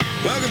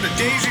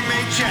Daisy May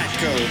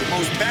Chatco, the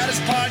most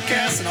baddest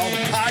podcast in all the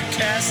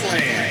podcast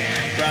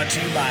land. Brought to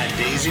you by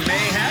Daisy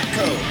May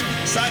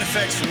Hatco. Side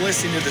effects from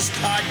listening to this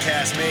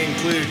podcast may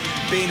include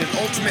being an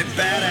ultimate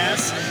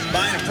badass,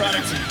 buying a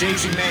product from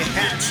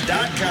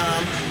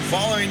DaisyMayHats.com,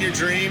 following your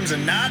dreams,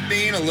 and not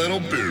being a little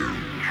boo.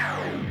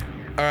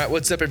 All right,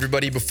 what's up,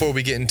 everybody? Before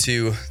we get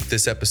into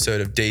this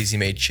episode of Daisy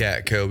May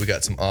Chat Co., we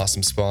got some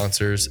awesome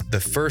sponsors. The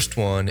first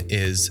one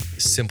is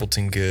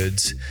Simpleton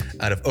Goods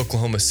out of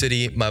Oklahoma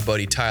City. My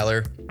buddy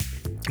Tyler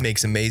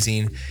makes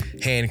amazing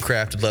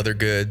handcrafted leather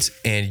goods,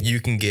 and you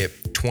can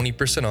get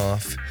 20%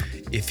 off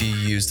if you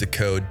use the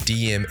code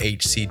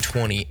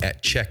DMHC20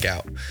 at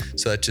checkout.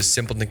 So that's just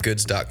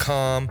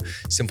simpletongoods.com,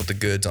 Simpleton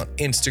Goods on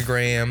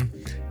Instagram,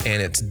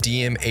 and it's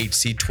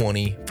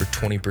DMHC20 for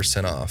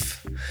 20%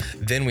 off.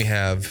 Then we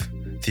have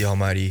the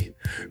almighty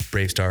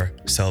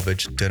Bravestar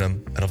Selvage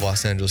Denim out of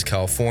Los Angeles,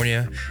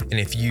 California. And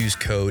if you use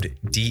code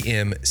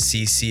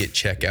DMCC at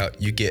checkout,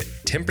 you get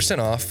 10%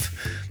 off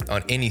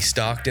on any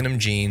stock denim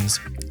jeans.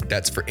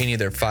 That's for any of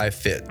their 5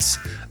 fits.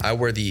 I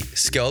wear the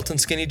skeleton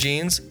skinny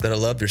jeans that I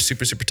love. They're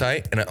super, super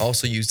tight. And I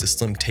also use the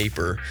slim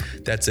taper.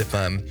 That's if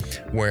I'm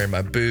wearing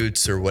my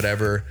boots or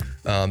whatever.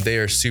 They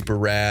are super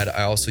rad.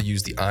 I also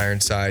use the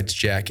Ironsides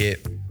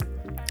jacket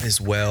as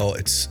well.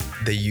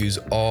 They use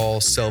all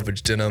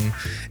selvage denim,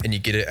 and you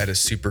get it at a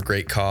super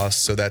great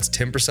cost. So that's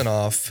 10%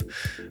 off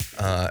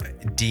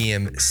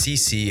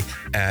DMCC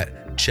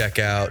at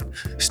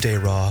checkout. Stay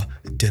raw,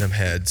 denim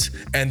heads.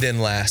 And then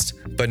last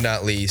but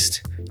not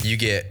least, you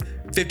get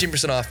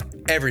 15% off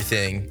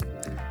everything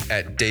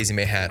at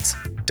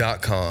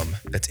DaisyMayHats.com.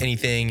 That's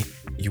anything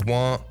you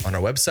want on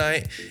our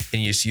website,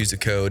 and you just use the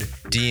code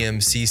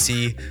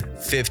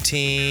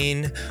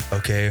DMCC15.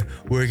 Okay,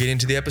 we're getting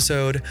to the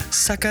episode.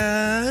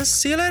 Suckers,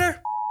 see you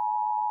later.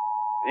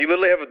 You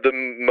literally have the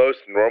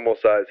most normal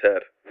size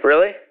head.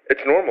 Really?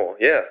 It's normal,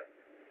 yeah.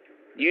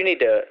 You need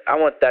to... I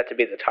want that to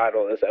be the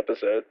title of this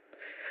episode.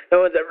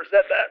 No one's ever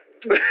said that.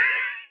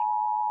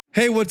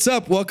 Hey, what's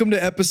up? Welcome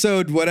to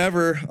episode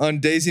whatever on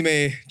Daisy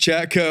May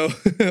Chat Co.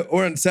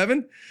 or on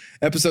 7?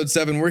 Episode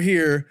 7. We're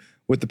here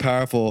with the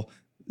powerful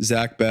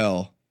Zach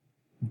Bell.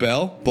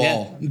 Bell?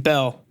 Ball. Yeah,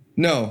 Bell.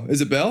 No,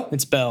 is it Bell?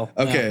 It's Bell.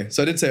 Okay,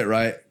 so I did say it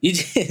right. You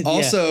did.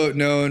 Also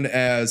known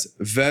as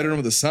Veteran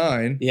with a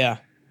Sign, Yeah.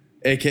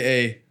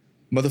 aka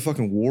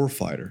motherfucking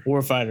warfighter.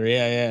 Warfighter.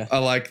 Yeah. I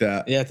like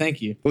that. Yeah,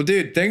 thank you. Well,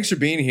 dude, thanks for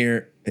being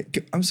here. Hey,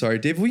 I'm sorry,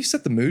 Dave. Will you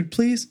set the mood,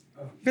 please?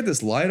 Got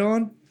this light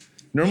on.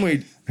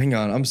 Normally, hang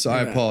on. I'm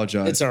sorry. I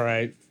apologize. It's all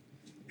right.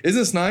 Isn't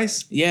this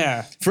nice?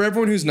 Yeah. For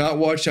everyone who's not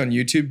watched on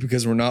YouTube,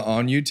 because we're not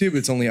on YouTube,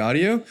 it's only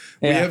audio.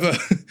 We have a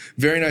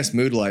very nice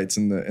mood lights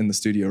in the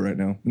studio right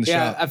now in the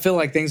shop. I feel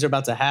like things are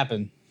about to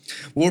happen.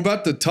 We're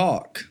about to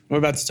talk. We're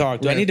about to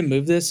talk. Do I need to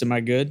move this? Am I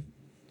good?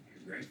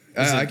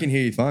 I can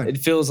hear you fine. It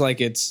feels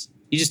like it's...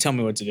 You just tell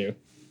me what to do.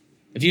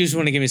 If you just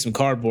want to give me some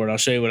cardboard, I'll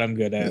show you what I'm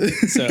good at.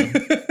 So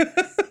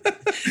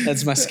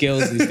that's my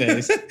skills these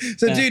days.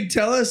 So, dude,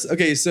 tell us.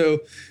 Okay,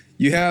 so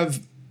you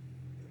have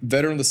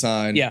Veteran of the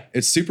Sign. Yeah.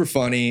 It's super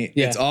funny.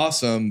 Yeah. It's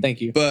awesome.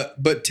 Thank you.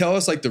 But tell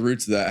us like the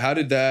roots of that. How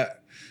did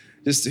that?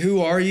 Just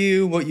who are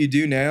you? What you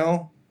do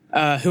now?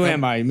 Who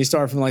am I? Let me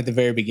start from like the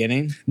very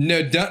beginning.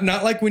 No,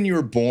 not like when you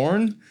were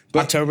born.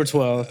 But October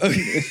 12th.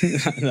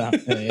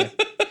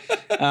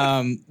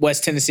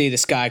 West Tennessee, the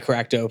sky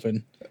cracked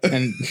open.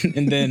 And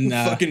then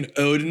fucking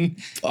Odin.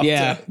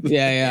 Yeah.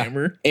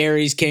 Hammer.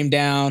 Ares came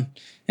down,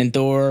 and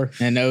Thor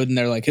and Odin.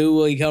 They're like, "Who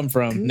will he come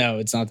from?" No,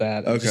 it's not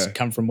that. I just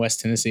come from West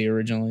Tennessee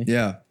originally.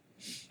 Yeah.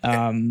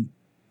 Sorry.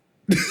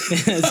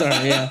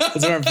 Yeah,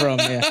 that's where I'm from.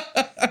 Yeah.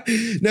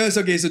 No, it's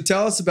okay. So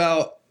tell us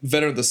about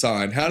Veteran of the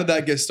Sign. How did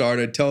that get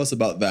started? Tell us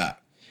about that.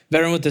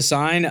 Veteran with the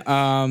Sign.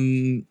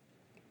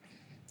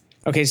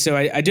 Okay, so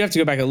I do have to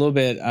go back a little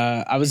bit.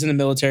 I was in the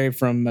military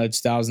from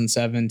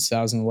 2007,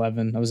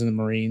 2011. I was in the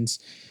Marines.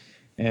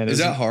 And is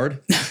that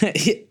hard?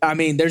 I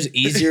mean, there's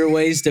easier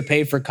ways to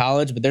pay for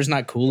college, but there's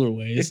not cooler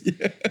ways.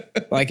 Yeah.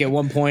 Like at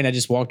one point, I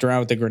just walked around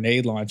with a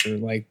grenade launcher.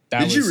 Like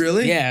that. Did you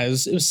really? Yeah, it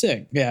was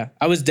sick. Yeah,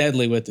 I was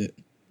deadly with it.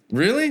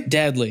 Really?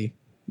 Deadly.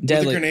 With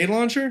a grenade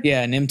launcher?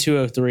 Yeah, an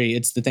M203.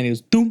 It's the thing. It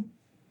was boom,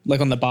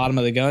 like on the bottom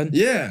of the gun.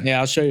 Yeah. Yeah,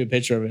 I'll show you a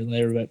picture of it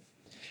later. But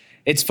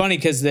it's funny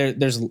because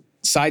there's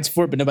sights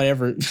for it, but nobody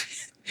ever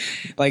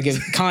like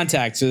if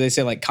contact. So they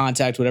say like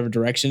contact whatever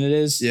direction it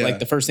is. Yeah. Like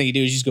the first thing you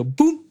do is just go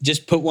boom,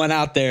 just put one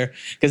out there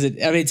because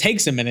it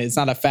takes a minute. It's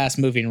not a fast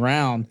moving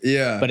round.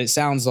 Yeah. But it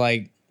sounds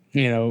like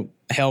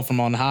hell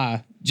from on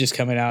high just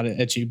coming out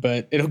at you.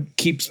 But it'll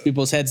keeps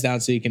people's heads down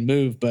so you can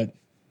move. But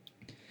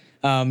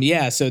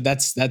so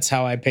that's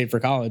how I paid for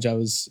college. I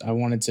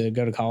wanted to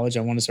go to college.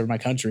 I wanted to serve my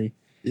country.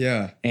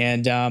 Yeah.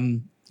 And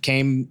I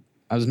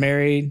was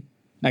married.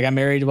 I got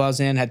married while I was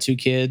in, had 2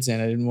 kids, and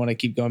I didn't want to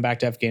keep going back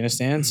to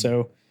Afghanistan.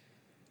 So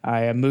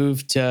I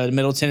moved to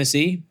Middle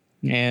Tennessee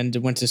and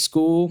went to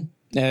school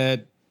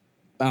at,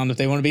 I don't know if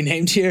they want to be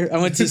named here. I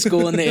went to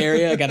school in the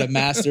area. I got a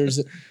master's.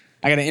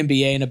 I got an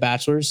MBA and a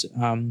bachelor's.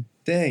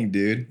 Dang,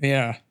 dude.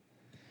 Yeah.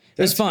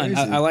 It was fun.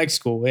 I like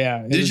school.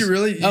 Yeah. Did you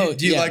really?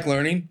 Do you like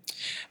learning?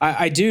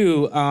 I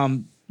do.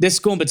 this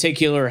school in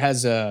particular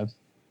has they've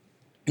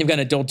got an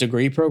adult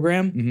degree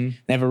program.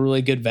 They have a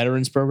really good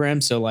veterans program.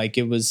 So like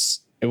it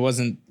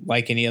wasn't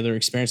like any other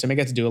experience. I mean,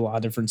 I got to do a lot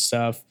of different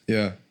stuff.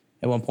 Yeah.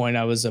 At one point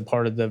I was a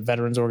part of the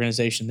veterans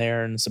organization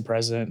there and some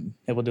president,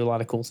 able to do a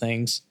lot of cool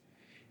things.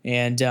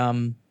 And,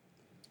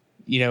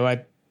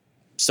 I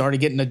started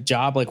getting a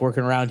job, like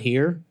working around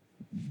here,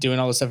 doing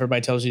all the stuff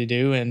everybody tells you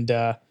to do. And,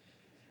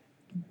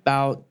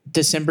 about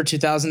December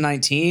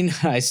 2019,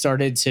 I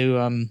started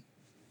to,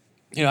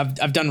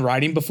 I've done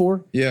writing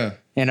before. Yeah.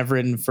 And I've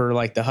written for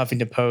like the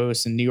Huffington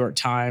Post and New York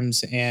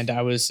Times. And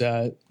I was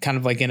kind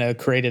of like in a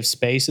creative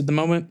space at the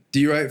moment. Do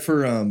you write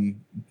for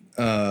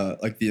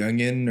like The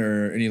Onion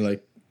or any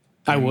like?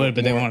 I would,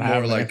 but they won't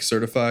have more like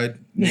certified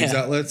news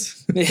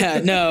outlets.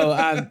 Yeah, no,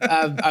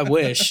 I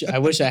wish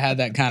I had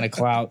that kind of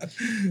clout.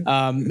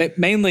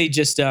 Mainly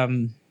just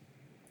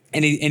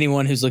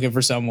anyone who's looking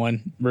for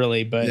someone,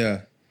 really. But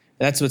yeah,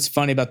 that's what's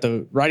funny about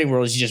the writing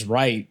world is you just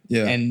write.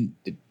 Yeah. And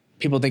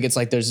people think it's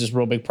like there's this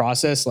real big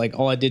process. Like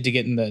all I did to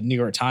get in the New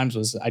York Times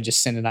was I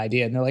just sent an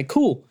idea and they're like,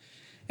 cool.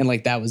 And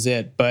like that was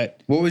it.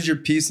 But what was your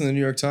piece in the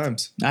New York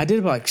Times? I did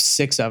about like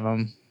 6 of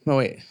them. Oh,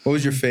 wait. What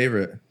was your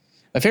favorite?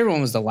 My favorite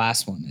one was the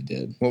last one I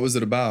did. What was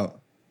it about?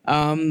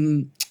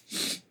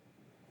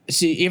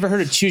 See, you ever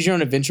heard of Choose Your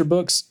Own Adventure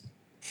books?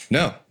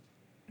 No.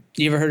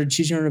 You ever heard of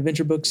Choose Your Own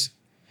Adventure books?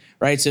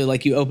 Right? So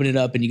like you open it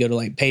up and you go to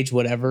like page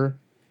whatever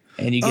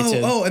and you get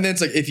and then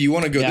it's like, if you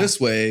want to go this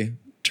way,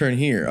 turn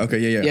here. Okay.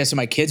 Yeah. Yeah. So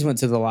my kids went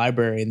to the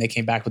library and they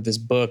came back with this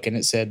book and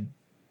it said,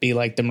 be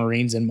like the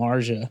Marines in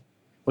Marja,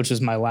 which was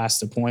my last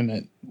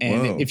deployment.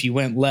 And Whoa. if you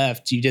went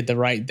left, you did the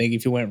right thing.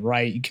 If you went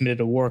right, you committed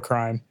a war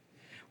crime,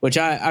 which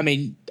I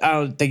mean, I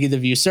don't think either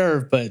of you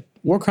serve, but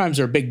war crimes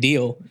are a big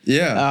deal.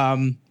 Yeah.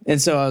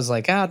 And so I was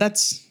like,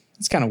 that's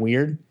kind of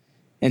weird.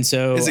 And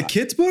so is it a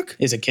kid's book?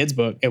 It's a kid's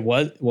book. It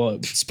was, well,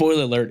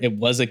 spoiler alert, it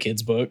was a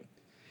kid's book.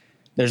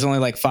 There's only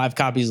like 5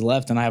 copies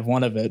left and I have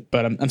one of it,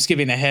 but I'm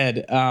skipping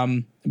ahead.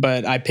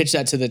 But I pitched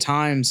that to the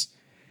Times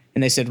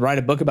and they said, write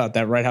a book about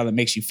that, write how that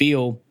makes you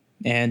feel.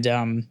 And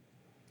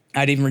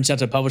I'd even reached out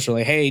to a publisher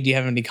like, hey, do you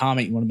have any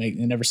comment you want to make?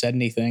 They never said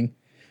anything.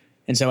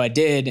 And so I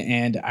did.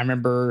 And I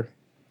remember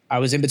I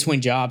was in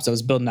between jobs. I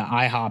was building an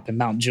IHOP in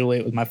Mount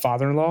Juliet with my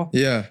father-in-law.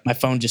 Yeah. My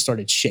phone just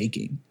started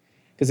shaking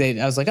because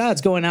I was like,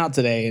 it's going out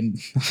today. And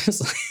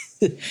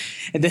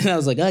and then I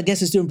was like, I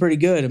guess it's doing pretty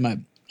good. And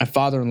my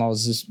father-in-law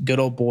is this good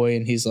old boy.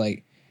 And he's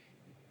like,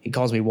 he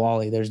calls me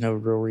Wally. There's no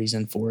real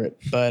reason for it,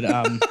 but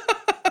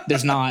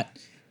there's not.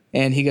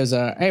 And he goes,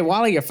 hey,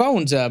 Wally, your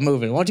phone's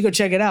moving. Why don't you go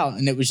check it out?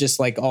 And it was just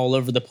like all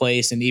over the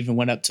place and even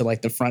went up to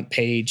like the front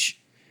page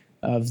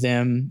of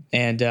them.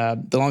 And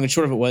the long and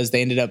short of it was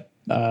they ended up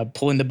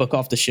pulling the book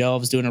off the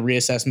shelves, doing a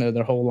reassessment of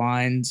their whole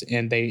lines,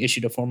 and they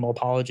issued a formal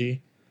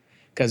apology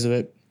because of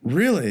it.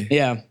 Really?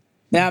 Yeah.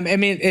 Now, I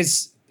mean,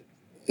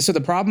 so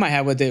the problem I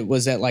had with it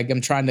was that like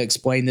I'm trying to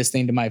explain this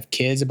thing to my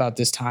kids about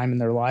this time in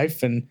their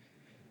life and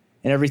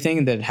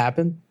everything that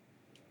happened.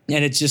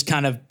 And it's just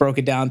kind of broke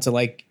it down to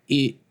like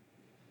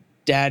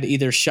dad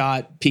either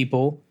shot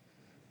people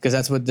because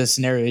that's what the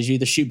scenario is. You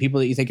either shoot people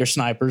that you think are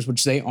snipers,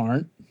 which they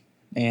aren't,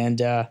 and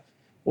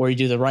or you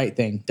do the right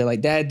thing. They're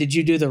like, Dad, did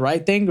you do the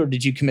right thing or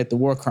did you commit the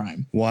war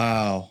crime?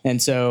 Wow.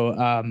 And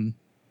so,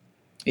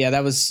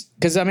 that was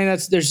because I mean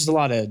there's just a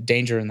lot of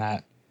danger in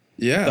that.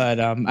 Yeah. But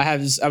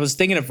I was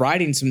thinking of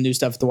writing some new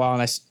stuff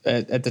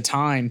at the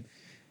time,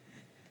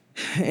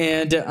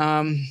 and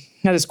I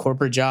had this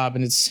corporate job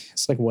and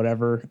it's like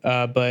whatever.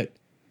 But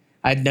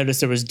I'd noticed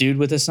there was Dude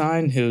with a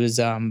Sign who is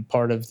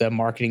part of the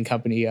marketing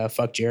company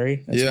Fuck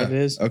Jerry. That's what it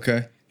is.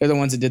 Okay. They're the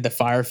ones that did the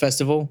Fire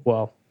Festival.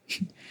 Well,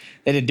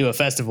 they didn't do a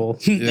festival.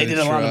 They did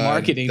a lot of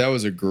marketing. That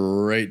was a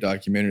great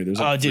documentary. There's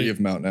like 3 of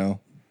them out now.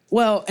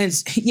 Well,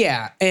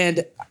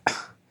 and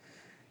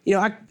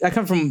I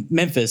come from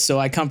Memphis, so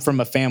I come from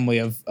a family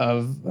of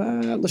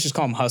let's just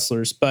call them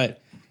hustlers.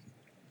 But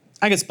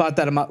I could spot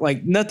that amount.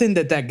 Like nothing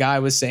that guy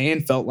was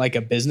saying felt like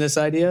a business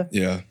idea.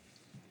 Yeah.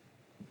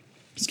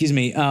 Excuse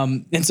me.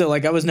 And so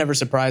like I was never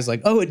surprised.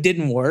 Like, oh, it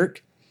didn't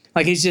work.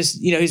 Like he's just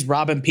he's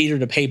robbing Peter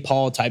to pay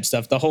Paul type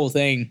stuff. The whole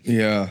thing.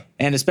 Yeah.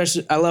 And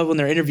especially I love when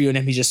they're interviewing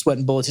him. He's just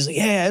sweating bullets. He's like,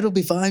 yeah, it'll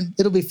be fine.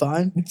 It'll be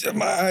fine.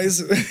 My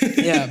eyes.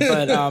 Yeah,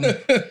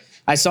 but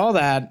I saw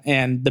that,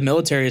 and the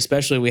military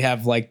especially, we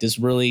have like this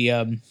really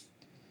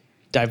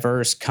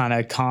diverse kind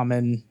of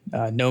common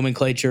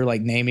nomenclature,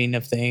 like naming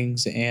of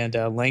things and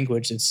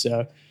language. It's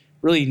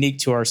really unique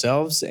to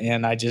ourselves.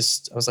 And I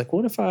was like,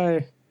 what if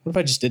I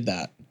just did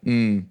that?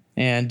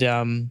 And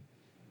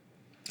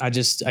I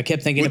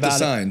kept thinking with about the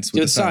signs.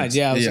 With the signs.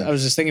 Yeah, I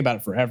was just thinking about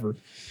it forever.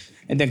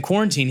 And then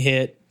quarantine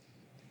hit.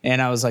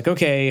 And I was like,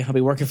 okay, I'll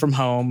be working from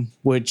home,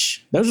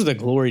 which those are the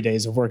glory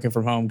days of working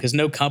from home because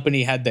no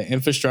company had the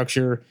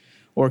infrastructure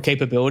or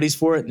capabilities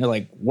for it. And they're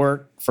like,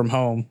 work from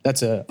home.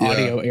 That's a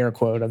audio air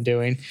quote I'm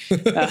doing.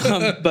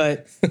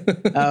 But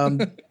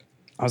I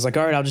was like,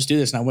 all right, I'll just do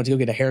this. And I went to go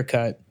get a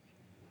haircut.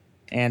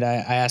 And I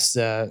asked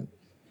the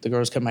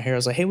girls cut my hair. I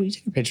was like, hey, will you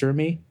take a picture of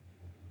me?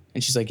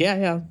 And she's like, yeah,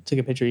 I'll take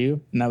a picture of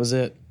you. And that was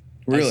it.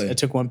 Really? I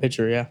took one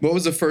picture, yeah. What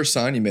was the first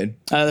sign you made?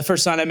 The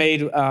first sign I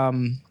made,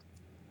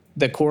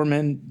 the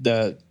corpsman,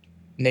 the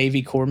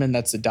Navy corpsman,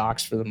 that's the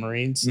docks for the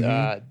Marines,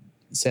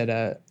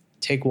 said,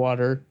 take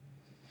water.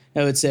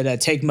 No, it said,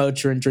 take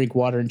Motrin, drink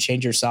water, and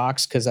change your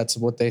socks, because that's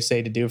what they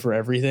say to do for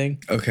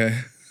everything. Okay.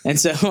 And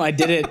so I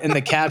did it, and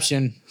the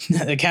caption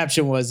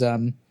was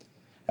a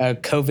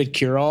COVID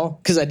cure-all,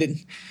 because I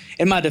didn't.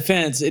 In my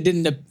defense, it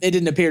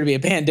didn't appear to be a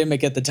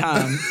pandemic at the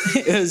time.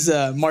 It was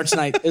March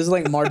 9th. It was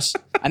like March.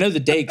 I know the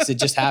date because it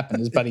just happened.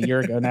 It was about a year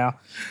ago now,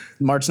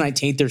 March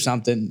 19th or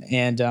something.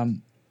 And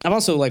I've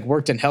also like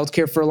worked in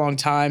healthcare for a long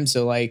time,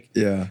 so like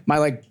my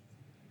like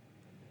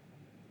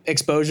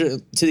exposure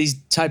to these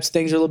types of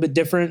things are a little bit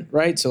different,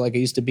 right? So like I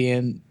used to be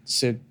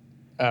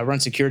run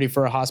security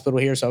for a hospital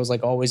here, so I was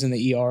like always in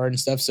the ER and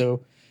stuff.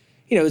 So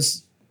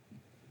it's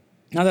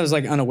not that I was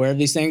like unaware of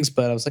these things,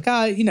 but I was like,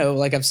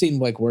 like I've seen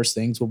like worse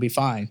things. We'll be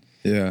fine.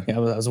 Yeah. I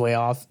was way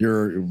off.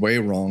 You're way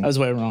wrong. I was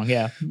way wrong.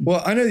 Yeah.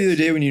 Well, I know the other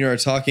day when you were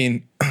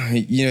talking,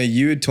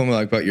 you had told me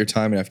like about your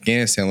time in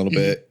Afghanistan a little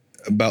bit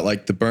about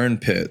like the burn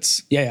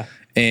pits. Yeah.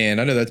 And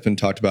I know that's been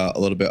talked about a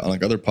little bit on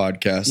like other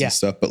podcasts and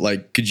stuff, but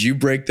like, could you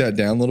break that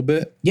down a little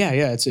bit?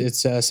 Yeah.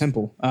 It's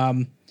simple.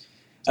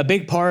 A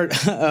big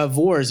part of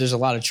war is there's a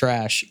lot of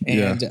trash,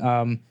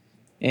 and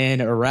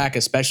in Iraq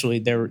especially,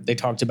 they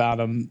talked about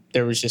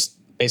there was just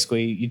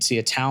basically you'd see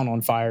a town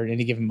on fire at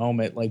any given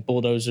moment, like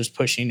bulldozers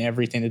pushing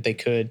everything that they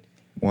could.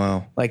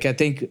 Wow. Like I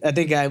think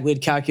I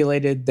would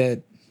calculated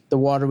that the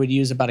water would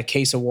use about a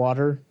case of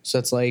water, so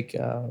it's like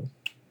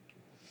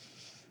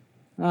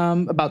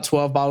about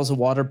 12 bottles of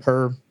water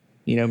per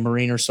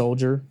Marine or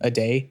soldier a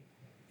day,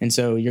 and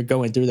so you're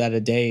going through that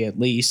a day at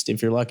least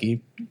if you're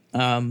lucky.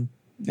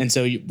 And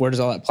so where does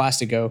all that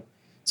plastic go?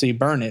 So you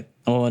burn it.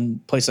 Well, in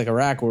a place like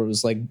Iraq, where it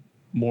was like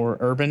more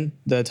urban,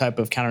 the type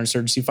of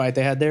counterinsurgency fight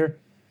they had there,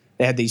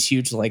 they had these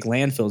huge like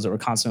landfills that were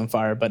constantly on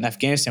fire. But in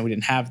Afghanistan, we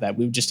didn't have that.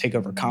 We would just take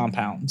over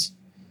compounds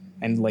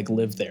and like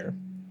live there.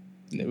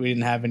 We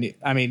didn't have any.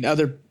 I mean,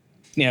 other,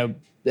 they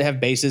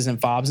have bases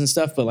and FOBs and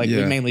stuff, but like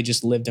we mainly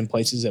just lived in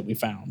places that we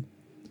found.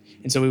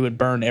 And so we would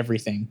burn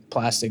everything,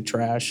 plastic,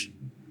 trash,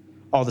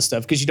 all the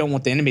stuff, because you don't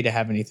want the enemy to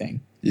have anything.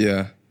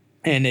 Yeah.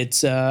 And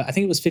it's, I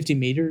think it was 50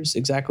 meters,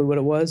 exactly what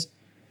it was.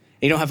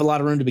 You don't have a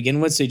lot of room to begin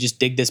with, so you just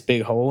dig this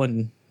big hole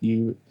and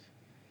you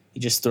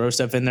just throw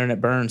stuff in there and it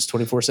burns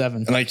 24/7.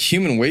 And like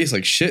human waste,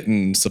 like shit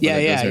and stuff like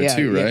that goes there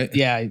too, right?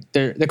 Yeah,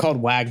 they're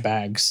called WAG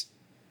bags.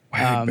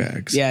 WAG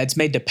bags. Yeah, it's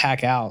made to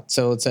pack out.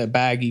 So it's a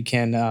bag you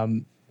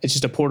can, it's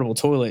just a portable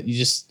toilet. You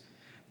just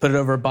put it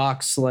over a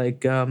box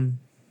like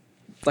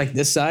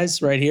this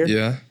size right here.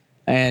 Yeah.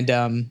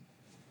 And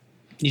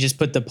you just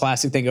put the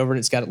plastic thing over it.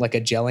 It's got like a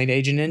gelling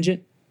agent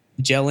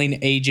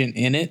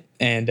in it,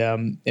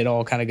 and it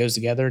all kind of goes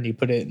together, and you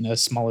put it in a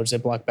smaller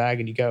Ziploc bag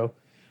and you go,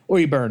 or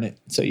you burn it.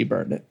 So you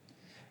burn it,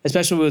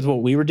 especially with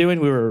what we were doing.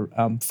 We were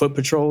foot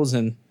patrols,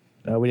 and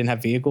we didn't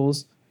have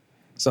vehicles.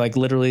 So like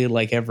literally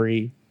like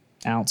every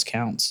ounce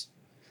counts,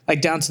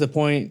 like down to the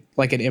point,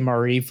 like an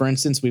MRE, for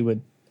instance, we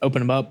would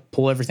open them up,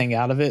 pull everything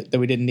out of it that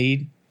we didn't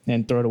need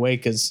and throw it away,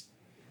 because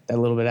that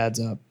little bit adds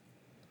up.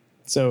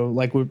 So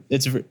like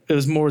it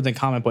was more than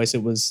commonplace.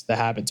 It was the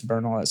habit to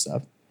burn all that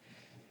stuff.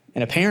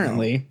 And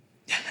apparently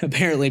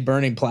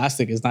burning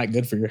plastic is not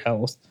good for your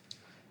health,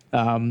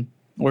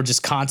 or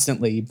just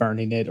constantly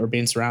burning it or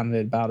being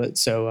surrounded about it.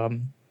 So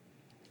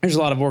there's a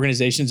lot of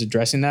organizations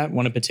addressing that.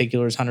 One in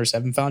particular is Hunter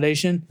 7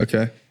 Foundation.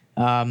 Okay.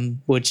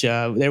 Which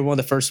they were one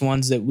of the first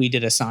ones that we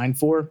did a sign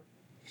for,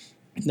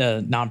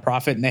 the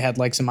nonprofit, and they had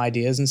like some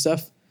ideas and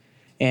stuff.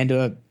 And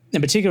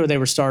in particular, they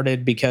were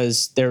started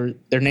because they're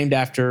named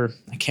after,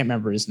 I can't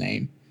remember his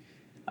name,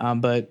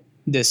 but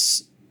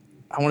this.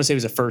 I want to say he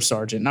was a first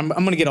sergeant. I'm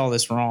going to get all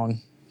this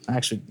wrong.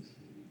 Actually,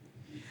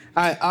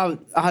 I'll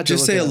have to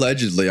just say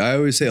allegedly. I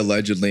always say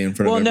allegedly in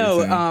front of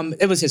everything. Well, no,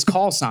 it was his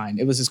call sign.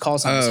 It was his call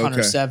sign. It was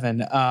Hunter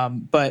 7.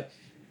 But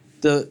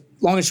the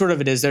long and short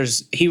of it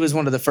is he was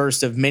one of the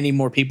first of many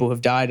more people who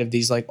have died of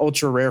these like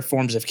ultra rare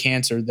forms of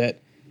cancer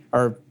that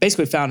are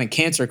basically found in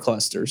cancer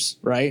clusters,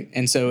 right?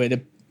 And so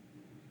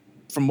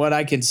from what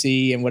I can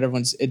see and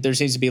there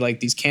seems to be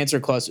like these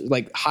cancer clusters,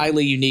 like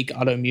highly unique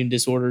autoimmune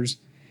disorders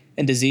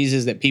and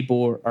diseases that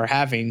people are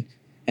having,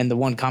 and the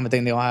one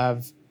thing they all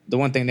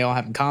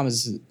have in common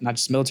is not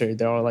just military.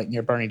 They're all like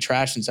near burning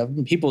trash and stuff.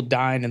 People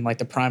dying in like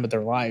the prime of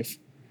their life.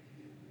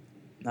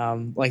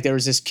 Like there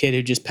was this kid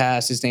who just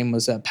passed. His name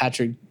was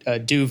Patrick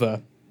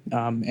Duva,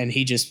 and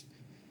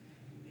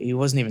he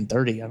wasn't even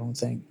 30, I don't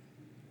think.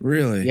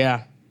 Really?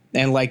 Yeah,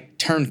 and like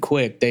turned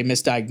quick. They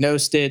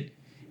misdiagnosed it,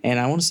 and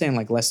I want to say in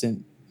like less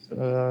than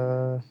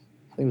I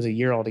think it was a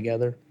year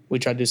altogether. We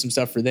tried to do some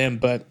stuff for them,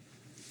 but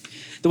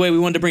the way we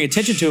wanted to bring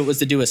attention to it was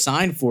to do a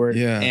sign for it.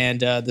 Yeah. And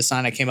the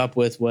sign I came up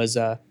with was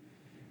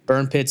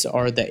burn pits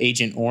are the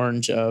Agent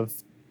Orange of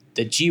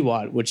the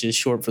GWOT, which is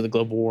short for the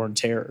Global War on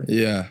Terror.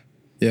 Yeah.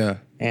 Yeah.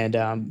 And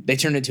they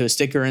turned it into a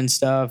sticker and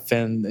stuff,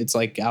 and it's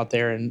like out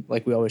there, and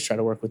like we always try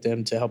to work with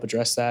them to help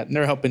address that. And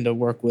they're helping to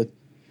work with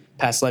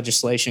past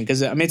legislation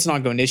because, I mean, it's an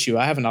ongoing issue.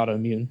 I have an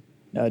autoimmune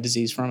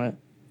disease from it.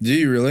 Do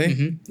you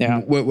really? Yeah.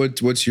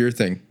 What's your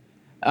thing?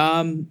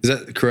 Is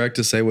that correct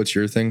to say what's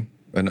your thing?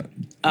 Yeah,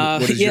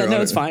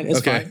 no, it's fine. It's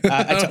okay. fine.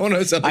 I don't want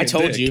to sound like I a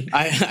told dick. you.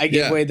 I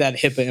gave away that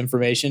HIPAA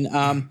information.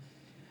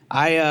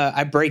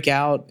 I break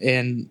out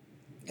in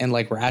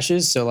like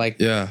rashes. So like,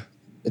 Yeah.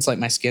 it's like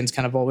my skin's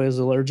kind of always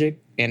allergic,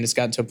 and it's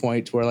gotten to a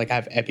point to where like I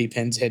have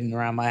EpiPens hidden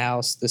around my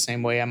house the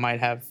same way I might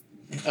have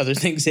other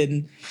things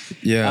hidden.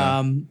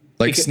 Yeah.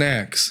 Like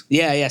snacks.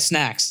 Yeah,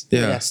 snacks.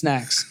 Yeah.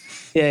 Snacks.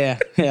 Yeah.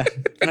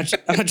 I'm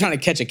not trying to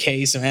catch a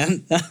case,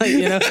 man.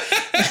 You know?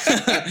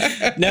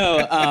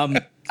 No,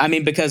 I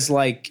mean, because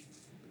like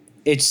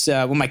it's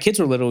when my kids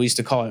were little, we used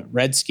to call it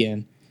red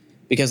skin,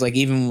 because like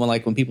even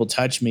when people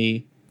touch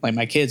me, like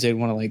my kids, they'd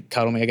want to like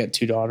cuddle me. I got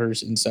 2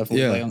 daughters and stuff.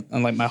 Yeah.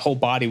 And like my whole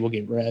body will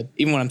get red.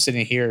 Even when I'm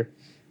sitting here,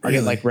 I'll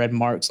get like red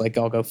marks. Like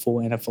I'll go full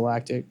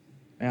anaphylactic.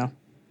 Yeah.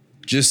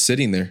 Just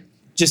sitting there.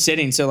 Just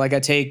sitting. So like I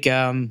take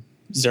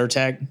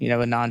Zyrtec,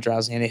 a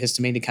non-drowsy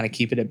antihistamine to kind of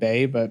keep it at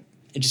bay, but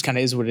it just kind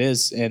of is what it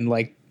is. And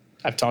like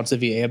I've talked to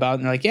the VA about it,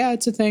 and they're like, yeah,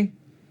 it's a thing.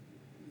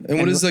 And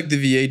what does like the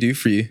VA do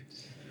for you?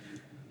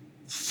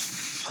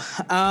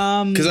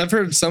 Because I've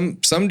heard some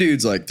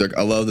dudes like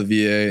I love the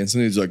VA, and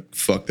some dudes like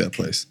fuck that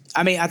place.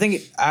 I mean, I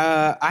think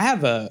I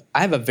have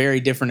a very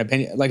different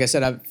opinion. Like I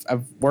said,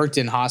 I've worked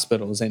in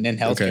hospitals and in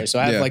healthcare, Okay, so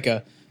I have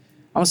yeah.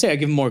 I want to say I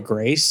give them more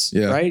grace,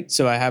 Yeah. right?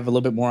 So I have a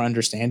little bit more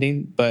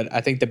understanding. But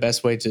I think the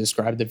best way to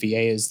describe the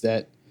VA is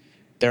that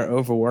they're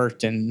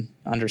overworked and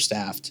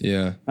understaffed.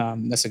 Yeah.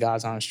 That's the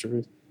God's honest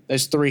truth.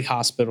 There's 3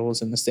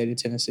 hospitals in the state of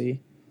Tennessee.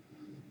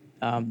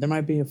 There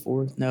might be a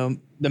 4th. No,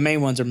 the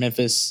main ones are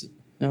Memphis.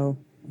 No,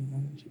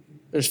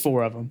 there's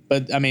 4 of them.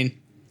 But I mean,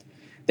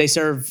 they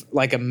serve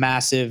like a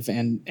massive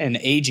and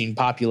aging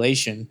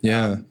population.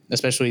 Yeah.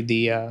 Especially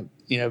the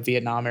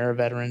Vietnam era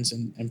veterans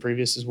and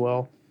previous as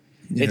well.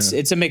 Yeah.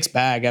 It's a mixed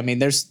bag. I mean,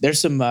 there's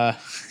some. I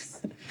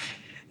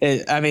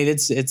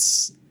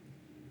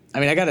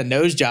got a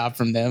nose job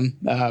from them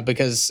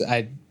because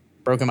I'd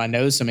broken my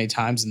nose so many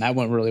times, and that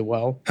went really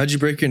well. How'd you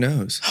break your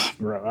nose?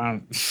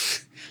 Bro,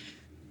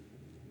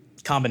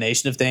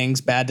 combination of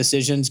things, bad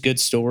decisions, good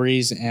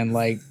stories, and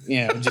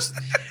just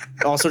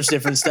all sorts of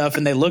different stuff.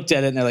 And they looked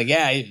at it and they're like,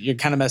 yeah, you're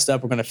kind of messed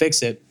up. We're going to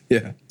fix it.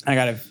 Yeah. I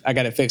got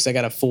it fixed. I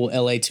got a full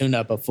LA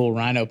tune-up, a full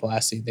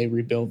rhinoplasty. They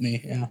rebuilt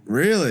me. Yeah.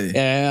 Really?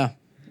 Yeah.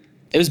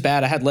 It was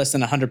bad. I had less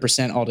than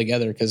 100%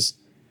 altogether because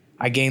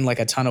I gained like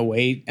a ton of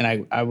weight,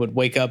 and I would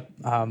wake up.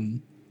 I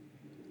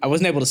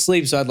wasn't able to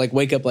sleep, so I'd like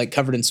wake up like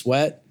covered in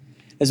sweat.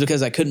 It's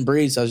because I couldn't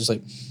breathe. So I was just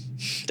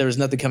like, there was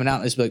nothing coming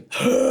out. I was like,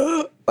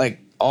 like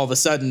all of a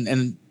sudden,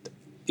 and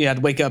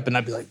I'd wake up and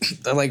I'd be like,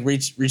 I like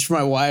reach for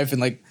my wife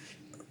and like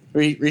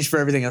reach for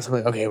everything else. I'm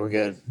like, okay, we're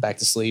good, back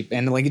to sleep,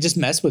 and like it just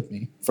messed with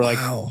me for like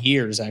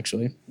years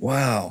actually.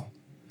 Wow.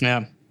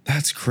 Yeah,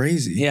 that's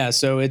crazy. Yeah,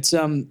 so it's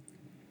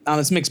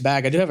it's mixed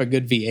bag. I do have a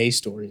good VA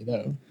story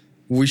though.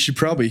 We should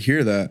probably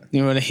hear that.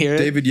 You want to hear it?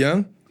 David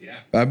Young? Yeah.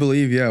 I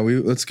believe, yeah.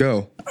 Let's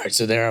go. All right,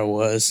 so there I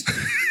was.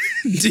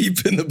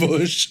 Deep in the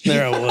bush.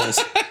 There I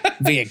was.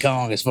 Viet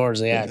Cong as far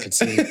as the eye could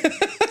see.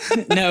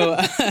 No,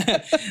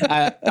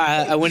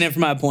 I went in for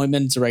my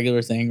appointment. It's a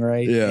regular thing,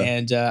 right? Yeah.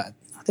 And I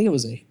think it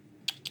was I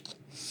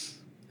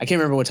can't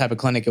remember what type of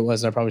clinic it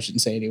was, and I probably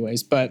shouldn't say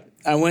anyways, but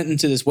I went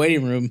into this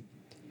waiting room,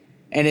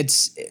 and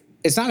it's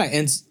not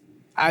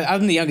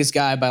I'm the youngest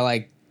guy by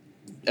like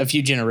a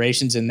few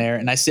generations in there,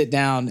 and I sit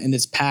down and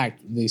it's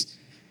packed with these,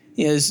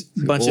 this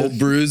bunch old of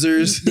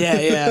bruisers.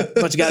 Yeah. A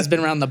bunch of guys been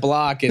around the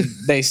block and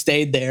they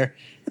stayed there.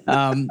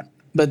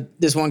 But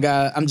this one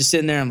guy, I'm just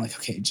sitting there. I'm like,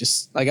 okay,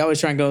 just like I always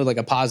try and go with like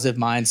a positive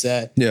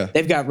mindset. Yeah.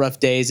 They've got rough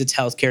days. It's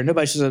healthcare.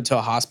 Nobody shows up to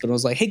a hospital.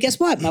 It's like, hey, guess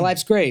what? My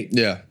life's great.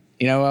 Yeah.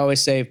 I always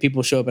say if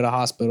people show up at a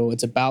hospital,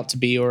 it's about to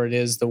be or it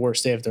is the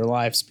worst day of their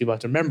life. So people have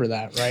to remember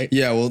that, right?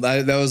 Yeah, well,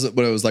 that was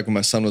what it was like when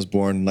my son was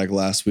born. Like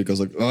last week, I was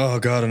like, oh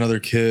God, another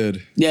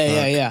kid.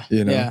 Yeah.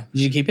 You know? Yeah.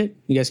 Did you keep it?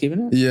 You guys keeping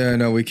it? Yeah,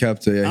 no, we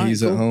kept it. Yeah, All right,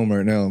 he's cool. at home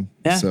right now.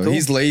 Yeah, so cool.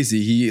 he's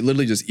lazy. He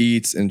literally just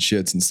eats and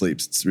shits and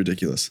sleeps. It's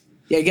ridiculous.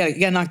 Yeah, you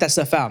gotta knock that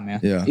stuff out, man.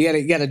 Yeah.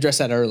 You gotta address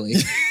that early.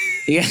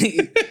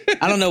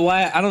 I don't know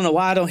why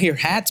I don't hear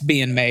hats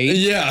being made.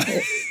 Yeah.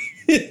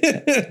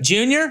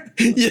 Junior?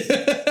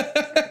 Yeah.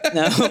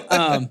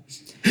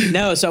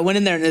 No, so I went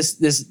in there and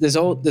this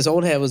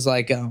old head was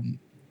like,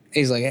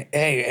 he's like,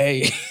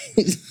 hey.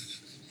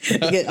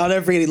 I'll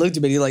never forget, he looked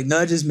at me and he like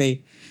nudges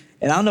me.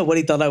 And I don't know what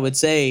he thought I would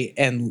say.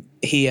 And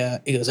he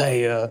goes,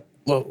 hey,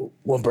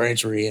 what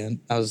branch were you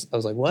in? I was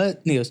like, what?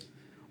 And he goes,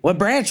 what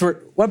branch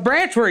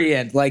were you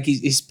in? Like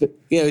he's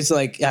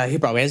like, he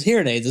probably has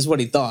hearing aids. That's what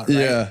he thought, right?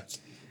 Yeah.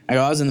 I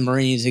go, I was in the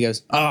Marines. He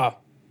goes,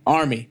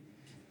 Army.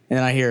 And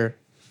then I hear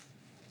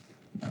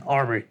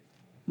Army,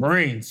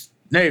 Marines,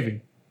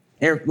 Navy.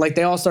 Like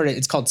they all started,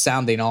 it's called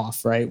sounding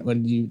off, right?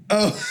 When you,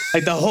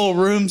 like the whole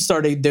room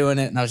started doing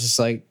it. And I was just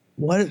like,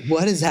 what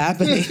is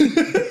happening?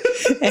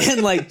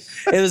 And like,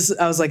 I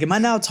was like, am I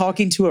now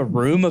talking to a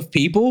room of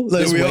people?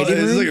 Like This waiting is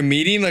this room? like a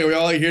meeting? Like we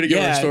all here to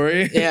give our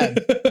story? Yeah.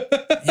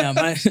 Yeah.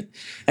 My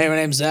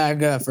name's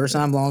Zach. First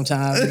time, long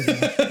time.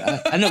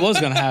 I know what was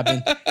going to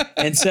happen.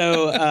 And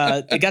so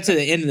it got to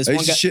the end of this I one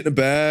used to guy. shit in a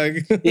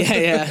bag.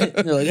 Yeah.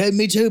 They're like, hey,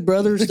 me too,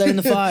 brother. Stay in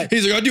the fight.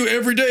 He's like, I do it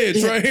every day.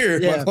 It's right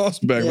here. Yeah. My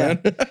colostomy bag, Yeah.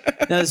 man.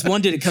 Now this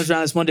one dude, it comes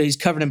around. This one dude, he's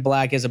covered in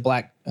black, he has a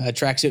black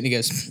tracksuit, and he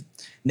goes,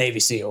 Navy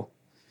SEAL.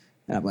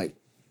 And I'm like,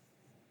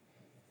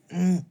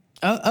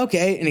 oh,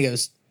 okay. And he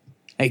goes,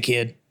 hey,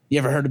 kid, you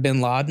ever heard of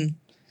Bin Laden?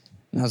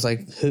 And I was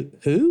like, who?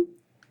 And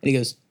he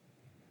goes,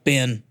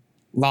 Bin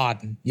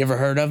Laden. You ever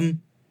heard of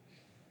him?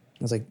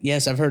 I was like,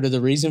 yes, I've heard of the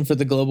reason for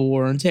the global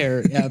war on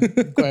terror. Yeah,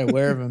 I'm quite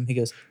aware of him. He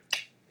goes,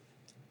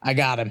 I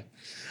got him.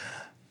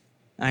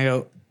 I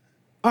go,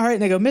 all right.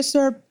 And I go,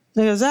 Mr.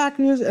 And I go, Zach.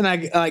 And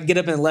I get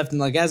up and left.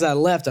 And like, as I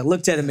left, I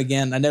looked at him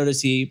again. I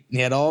noticed he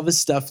had all of his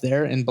stuff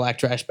there in black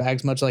trash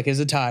bags, much like his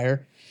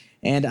attire.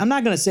 And I'm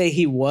not going to say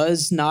he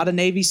was not a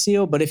Navy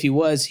SEAL, but if he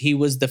was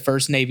the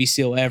first Navy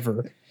SEAL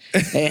ever.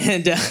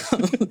 And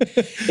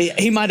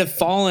he might have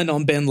fallen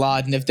on Bin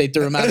Laden if they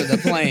threw him out of the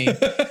plane.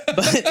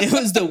 But it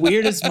was the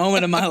weirdest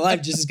moment of my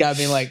life. Just got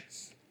me like,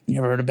 you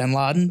ever heard of Bin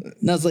Laden?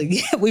 And I was like,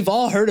 yeah, we've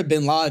all heard of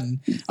Bin Laden.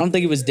 I don't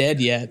think he was dead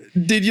yet.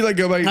 Did you like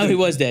go back? No, he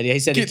was dead. Yeah, he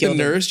said he Get killed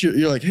the him. nurse.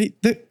 You're like, hey,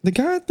 the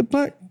guy at the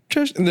black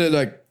trash. And they're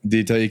like, did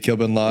he tell you kill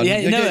Bin Laden?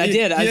 Yeah, Like, no, I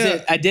did.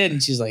 Yeah. I did.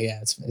 And she's like,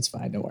 yeah, it's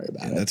fine. Don't worry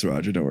about it. That's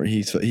Roger. Don't worry.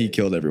 He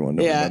killed everyone.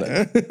 Don't worry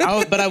about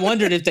it. But I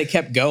wondered if they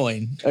kept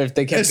going or if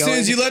they kept As going. soon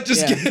as you left,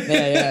 just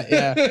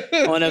yeah.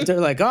 I went up there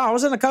like, oh, I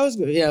was in the coast.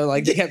 You know,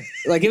 like they kept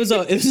like it was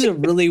a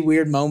really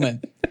weird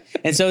moment.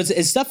 And so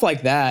it's stuff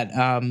like that.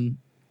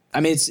 I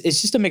mean, it's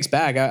just a mixed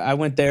bag. I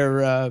went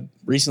there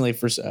recently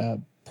for a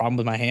problem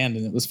with my hand,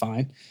 and it was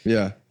fine.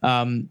 Yeah.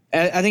 I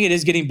think it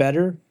is getting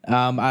better.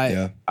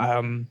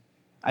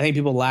 I think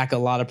people lack a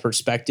lot of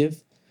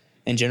perspective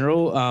in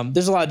general.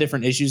 There's a lot of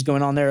different issues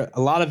going on there.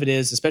 A lot of it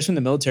is, especially in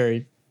the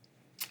military,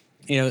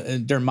 you know,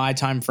 during my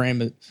time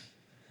frame,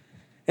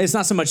 it's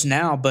not so much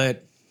now,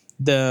 but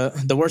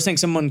the worst thing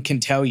someone can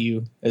tell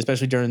you,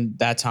 especially during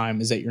that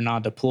time, is that you're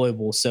not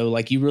deployable. So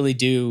like you really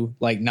do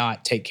like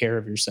not take care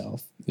of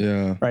yourself.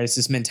 Yeah. Right. It's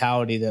this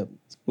mentality that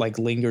like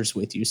lingers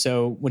with you.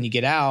 So when you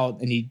get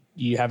out and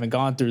you haven't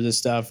gone through this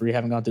stuff or you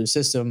haven't gone through the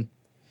system,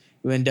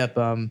 you end up,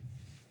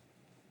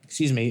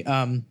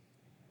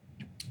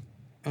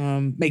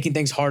 making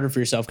things harder for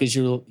yourself because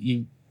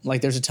you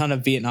like there's a ton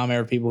of Vietnam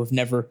era people who've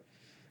never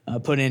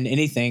put in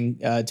anything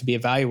to be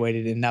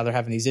evaluated, and now they're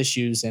having these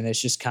issues, and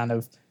it's just kind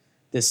of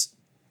this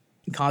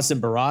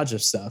constant barrage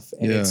of stuff.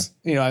 And it's,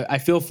 you know, I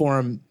feel for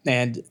them,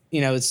 and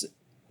you know,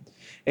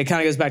 it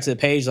kind of goes back to the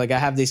page. Like I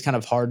have these kind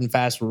of hard and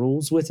fast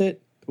rules with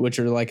it, which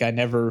are like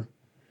it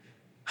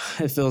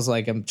feels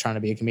like I'm trying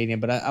to be a comedian,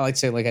 but I like to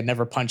say like I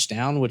never punch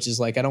down, which is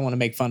like I don't want to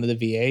make fun of the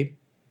VA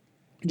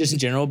just in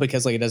general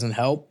because like it doesn't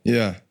help.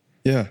 Yeah.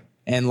 Yeah.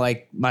 And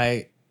like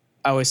I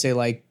always say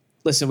like,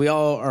 listen, we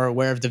all are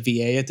aware of the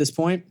VA at this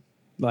point.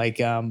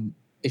 Like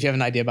if you have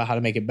an idea about how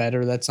to make it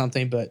better, that's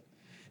something, but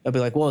they'll be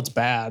like, well, it's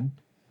bad,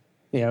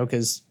 you know,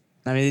 because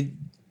I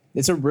mean,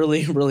 it's a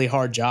really, really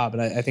hard job.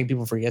 And I think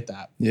people forget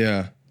that.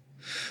 Yeah.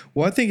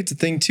 Well, I think it's a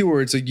thing too,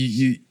 where it's like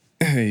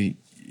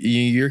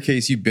in your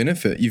case, you've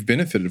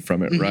benefited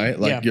from it, right?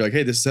 Like you're like,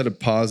 hey, this has had a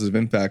positive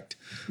impact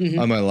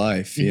on my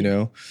life, you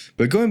know?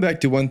 But going back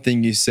to one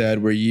thing you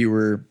said where you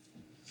were,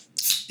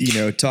 you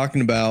know,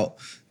 talking about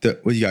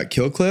what you got,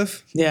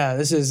 Killcliff? Yeah,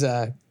 this is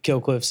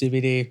Killcliff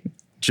CBD.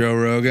 Joe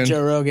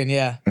Rogan,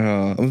 yeah.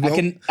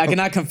 I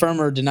cannot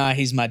confirm or deny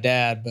he's my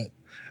dad, but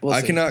we'll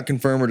see. cannot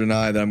confirm or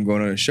deny that I'm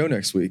going on a show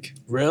next week.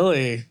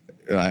 Really?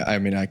 I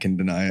mean, I can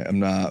deny it. I'm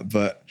not,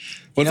 but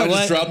what if know I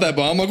just what? drop that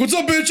bomb? Like, what's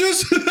up,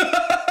 bitches?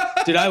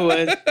 Dude, I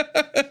would.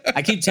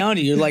 I keep telling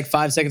you, you're like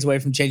 5 seconds away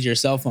from changing your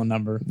cell phone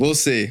number. We'll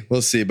see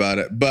about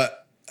it.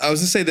 But I was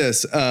gonna say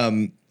this.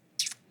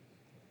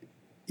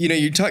 You know,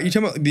 you're talking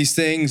about these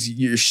things.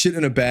 You're shit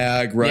in a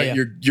bag, right?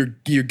 Yeah.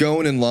 You're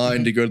going in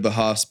line to go to the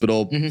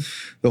hospital.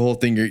 The whole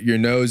thing. Your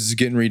nose is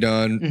getting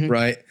redone,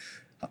 right?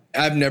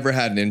 I've never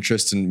had an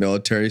interest in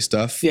military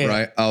stuff,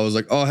 right? I was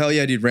like, oh hell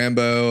yeah, dude,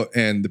 Rambo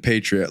and the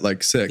Patriot,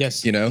 like sick,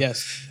 you know?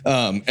 Yes.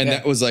 And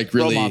that was like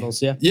really role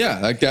models,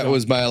 like that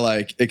was my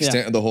like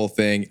extent of the whole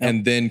thing.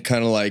 And then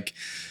kind of like,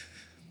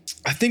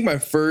 I think my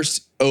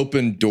first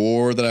open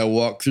door that I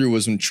walked through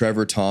was when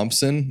Trevor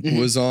Thompson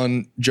was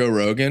on Joe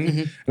Rogan.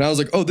 And I was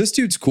like, oh, this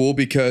dude's cool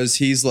because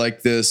he's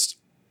like this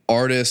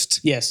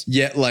artist,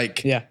 yet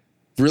like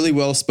really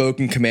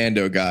well-spoken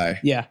commando guy.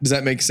 Yeah. Does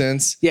that make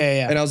sense?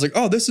 Yeah. And I was like,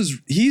 oh,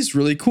 he's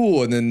really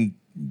cool. And then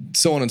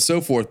so on and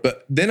so forth.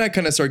 But then I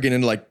kind of started getting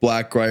into like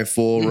Black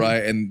Rifle,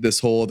 right? And this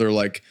whole other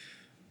like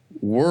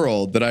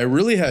world that I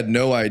really had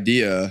no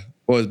idea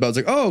was about. I was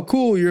like, oh,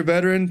 cool, you're a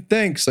veteran.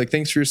 Thanks. Like,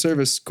 thanks for your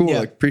service. Cool.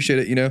 Like, appreciate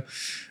it, you know?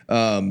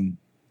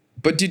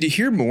 But did you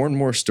hear more and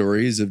more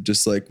stories of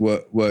just like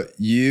what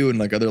you and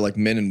like other like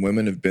men and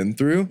women have been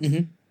through?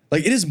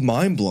 Like, it is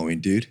mind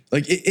blowing, dude.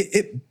 Like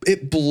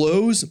it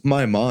blows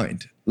my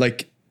mind.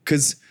 Like,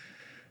 cause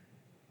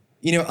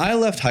you know, I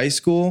left high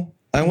school,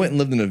 I went and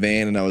lived in a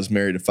van and I was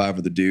married to 5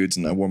 other dudes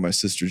and I wore my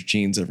sister's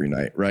jeans every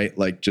night. Right.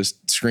 Like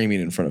just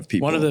screaming in front of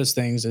people. One of those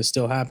things is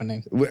still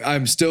happening.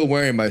 I'm still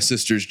wearing my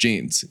sister's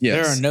jeans. Yes.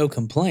 There are no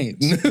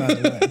complaints, by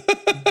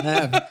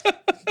the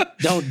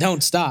way.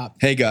 Don't stop.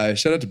 Hey guys,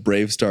 shout out to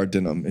Brave Star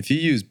Denim. If you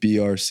use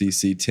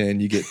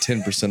BRCC10, you get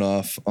 10%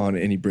 off on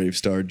any Brave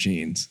Star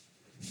jeans.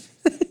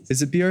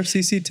 Is it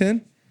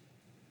BRCC10?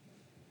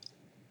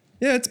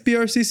 Yeah, it's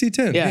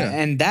BRCC10. Yeah,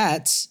 and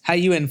that's how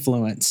you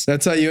influence.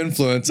 That's how you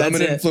influence. I'm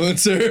an That's it.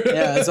 influencer.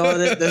 Yeah, that's all.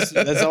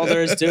 That's all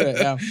there is to it.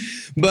 Yeah.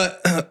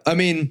 But I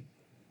mean,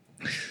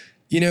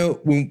 you know,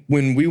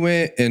 when we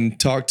went and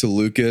talked to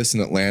Lucas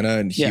in Atlanta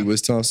and he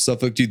was telling us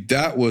stuff, like, dude,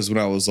 that was when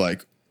I was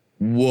like,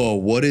 whoa,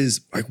 what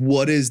is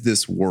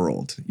this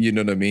world? You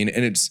know what I mean?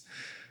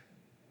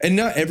 And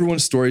not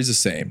everyone's story is the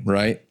same,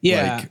 right?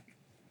 Yeah.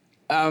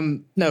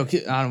 No, I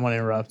don't want to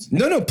interrupt.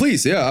 No,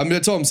 please. Yeah. I mean,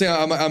 that's all I'm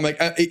saying. I'm like,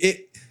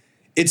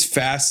 it's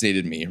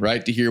fascinated me,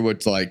 right, to hear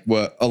what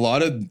a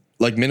lot of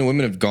like men and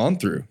women have gone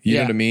through. You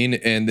know what I mean?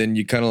 And then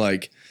you kind of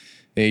like,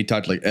 you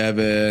talk to like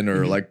Evan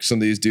or like some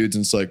of these dudes,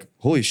 and it's like,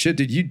 holy shit,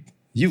 did you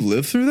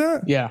live through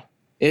that? Yeah,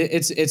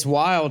 it's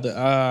wild.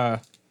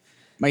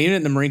 My unit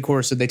in the Marine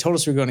Corps, so they told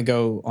us we were going to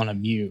go on a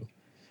MEU,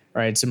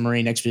 right? It's a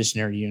Marine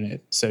Expeditionary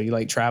Unit. So you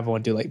like travel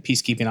and do like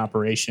peacekeeping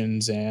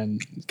operations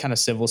and kind of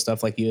civil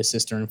stuff like you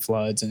assist during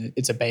floods, and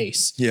it's a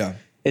base. Yeah.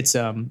 It's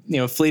a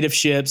fleet of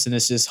ships, and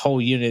it's this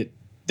whole unit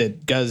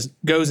that goes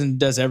and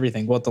does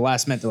everything. Well, at the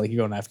last meant that like you're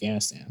going to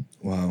Afghanistan.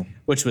 Wow.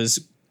 Which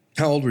was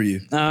how old were you?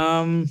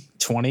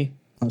 20.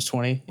 I was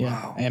 20. Yeah.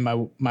 Wow. And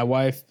my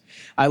wife,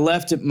 I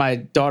left. My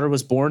daughter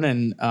was born,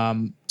 and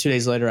 2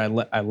 days later,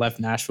 I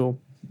left Nashville.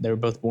 They were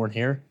both born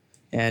here,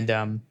 and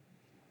I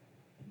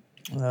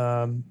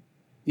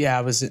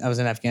was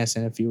in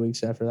Afghanistan a few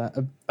weeks after that.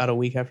 About a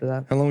week after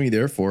that. How long were you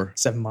there for?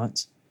 7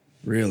 months.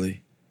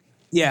 Really?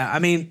 Yeah. I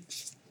mean,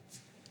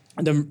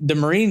 the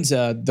Marines.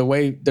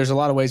 There's a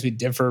lot of ways we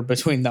differ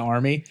between the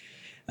Army,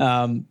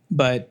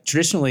 but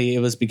traditionally it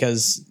was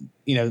because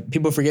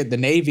people forget the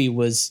Navy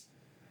was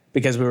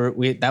because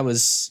that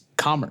was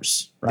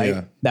commerce, right?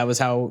 Yeah. That was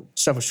how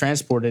stuff was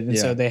transported, and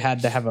so they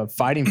had to have a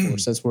fighting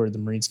force. That's where the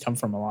Marines come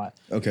from a lot.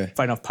 Okay.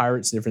 Fighting off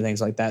pirates and different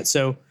things like that.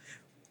 So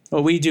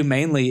what we do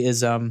mainly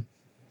is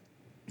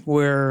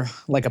we're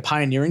like a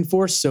pioneering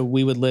force. So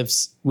we would do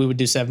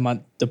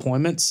 7-month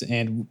deployments,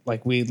 and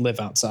like we'd live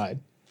outside.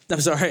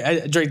 I'm sorry,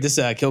 I drank this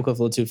Killcliff a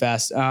little too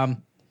fast.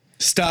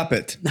 Stop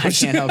it. I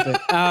can't help it.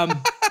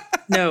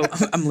 No,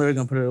 I'm literally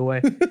gonna put it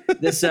away.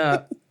 This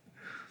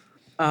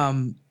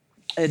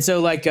and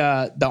so like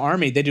the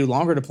Army, they do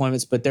longer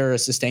deployments, but they're a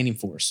sustaining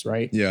force,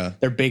 right? Yeah.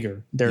 They're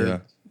bigger.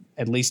 They're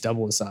at least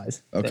double the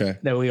size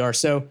that we are.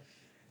 So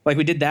like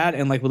we did that,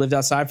 and like we lived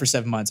outside for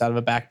 7 months out of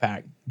a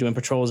backpack doing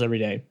patrols every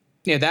day.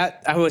 Yeah,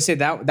 that I would say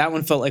that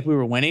one felt like we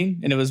were winning,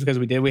 and it was because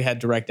we had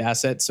direct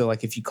assets. So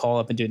like if you call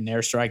up and do an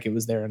airstrike, it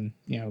was there in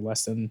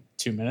less than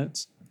 2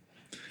 minutes.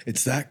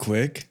 It's that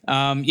quick?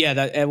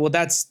 Yeah.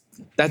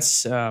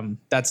 That's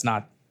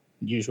not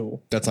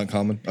usual. That's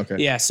uncommon. Okay.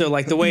 Yeah. So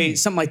like the way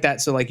something like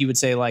that. So like you would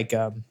say like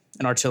an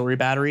artillery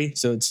battery.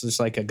 So it's just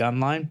like a gun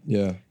line.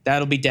 Yeah.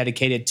 That'll be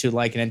dedicated to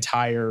like an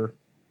entire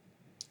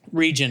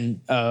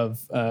region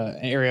of an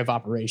area of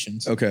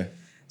operations. Okay.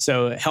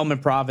 So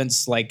Helmand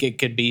Province, like it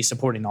could be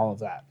supporting all of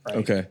that. Right.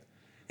 Okay.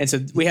 And so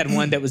we had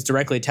one that was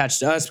directly attached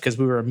to us because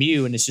we were a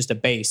MEU, and it's just a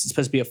base. It's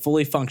supposed to be a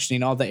fully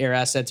functioning, all the air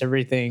assets,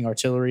 everything,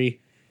 artillery,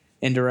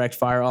 indirect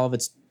fire, all of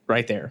it's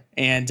right there.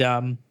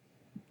 And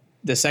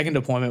the second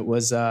deployment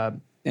was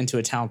into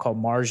a town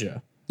called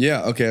Marja.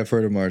 Yeah. Okay. I've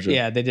heard of Marja.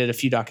 Yeah, they did a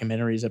few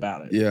documentaries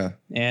about it. Yeah.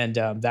 And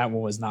that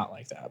one was not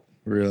like that.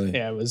 Really?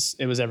 Yeah, it was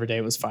every day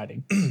it was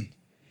fighting.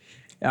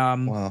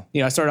 Wow.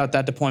 I started out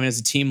that deployment as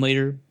a team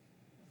leader.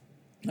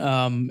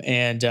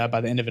 And by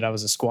the end of it, I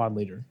was a squad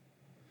leader,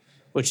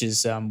 which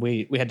is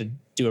we had to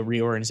do a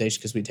reorganization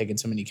because we'd taken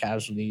so many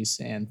casualties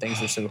and things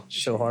were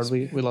so hard.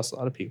 We lost a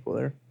lot of people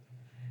there.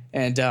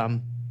 And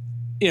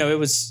it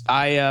was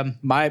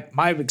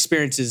my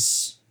experience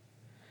is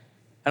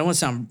I don't want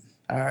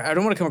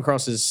to come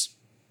across as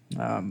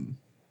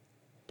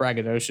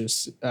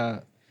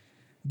braggadocious,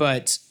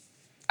 but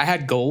I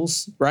had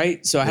goals,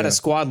 right? So I had a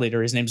squad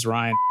leader. His name's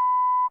Ryan.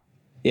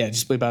 Yeah,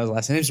 just bleep out his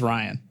last name. His name's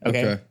Ryan.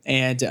 Okay.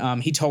 And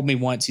he told me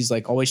once, he's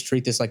like, always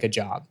treat this like a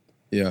job.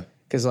 Yeah.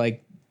 Because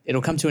like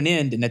it'll come to an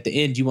end, and at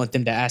the end, you want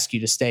them to ask you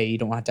to stay. You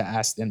don't have to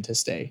ask them to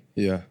stay.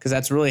 Yeah. Because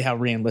that's really how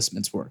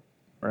re-enlistments work,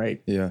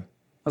 right? Yeah. I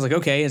was like,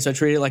 okay. And so I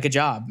treated it like a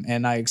job,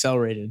 and I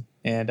accelerated,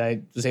 and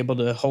I was able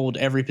to hold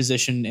every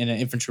position in an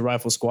infantry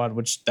rifle squad,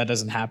 which that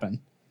doesn't happen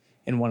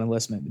in one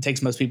enlistment. It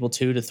takes most people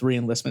 2 to 3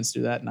 enlistments to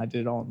do that, and I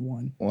did it all in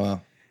one.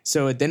 Wow.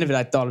 So at the end of it,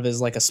 I thought of it as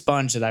like a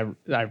sponge that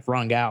I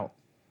wrung out.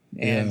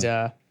 And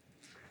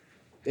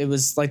it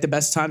was like the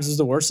best times was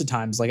the worst of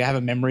times. Like I have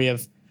a memory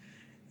of,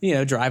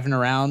 driving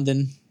around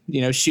and,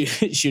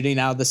 shooting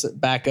out the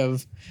back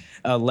of,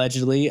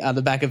 allegedly out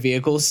the back of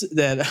vehicles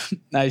that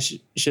I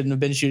shouldn't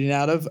have been shooting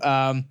out of.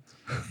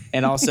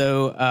 And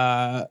also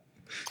I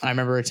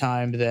remember a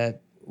time that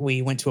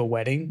we went to a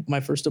wedding, my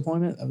first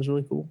deployment. That was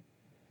really cool.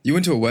 You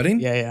went to a wedding?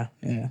 Yeah.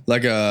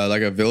 Like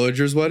a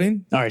villager's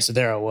wedding? All right, so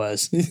there I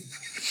was.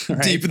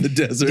 Right? Deep in the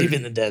desert. Deep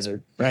in the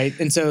desert, right?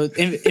 And so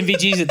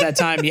NVGs at that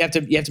time, you have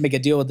to make a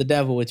deal with the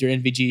devil with your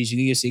NVGs. You can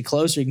either see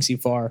close or you can see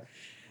far,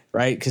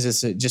 right? Because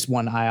it's just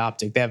one eye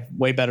optic. They have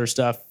way better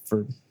stuff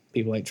for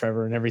people like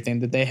Trevor and everything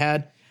that they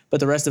had. But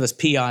the rest of us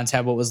peons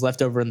have what was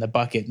left over in the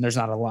bucket, and there's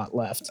not a lot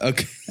left.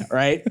 Okay.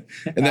 Right?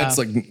 And that's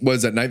like, what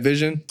is that, night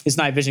vision? It's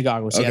night vision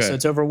goggles. Yeah, Okay. so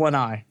it's over one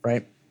eye,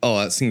 right? Oh,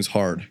 that seems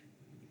hard.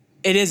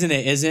 It isn't.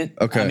 It isn't.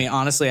 Okay. I mean,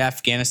 honestly,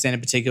 Afghanistan in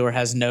particular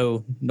has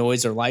no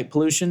noise or light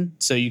pollution,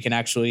 so you can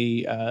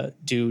actually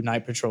do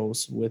night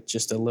patrols with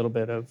just a little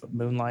bit of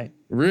moonlight.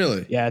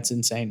 Really? Yeah, it's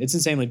insane. It's an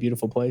insanely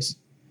beautiful place.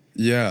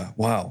 Yeah.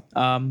 Wow.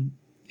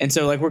 And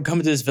so, like, we're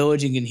coming to this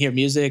village, and you can hear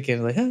music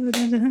and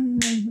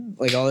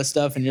like all this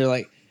stuff, and you're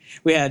like,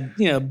 we had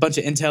a bunch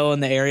of intel in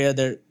the area.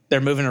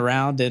 They're moving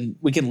around, and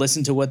we can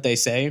listen to what they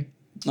say,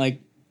 like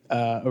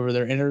over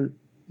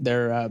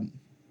their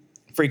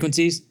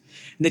frequencies.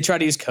 And they try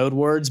to use code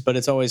words, but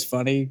it's always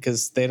funny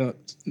because they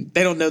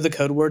don't know the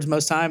code words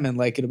most time, and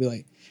like it'll be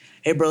like,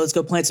 "Hey, bro, let's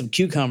go plant some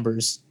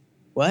cucumbers."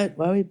 What?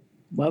 Why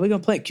are we gonna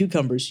plant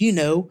cucumbers?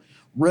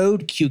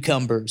 Road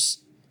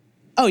cucumbers.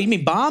 Oh, you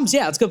mean bombs?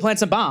 Yeah, let's go plant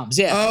some bombs.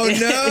 Yeah. Oh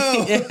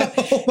no. Yeah,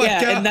 Oh my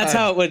God. and that's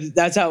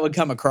how it would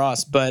come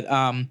across. But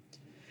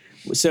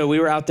so we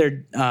were out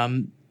there,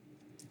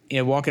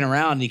 walking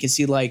around, and you can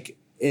see like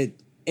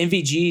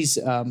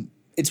NVGs.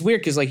 It's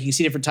weird because like you can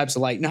see different types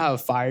of light. You know how a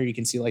fire, you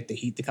can see like the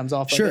heat that comes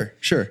off. Sure, of it?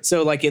 sure.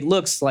 So like it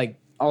looks like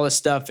all this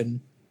stuff,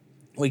 and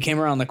we came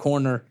around the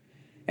corner,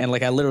 and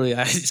like I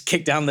just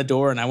kicked down the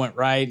door, and I went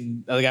right,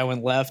 and the other guy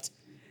went left,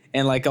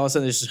 and like all of a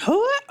sudden there's just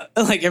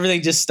like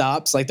everything just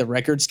stops, like the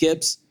record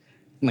skips,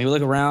 and like we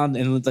look around,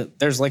 and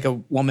there's like a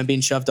woman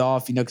being shoved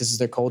off, because it's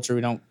their culture.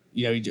 We don't,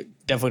 you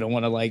definitely don't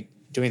want to like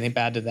do anything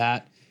bad to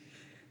that.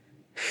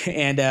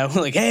 And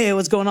we're like, hey,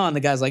 what's going on?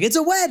 The guy's like, it's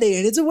a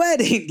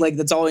wedding. Like,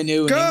 that's all he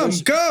knew.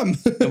 Come.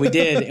 And we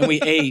did. And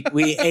we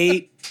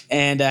ate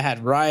and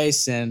had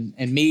rice and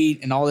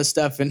meat and all this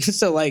stuff. And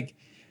so, like,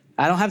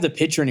 I don't have the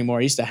picture anymore.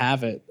 I used to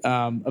have it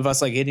of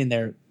us, like, getting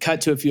there.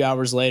 Cut to a few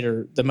hours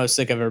later, the most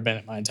sick I've ever been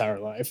in my entire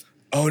life.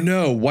 Oh,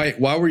 no. Why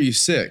were you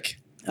sick?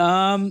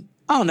 I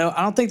don't know.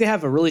 I don't think they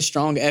have a really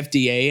strong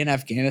FDA in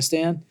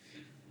Afghanistan.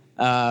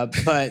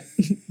 But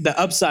the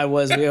upside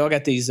was we all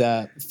got these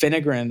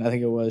Finagrin, I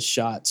think it was,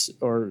 shots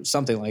or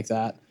something like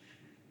that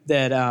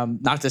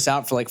knocked us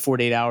out for like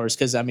 48 hours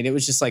because, I mean, it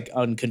was just like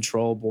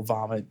uncontrollable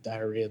vomit,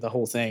 diarrhea, the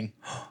whole thing.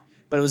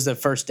 But it was the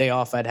first day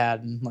off I'd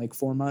had in like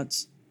 4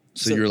 months.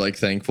 So you're like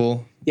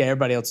thankful? Yeah,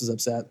 everybody else was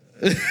upset.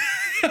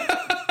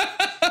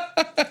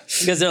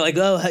 Because they're like,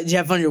 oh, did you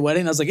have fun at your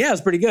wedding? I was like, yeah, it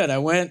was pretty good.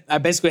 I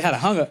basically had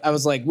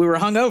we were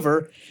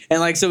hungover. And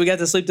like, so we got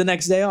to sleep the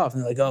next day off.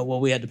 And they're like, oh,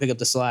 well, we had to pick up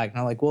the slack. And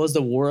I'm like, well, is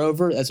the war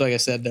over? That's what I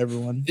said to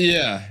everyone.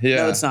 Yeah.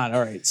 No, it's not.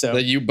 All right. So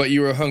but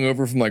you were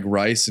hungover from like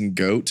rice and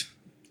goat?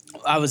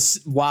 I was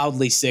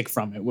wildly sick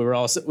from it.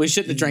 We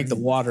shouldn't have drank the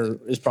water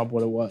is probably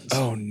what it was.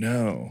 Oh,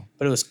 no.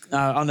 But it was,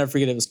 I'll never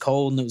forget, it was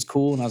cold and it was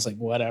cool. And I was like,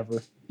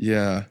 whatever.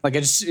 Yeah. Like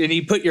and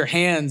you put your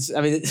hands,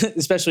 I mean,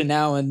 especially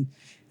now and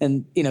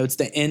it's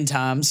the end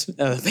times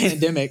of the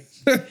pandemic.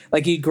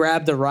 Like you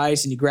grab the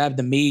rice and you grab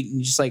the meat and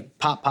you just like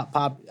pop.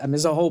 I mean,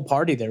 there's a whole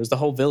party there. It was the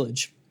whole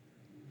village.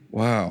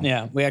 Wow.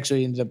 Yeah. We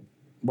actually ended up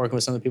working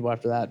with some of the people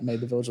after that and made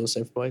the village a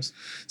safer place.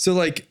 So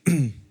like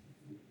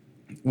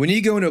when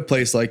you go into a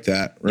place like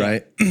that,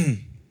 right? Yeah.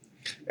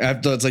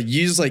 After it's like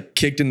you just like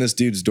kicked in this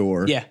dude's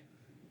door. Yeah.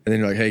 And then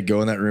you're like, hey,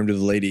 go in that room to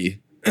the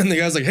lady. And the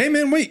guy's like, hey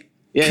man, wait.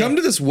 Yeah, come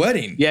to this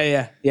wedding.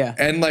 Yeah.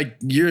 And like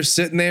you're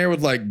sitting there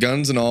with like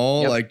guns and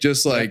all, like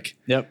just like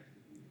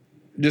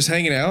just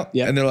hanging out.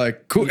 Yeah. And they're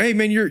like, cool. Hey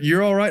man,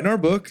 you're all right in our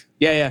book.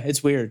 Yeah.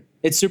 It's weird.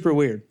 It's super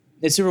weird.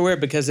 It's super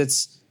weird because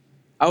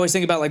I always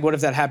think about like, what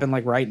if that happened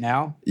like right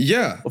now?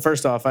 Yeah. Well,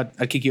 first off,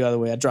 I'd kick you out of the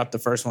way. I'd drop the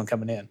first one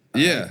coming in.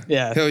 Yeah.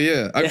 Yeah. Hell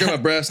yeah. I've got my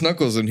brass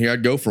knuckles in here.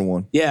 I'd go for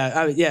one.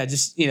 Yeah.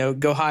 Just,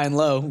 go high and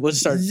low. We'll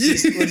just start.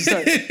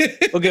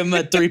 We'll give them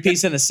a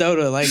 3-piece and a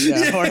soda like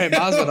Jorge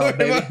Masvidal,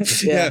 baby.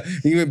 Yeah.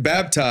 You get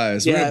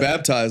baptized. We're going to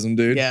baptize them,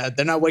 dude. Yeah.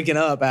 They're not waking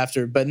up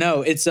after. But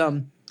no,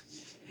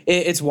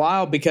 it's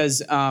wild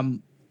because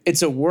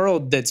it's a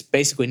world that's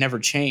basically never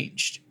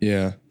changed.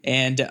 Yeah.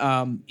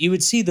 And you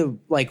would see the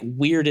like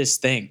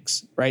weirdest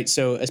things, right?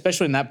 So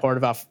especially in that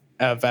part of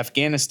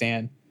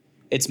Afghanistan,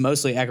 it's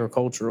mostly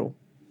agricultural.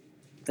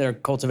 They're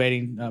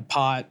cultivating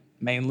pot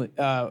mainly,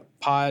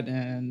 pot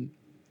and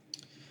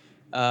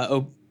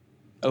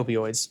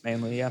opioids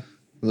mainly. Yeah,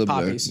 A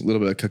little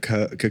bit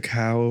of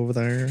cacao over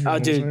there. Oh,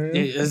 dude,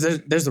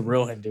 there's the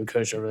real Hindu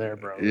Kush over there,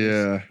 bro.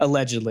 Yeah.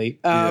 Allegedly.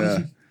 Yeah. I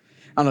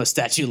don't know what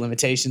statute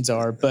limitations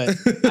are, but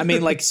I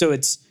mean, like, so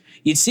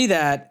you'd see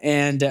that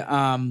and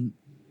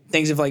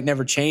things have like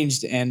never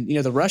changed. And,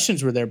 the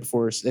Russians were there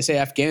before. They say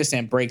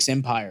Afghanistan breaks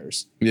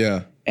empires.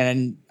 Yeah.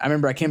 And I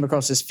remember I came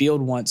across this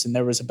field once and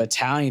there was a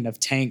battalion of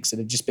tanks that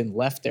had just been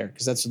left there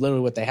because that's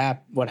literally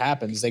what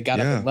happens. They got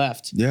up and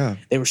left. Yeah.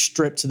 They were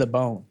stripped to the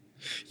bone.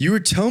 You were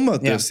telling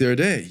about this the other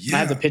day. Yeah. I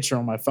have the picture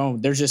on my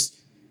phone. There's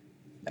just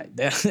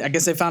I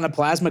guess they found a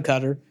plasma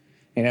cutter,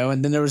 you know,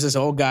 and then there was this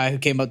old guy who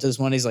came up to this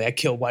one. He's like, I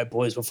killed white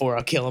boys before,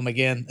 I'll kill them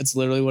again. That's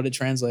literally what it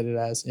translated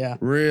as. Yeah.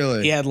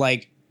 Really? He had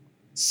like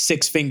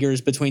 6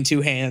 fingers between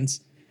 2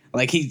 hands.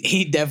 Like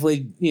he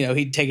definitely, you know,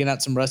 he'd taken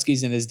out some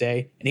Ruskies in his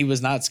day, and he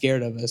was not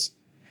scared of us.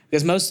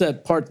 Because most of the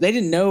part, they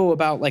didn't know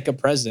about like a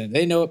president.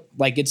 They know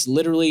like it's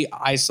literally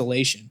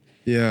isolation.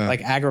 Yeah.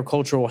 Like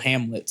agricultural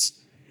hamlets.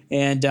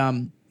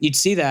 And you'd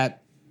see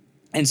that.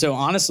 And so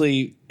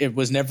honestly, it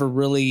was never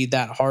really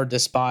that hard to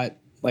spot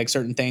like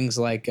certain things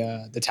like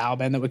the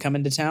Taliban that would come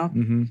into town.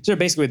 Mm-hmm. So they're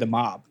basically the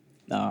mob.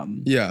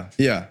 Yeah.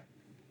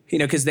 You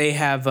know, because they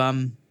have,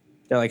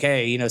 they're like,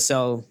 hey, you know,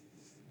 sell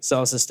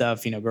us this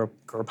stuff, you know,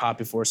 grow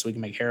poppy for us so we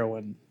can make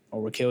heroin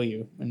or we'll kill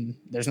you. And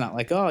there's not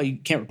like, oh, you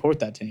can't report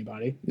that to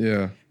anybody.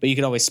 Yeah. But you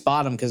could always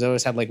spot them because they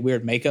always had like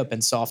weird makeup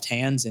and soft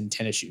hands and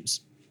tennis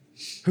shoes.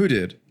 Who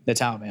did? The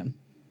Taliban.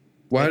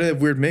 Why do they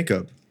have weird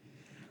makeup?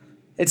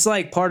 It's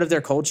like part of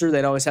their culture.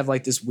 They'd always have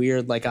like this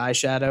weird like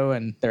eyeshadow,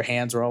 and their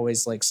hands were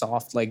always like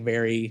soft, like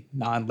very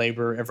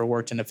non-labor, ever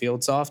worked in a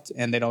field soft.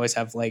 And they'd always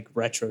have like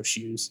retro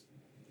shoes.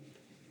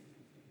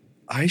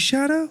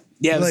 Eyeshadow?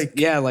 Yeah, like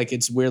like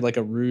it's weird, like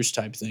a rouge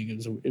type thing.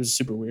 It was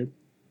super weird.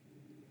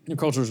 Their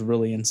culture was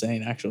really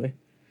insane, actually.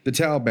 the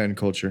Taliban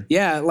culture.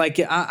 Yeah, like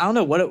I don't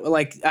know what it,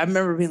 like. I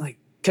remember being like,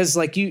 because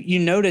like you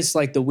notice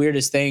like the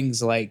weirdest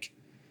things. Like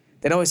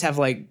they'd always have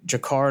like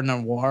Drakkar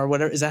Noir,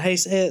 whatever. Is that how you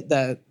say it?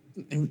 That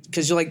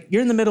because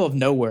you're in the middle of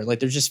nowhere. Like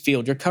there's just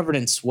field. You're covered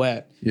in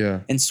sweat.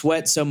 Yeah. And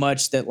sweat so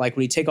much that like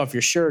when you take off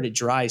your shirt, it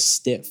dries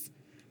stiff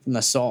from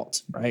the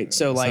salt, right?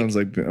 So like sounds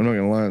like, I'm not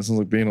gonna lie, it sounds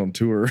like being on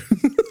tour.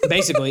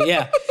 basically,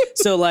 yeah.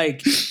 So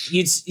like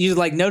you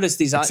like notice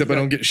these, Except I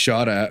don't get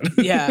shot at.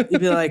 yeah,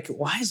 you'd be like,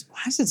 why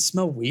does it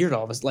smell weird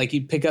all of this? Like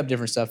you'd pick up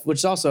different stuff,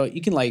 which also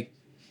you can like,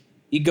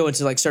 you go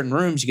into like certain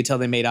rooms, you could tell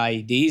they made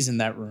IEDs in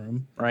that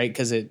room, right?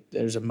 Because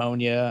there's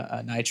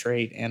ammonia,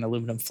 nitrate, and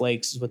aluminum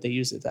flakes is what they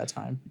used at that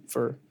time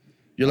for.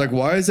 You're like,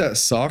 why is that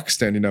sock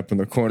standing up in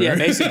the corner? Yeah,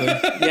 basically.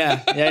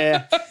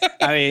 yeah.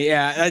 I mean,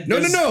 yeah.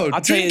 No.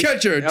 I'll tell you-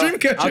 Dreamcatcher.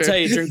 I'll tell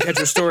you a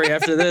Dreamcatcher story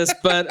after this,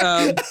 but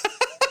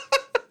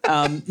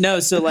no.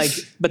 So like,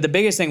 but the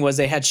biggest thing was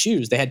they had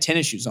shoes. They had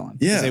tennis shoes on.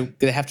 'Cause Yeah.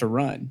 they have to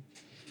run.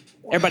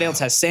 Everybody else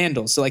has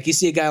sandals. So like, you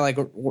see a guy like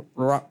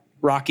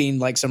rocking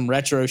like some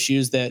retro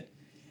shoes that,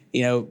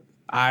 you know,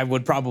 I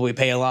would probably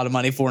pay a lot of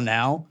money for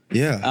now.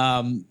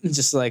 Yeah.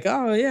 Just like,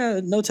 oh yeah,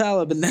 no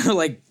Taliban. And they're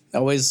like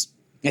always.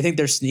 I think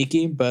they're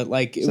sneaky, but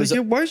like it It's was.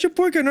 like, why is your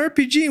boy got an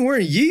RPG and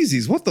wearing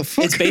Yeezys? What the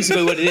fuck? It's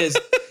basically what it is.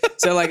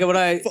 So like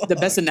the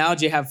best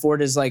analogy I have for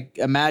it is like,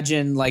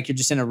 imagine like you're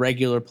just in a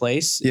regular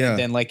place. Yeah. And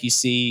then like you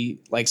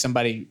see like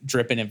somebody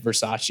dripping in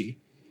Versace.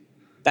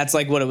 That's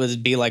like what it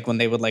would be like when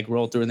they would like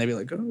roll through and they'd be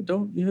like, oh,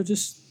 don't, you know,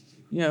 just,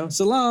 you know,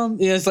 salam.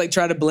 You know, it's like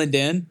try to blend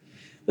in,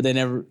 but they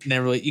never,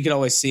 you could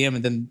always see them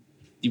and then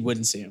you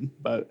wouldn't see them.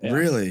 But yeah.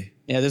 Really?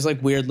 Yeah. There's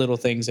like weird little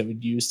things that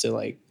would use to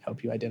like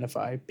help you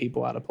identify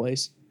people out of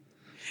place.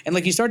 And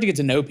like you start to get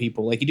to know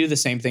people, like you do the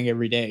same thing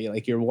every day.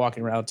 Like you're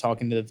walking around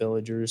talking to the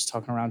villagers,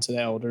 talking around to the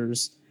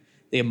elders,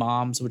 the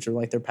imams, which are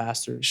like their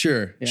pastors.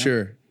 Sure. Yeah.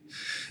 Sure.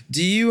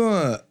 Do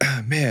you,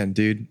 man,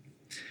 dude,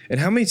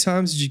 and how many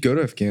times did you go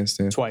to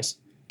Afghanistan?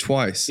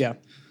 Twice. Yeah.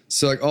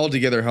 So like all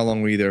together, how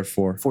long were you there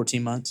for?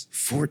 14 months.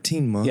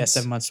 14 months? Yeah.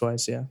 7 months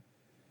twice. Yeah.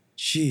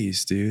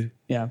 Jeez, dude.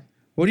 Yeah.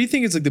 What do you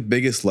think is like the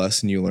biggest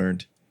lesson you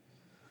learned?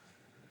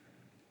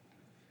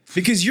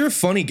 Because you're a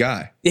funny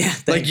guy. Yeah.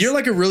 Like Thanks. you're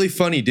like a really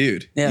funny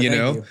dude, Yeah, you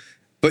thank know? you.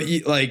 But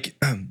you, like,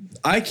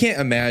 I can't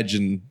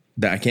imagine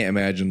that. I can't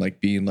imagine like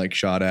being like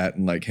shot at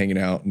and like hanging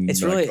out and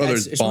It's like, really, oh,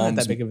 it's there's really not bombs.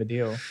 that big of a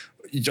deal.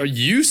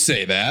 You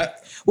say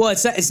that. Well,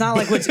 it's not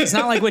like what, it's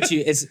not like what you,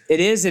 it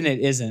is and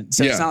it isn't.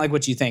 So Yeah. it's not like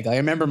what you think. Like, I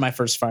remember my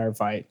first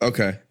firefight.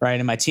 Okay. Right.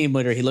 And my team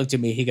leader, he looked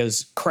at me, he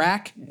goes,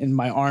 crack, and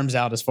my arm's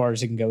out as far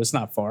as he can go. It's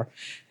not far.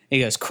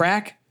 He goes,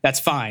 crack, that's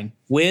fine.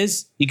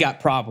 Whiz, you got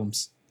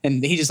problems.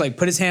 And he just like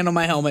put his hand on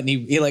my helmet and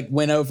he like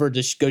went over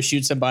to go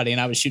shoot somebody and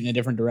I was shooting a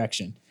different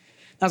direction. And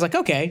I was like,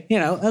 okay.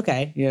 And I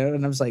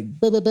was like,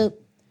 boop, boop, boop.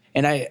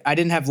 And I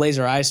didn't have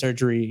laser eye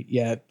surgery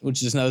yet,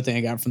 which is another thing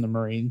I got from the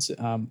Marines.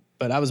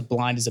 But I was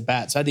blind as a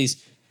bat. So I had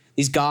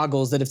these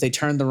goggles that if they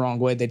turned the wrong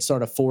way, they'd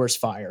start a forest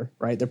fire,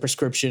 right? They're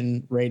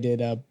prescription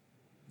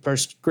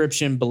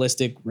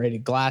ballistic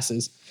rated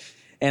glasses.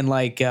 And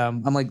like,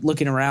 I'm like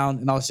looking around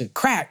and all of a sudden,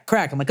 crack.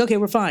 I'm like, okay,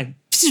 we're fine.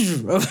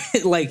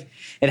 Like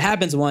it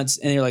happens once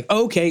and you're like,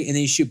 oh, okay. And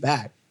then you shoot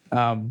back.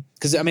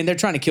 Cause I mean, they're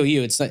trying to kill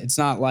you. It's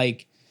not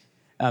like,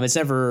 it's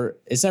never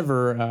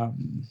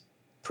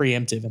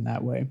preemptive in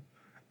that way.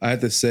 I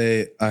have to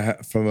say,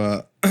 from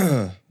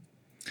a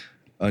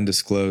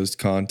undisclosed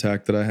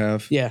contact that I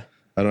have. Yeah.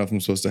 I don't know if I'm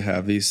supposed to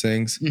have these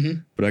things,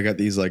 but I got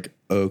these like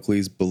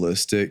Oakley's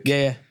ballistic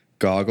Yeah.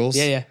 goggles.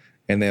 Yeah.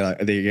 And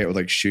they get with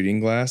like shooting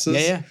glasses.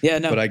 Yeah.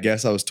 No. But I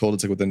guess I was told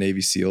it's like what the Navy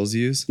SEALs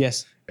use.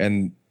 Yes.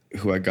 And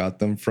who I got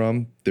them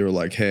from, they were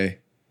like, hey,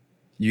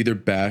 you either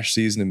bash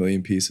these in a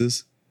million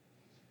pieces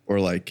or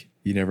like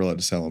you never allowed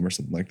to sell them or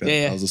something like that.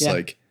 Yeah, I was just yeah.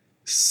 like,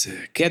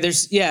 Sick. Yeah,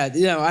 I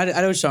know what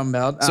you're talking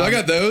about. So I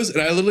got those,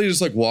 and I literally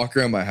just like walk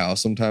around my house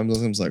sometimes.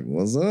 I'm just like,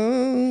 what's up?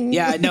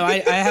 Yeah, no, I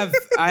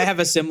have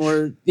a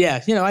similar.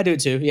 Yeah, I do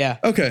too. Yeah.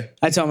 Okay.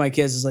 I tell my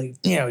kids, it's like,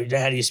 your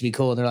dad used to be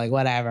cool, and they're like,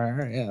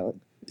 whatever.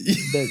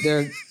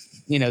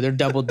 They're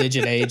double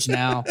digit age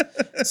now,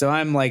 so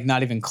I'm like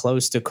not even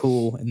close to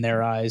cool in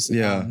their eyes.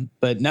 Yeah.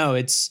 But no,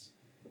 it's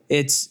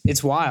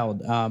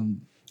wild.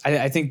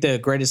 I think the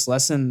greatest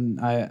lesson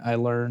I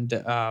learned.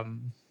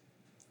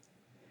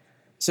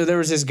 So there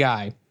was this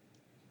guy,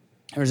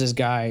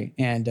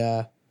 and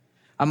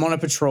I'm on a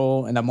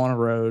patrol, and I'm on a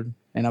road,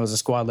 and I was a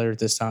squad leader at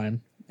this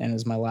time, and it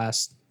was my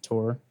last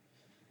tour. And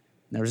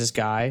there was this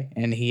guy,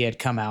 and he had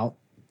come out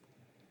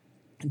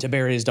to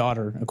bury his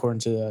daughter according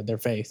to their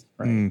faith,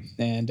 right?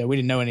 And we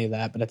didn't know any of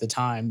that, but at the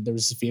time, there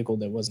was this vehicle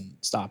that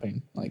wasn't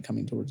stopping, like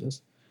coming towards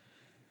us.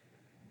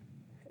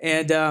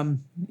 And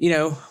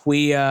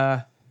we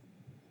there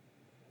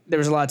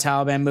was a lot of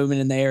Taliban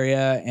movement in the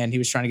area, and he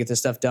was trying to get this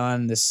stuff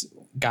done. This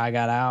guy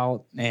got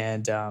out,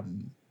 and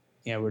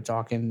we're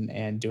talking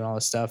and doing all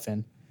this stuff,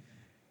 and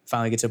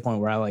finally get to a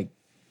point where I like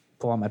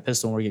pull out my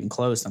pistol and we're getting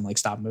close. And I'm like,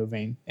 stop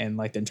moving, and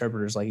like the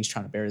interpreter's like, he's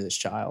trying to bury this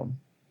child.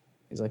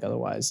 He's like,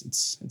 otherwise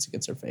it's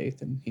against our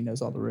faith, and he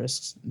knows all the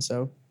risks. And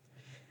so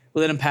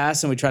we let him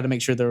pass, and we tried to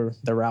make sure the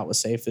route was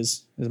safe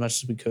as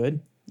much as we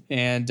could.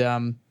 And I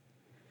don't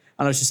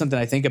know, it's just something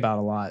I think about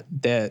a lot,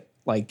 that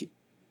like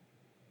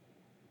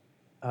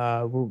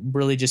we're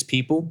really just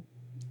people,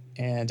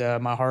 and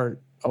my heart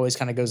always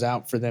kind of goes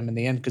out for them in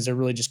the end, because they're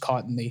really just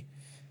caught in the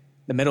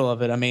middle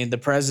of it. I mean,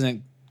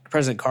 President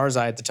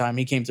Karzai at the time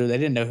he came through, they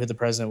didn't know who the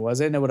president was.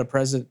 They didn't know what a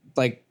president,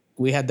 like,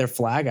 we had their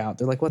flag out.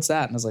 They're like, what's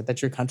that? And I was like,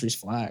 that's your country's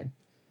flag.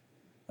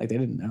 Like, they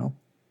didn't know.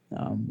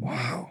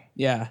 Wow.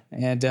 Yeah.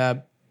 And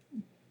at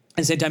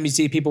the same time, you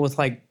see people with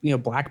like,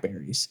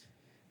 Blackberries,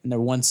 and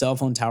their one cell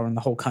phone tower in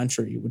the whole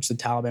country, which the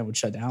Taliban would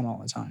shut down all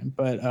the time.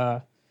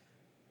 But,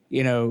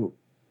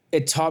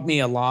 it taught me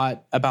a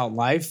lot about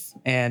life.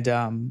 And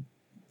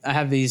I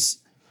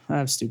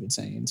have stupid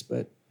sayings,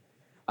 but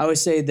I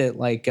always say that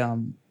like,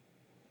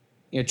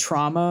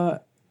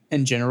 trauma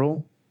in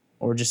general,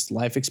 or just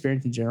life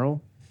experience in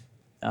general,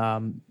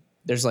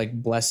 there's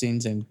like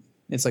blessings, and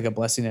it's like a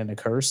blessing and a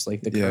curse.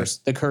 Like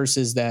the curse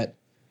is that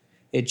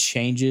it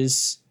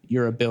changes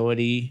your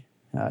ability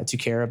to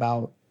care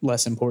about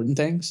less important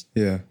things.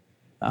 Yeah.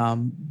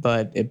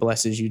 But it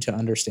blesses you to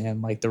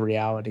understand like the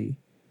reality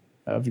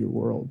of your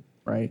world.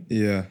 Right.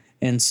 Yeah.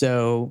 And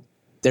so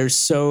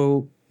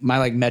my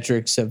like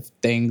metrics of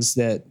things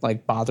that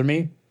like bother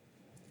me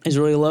is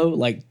really low,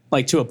 like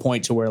to a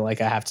point to where like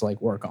I have to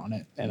like work on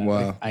it, and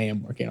wow. I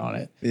am working on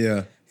it.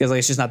 Yeah. Because like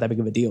it's just not that big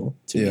of a deal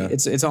to me.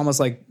 It's almost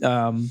like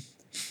the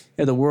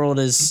world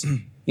is,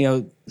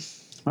 my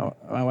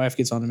wife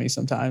gets on to me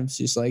sometimes.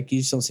 She's like, you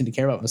just don't seem to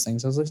care about those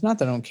things. I was like, it's not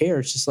that I don't care.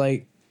 It's just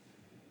like,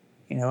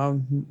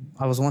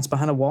 I was once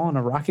behind a wall and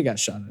a rocket got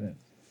shot at it.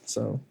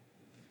 So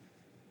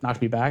knocked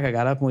me back. I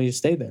got up and we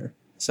stayed there.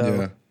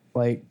 So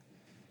like,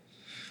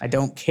 I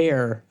don't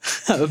care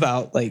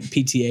about like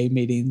PTA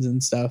meetings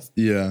and stuff.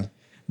 Yeah.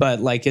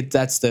 But like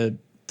that's the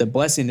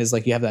blessing is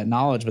like you have that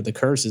knowledge, but the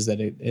curse is that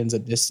it ends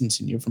up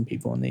distancing you from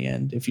people in the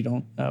end if you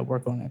don't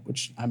work on it,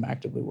 which I'm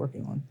actively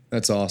working on.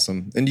 That's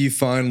awesome. And do you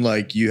find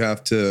like you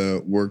have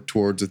to work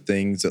towards the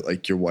things that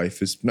like your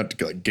wife is, not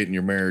to like get in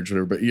your marriage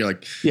or whatever, but you're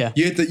like,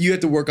 you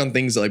have to work on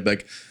things that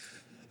like,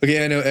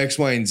 okay, I know X,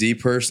 Y, and Z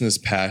person is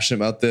passionate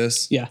about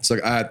this. Yeah. It's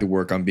like I have to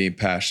work on being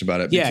passionate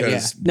about it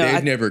because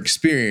they've never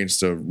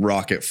experienced a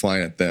rocket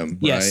flying at them.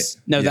 Yes.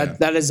 Right? No,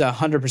 that is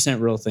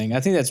 100% real thing.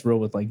 I think that's real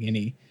with like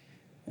any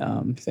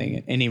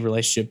thing, any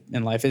relationship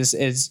in life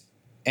is,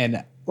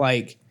 and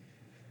like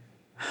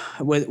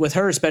with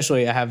her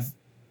especially,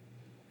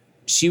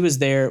 she was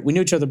there. We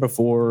knew each other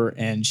before,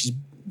 and she's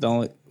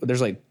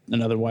there's like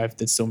another wife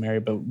that's still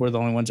married, but we're the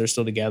only ones that are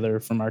still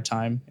together from our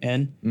time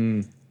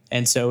in.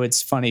 And so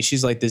it's funny.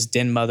 She's like this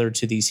den mother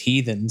to these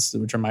heathens,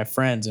 which are my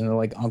friends, and they're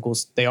like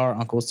uncles. They are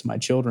uncles to my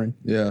children.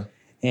 Yeah.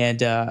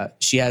 And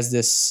she has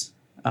this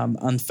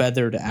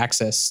unfeathered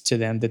access to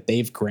them that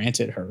they've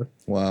granted her.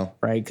 Wow.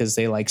 Right. Because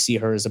they like see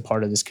her as a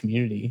part of this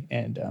community.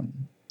 And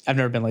I've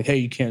never been like, hey,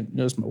 you can't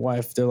notice my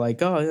wife. They're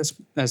like, oh, that's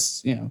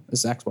that's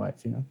Zach's wife,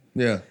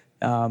 Yeah.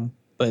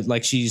 But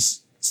like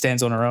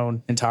stands on her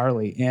own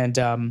entirely.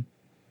 And,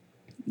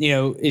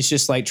 it's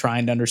just like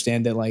trying to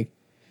understand that like,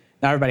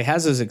 not everybody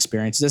has those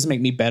experiences. It doesn't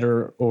make me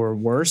better or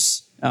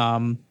worse.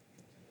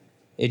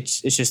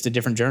 It's just a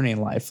different journey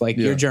in life. Like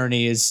your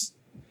journey is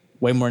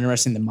way more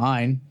interesting than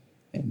mine.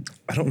 And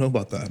I don't know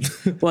about that.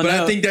 Well, but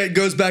I think that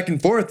goes back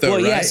and forth though,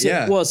 right?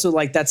 So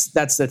like that's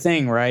the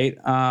thing, right?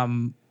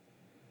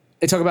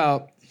 They talk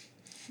about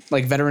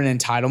like veteran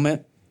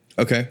entitlement.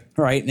 Okay.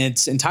 Right. And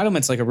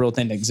entitlement's like a real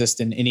thing that exists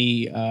in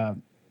any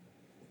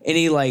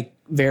like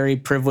very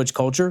privileged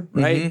culture,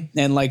 right? Mm-hmm.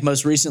 And like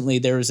most recently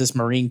there was this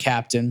Marine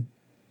captain.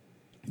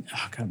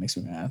 Oh, God, it makes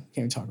me mad. Can't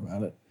even talk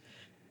about it.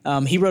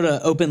 He wrote an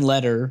open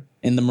letter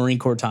in the Marine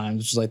Corps Times,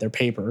 which is like their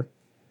paper,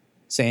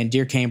 saying,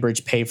 "Dear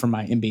Cambridge, pay for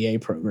my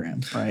MBA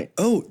program." Right?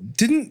 Oh,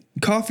 didn't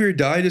Coffee or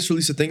Die just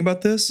release a thing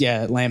about this?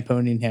 Yeah,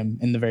 lampooning him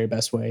in the very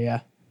best way.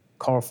 Yeah,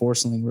 Carl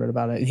Forsling wrote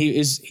about it, and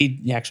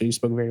he actually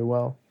spoke very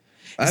well.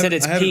 He said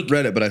it's I haven't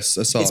read it, but I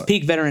saw it's it.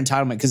 peak veteran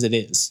entitlement because it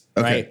is,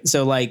 right?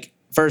 So like,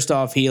 first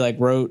off, he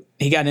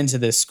got into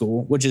this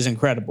school, which is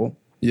incredible.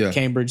 Yeah.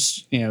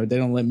 Cambridge, they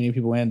don't let many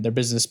people in. Their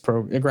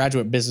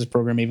graduate business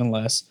program even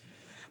less.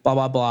 Blah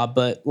blah blah.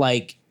 But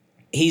like,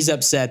 he's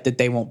upset that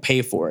they won't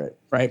pay for it,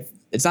 right?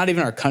 It's not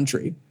even our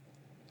country.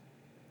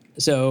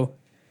 So,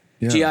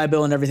 GI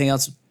Bill and everything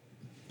else,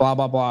 blah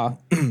blah blah.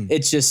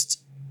 It's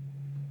just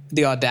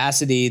the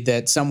audacity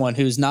that someone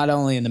who's not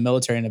only in the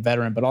military and a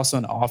veteran, but also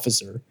an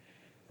officer,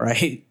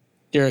 right?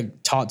 They're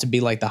taught to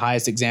be like the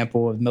highest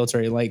example of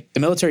military. Like the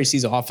military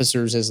sees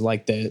officers as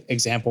like the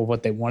example of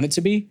what they want it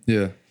to be.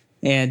 Yeah.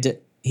 And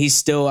he's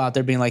still out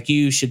there being like,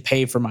 you should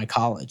pay for my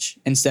college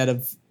instead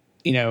of,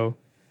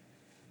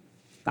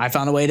 I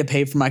found a way to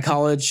pay for my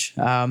college.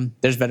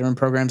 There's veteran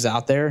programs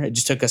out there. It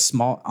just took a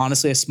small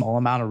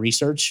amount of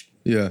research.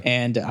 Yeah.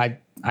 And I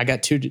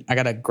got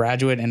a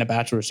graduate and a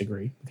bachelor's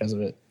degree because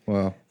of it.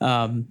 Wow.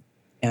 And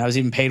I was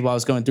even paid while I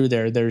was going through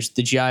there. There's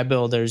the GI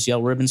Bill, there's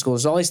Yale Ribbon School.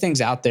 There's all these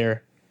things out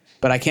there,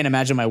 but I can't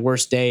imagine my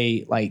worst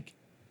day like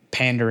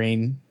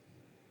pandering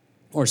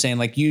or saying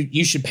like,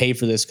 you should pay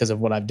for this because of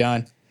what I've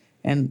done.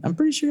 And I'm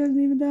pretty sure he hasn't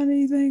even done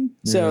anything.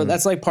 So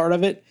that's like part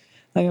of it.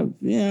 Like,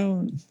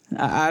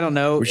 I don't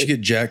know. We should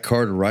get Jack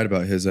Carr to write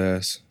about his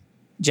ass.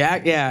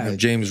 Jack, yeah. Have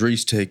James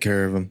Reese take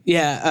care of him.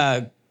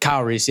 Yeah,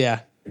 Kyle Reese, yeah.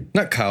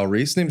 Not Kyle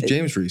Reese. His name's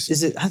James Reese.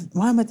 Is it?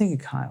 Why am I thinking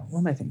Kyle? What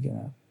am I thinking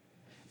of? I'm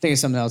thinking of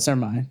something else.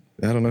 Never mind.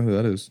 I don't know who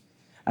that is.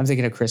 I'm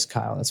thinking of Chris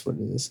Kyle. That's what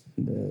it is.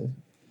 The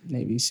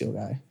Navy SEAL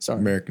guy. Sorry.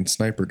 American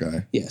Sniper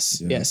guy. Yes.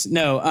 Yeah. Yes.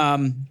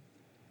 No.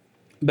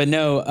 But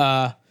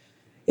no.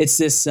 It's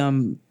this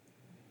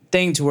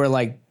thing to where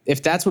like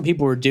if that's what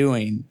people were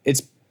doing,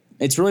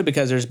 it's really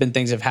because there's been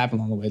things that have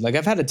happened along the way. Like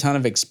I've had a ton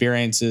of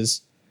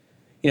experiences.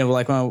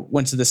 Like when I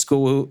went to the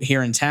school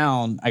here in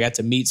town, I got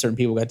to meet certain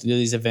people, got to do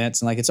these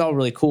events, and like it's all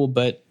really cool.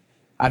 But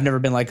I've never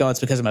been like, oh, it's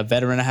because I'm a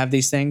veteran I have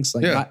these things.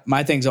 Like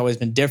my thing's always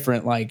been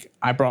different. Like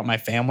I brought my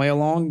family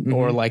along,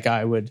 or like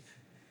I would,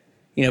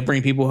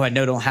 bring people who I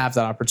know don't have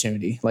that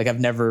opportunity. Like I've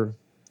never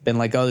been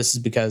like, oh, this is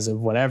because of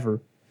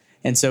whatever.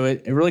 And so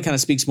it really kind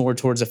of speaks more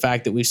towards the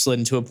fact that we've slid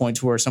into a point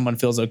to where someone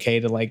feels okay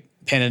to like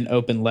pen an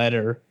open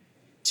letter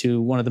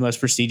to one of the most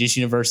prestigious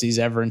universities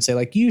ever and say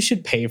like, you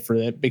should pay for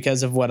it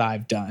because of what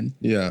I've done.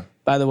 Yeah.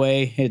 By the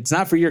way, it's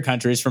not for your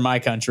country, it's for my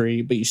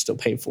country, but you still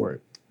pay for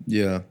it.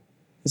 Yeah.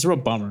 It's a real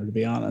bummer, to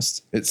be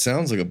honest. It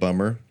sounds like a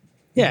bummer.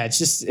 Yeah,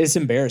 it's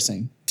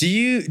embarrassing. Do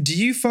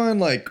you find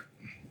like,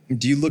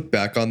 do you look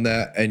back on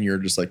that and you're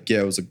just like,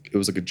 yeah, it was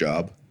a good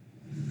job?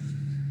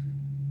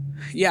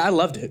 Yeah, I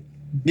loved it.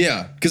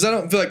 Yeah, because I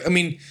don't feel like, I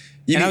mean,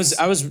 I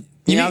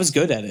was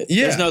good at it.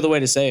 Yeah. There's no other way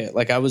to say it.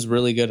 Like I was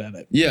really good at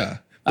it. Yeah.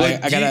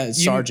 Like, I got a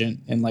sergeant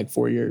in like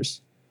 4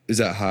 years. Is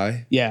that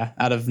high? Yeah,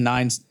 out of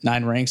nine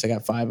ranks, I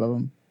got 5 of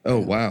them. Oh,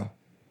 wow.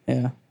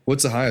 Yeah.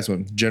 What's the highest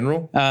one?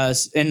 General?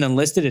 In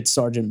enlisted, it's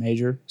sergeant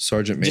major.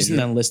 Sergeant major. Just an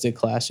enlisted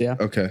class, yeah.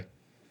 Okay.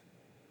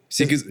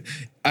 See, because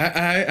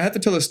I have to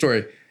tell this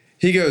story.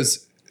 He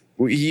goes,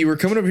 you were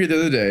coming over here the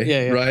other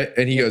day, right?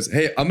 And he goes,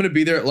 hey, I'm going to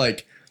be there at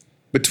like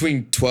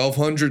between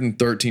 1,200 and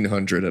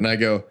 1,300. And I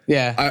go,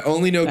 yeah, I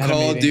only know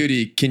Call of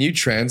Duty. Can you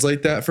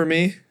translate that for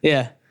me?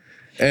 Yeah.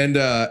 And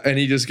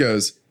he just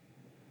goes,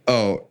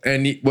 oh,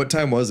 and what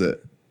time was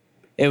it?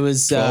 It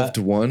was 12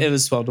 to 1. It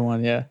was 12 to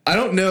 1. Yeah. I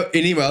don't know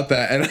any about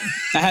that. And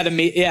I had a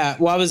meet. Yeah.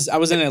 Well, I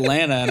was in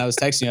Atlanta and I was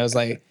texting you. I was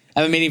like,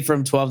 I have a meeting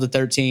from 12 to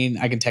 13.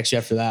 I can text you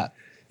after that.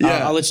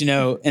 Yeah. I'll let you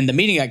know. And the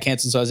meeting got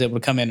canceled, so I was able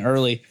to come in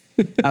early.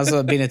 I was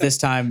being at this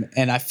time,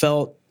 and I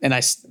felt, and I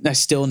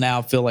still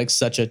now feel like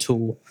such a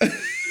tool,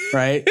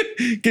 right?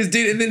 Because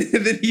dude, and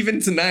then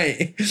even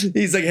tonight,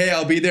 he's like, "Hey,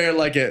 I'll be there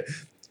like at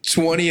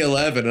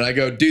 2011," and I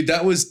go, "Dude,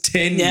 that was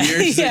 10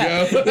 years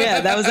ago." Yeah,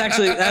 that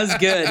was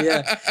good.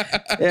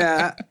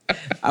 Yeah.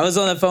 I was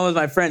on the phone with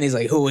my friend. He's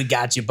like, "Who we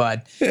got you,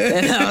 bud?"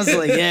 And I was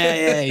like,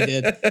 "Yeah, he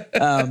did."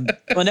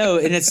 Well, no,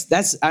 and it's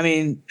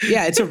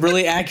a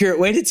really accurate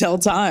way to tell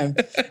time.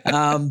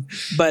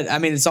 But I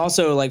mean, it's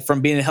also like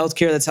from being in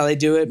healthcare, that's how they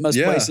do it most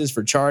places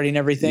for charting and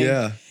everything.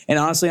 Yeah. And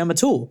honestly, I'm a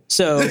tool,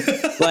 so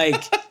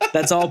like.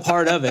 That's all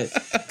part of it.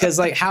 Because,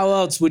 like, how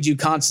else would you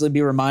constantly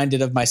be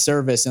reminded of my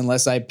service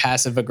unless I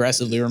passive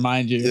aggressively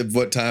remind you of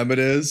what time it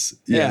is?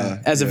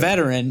 Yeah. As a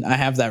veteran, I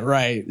have that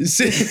right.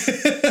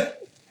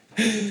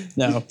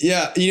 No.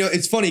 Yeah.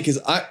 It's funny because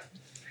I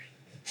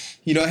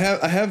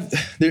have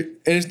there,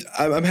 and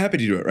I'm happy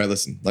to do it. Right.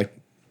 Listen, like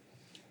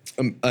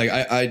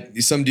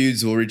some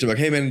dudes will reach out like,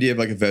 "Hey man, do you have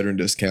like a veteran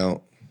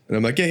discount?" And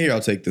I'm like, "Yeah, here, I'll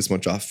take this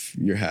much off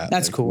your hat."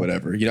 That's like, cool.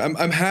 Whatever.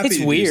 I'm happy it's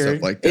to weird. do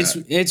stuff like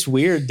that. It's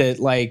weird that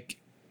like,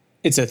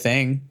 it's a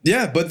thing.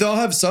 Yeah, but they'll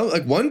have some,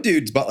 like one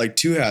dude's bought like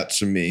 2 hats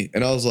from me.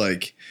 And I was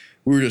like,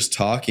 we were just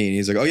talking.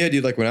 He's like, "Oh yeah,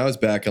 dude, like when I was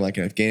back in like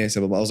in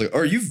Afghanistan," I was like,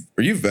 "Are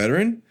you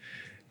veteran?"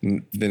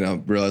 And then I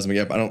realized,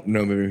 I don't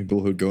know many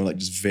people who go on like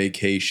just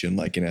vacation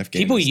like in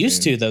Afghanistan. People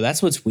used to, though.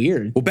 That's what's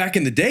weird. Well, back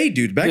in the day,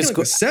 dude, back in like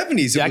the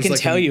 70s, I can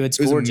tell you, it's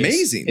gorgeous.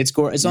 Amazing. It's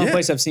gorgeous. It's the only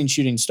place I've seen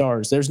shooting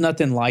stars. There's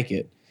nothing like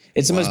it.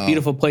 It's the most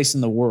beautiful place in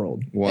the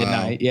world at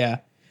night. Yeah.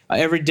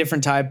 Every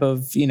different type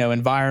of,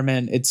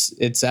 environment.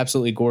 It's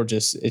absolutely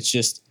gorgeous. It's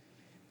just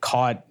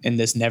caught in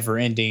this never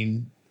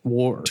ending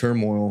war.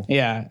 Turmoil.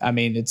 Yeah. I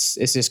mean, it's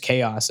just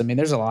chaos. I mean,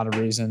 there's a lot of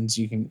reasons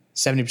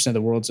 70% of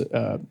the world's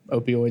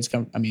opioids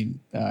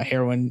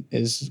heroin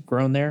is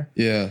grown there.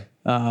 Yeah.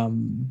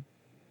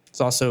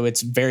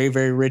 It's very,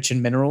 very rich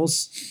in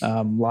minerals,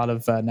 a lot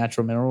of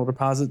natural mineral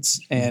deposits,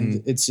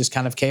 and it's just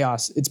kind of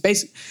chaos. It's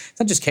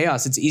not just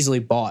chaos, it's easily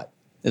bought,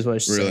 is what I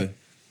should say.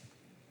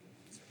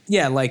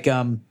 Yeah, like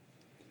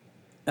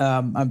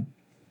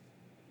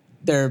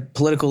their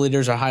political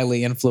leaders are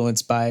highly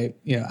influenced by,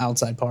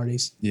 outside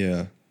parties.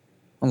 Yeah.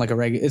 On like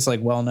it's like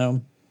well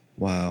known.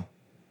 Wow.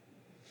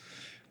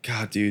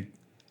 God, dude.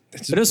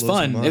 But it was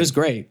fun. It was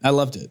great. I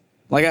loved it.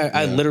 Like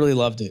I literally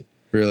loved it.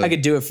 Really? I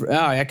could do it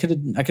I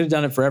could have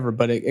done it forever,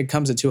 but it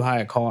comes at too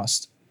high a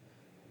cost.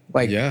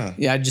 Like, yeah,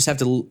 I just have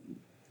to,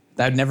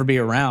 I'd never be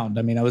around.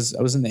 I mean, I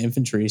was in the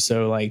infantry,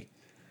 so like,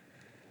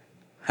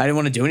 I didn't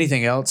want to do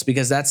anything else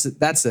because that's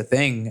the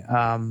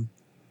thing.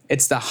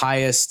 It's the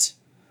highest,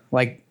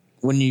 like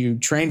when you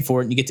train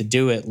for it and you get to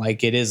do it,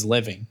 like it is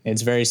living.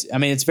 It's very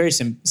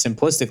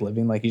simplistic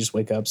living. Like you just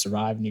wake up,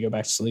 survive, and you go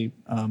back to sleep.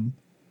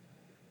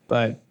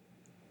 But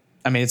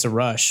I mean, it's a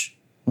rush.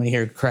 When you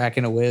hear a crack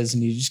and a whiz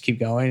and you just keep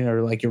going,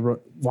 or like you're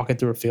walking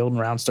through a field and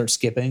rounds start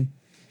skipping,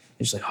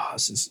 you're just like, oh,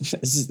 this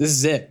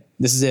is it.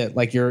 This is it.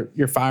 Like you're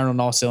firing on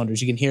all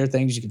cylinders. You can hear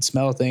things, you can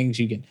smell things,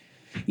 you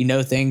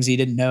know things you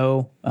didn't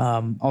know,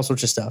 all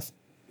sorts of stuff.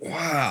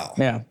 Wow.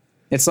 Yeah.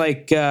 It's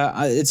like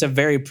it's a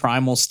very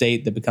primal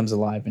state that becomes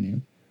alive in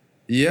you.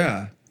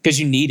 Yeah. Because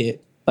you need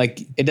it.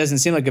 Like it doesn't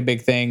seem like a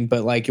big thing,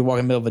 but like you're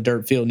walking in the middle of a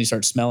dirt field and you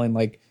start smelling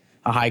like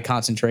a high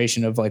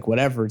concentration of like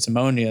whatever, it's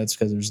ammonia. It's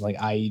because there's like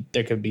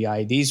there could be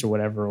IEDs or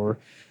whatever, or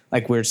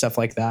like weird stuff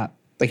like that.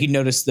 Like you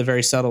notice the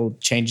very subtle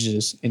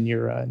changes in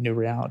your new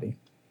reality.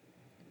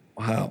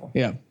 Wow.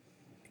 Yeah.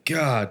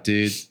 God,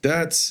 dude,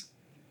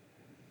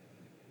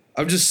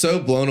 I'm just so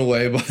blown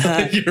away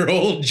by your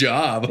old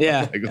job.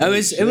 Yeah. Like,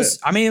 it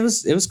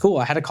was cool.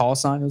 I had a call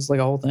sign. It was like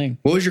a whole thing.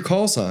 What was your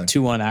call sign?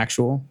 2-1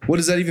 actual. What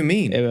does that even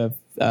mean?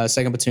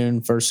 Second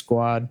platoon, first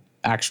squad,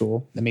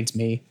 actual. That means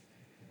me.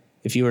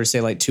 If you were to say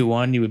like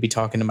 2-1, you would be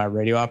talking to my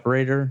radio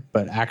operator,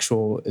 but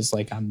actual is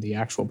like I'm the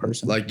actual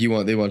person. Like they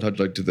want to talk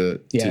like to the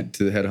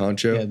head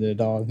honcho. Yeah, the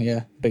dog.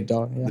 Yeah, big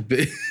dog. Yeah,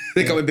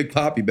 they call me Big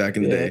Poppy back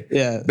in the day.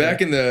 Yeah,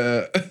 back in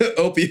the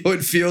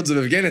opioid fields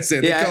of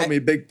Afghanistan, they called me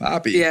Big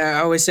Poppy. Yeah,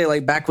 I always say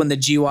like back when the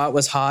GWAT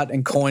was hot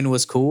and coin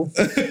was cool.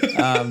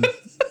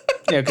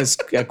 Because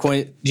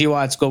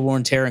GWAT's global war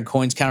and terror and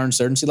coin's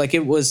counterinsurgency. Like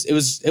it was.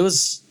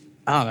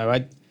 I don't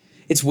know.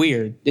 It's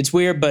weird. It's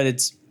weird, but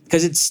it's.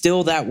 Because it's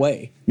still that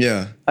way.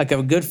 Yeah. Like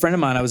a good friend of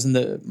mine I was in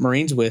the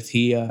Marines with,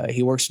 he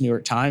works for New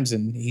York Times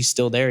and he's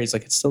still there. He's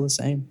like, it's still the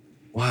same.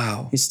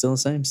 Wow. He's still the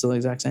same, still the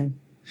exact same.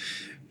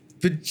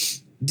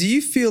 But do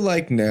you feel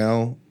like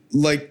now,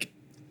 like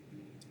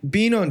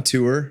being on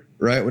tour,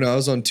 right? When I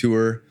was on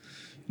tour,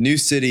 new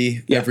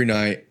city every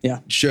night,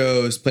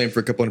 shows, playing for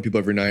a couple hundred people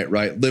every night,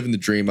 right? Living the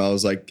dream. I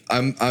was like,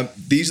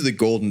 these are the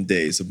golden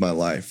days of my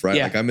life,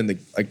 right? Like I'm in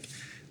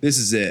this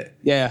is it.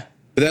 Yeah.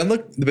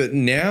 But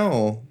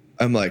now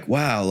I'm like,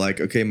 wow, like,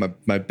 okay,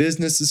 my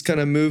business is kind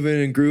of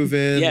moving and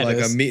grooving. Yeah,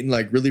 like I'm meeting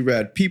like really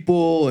rad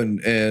people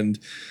and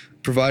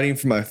providing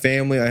for my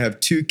family. I have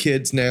 2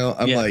 kids now.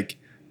 I'm like,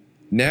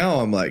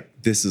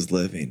 this is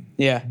living.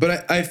 Yeah.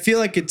 But I feel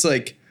like it's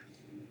like,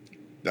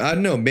 I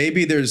don't know,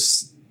 maybe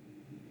there's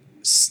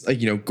like,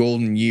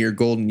 golden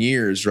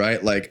years,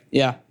 right? Like,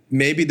 yeah,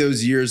 maybe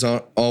those years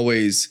aren't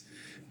always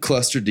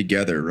clustered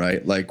together,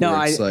 right? Like, no,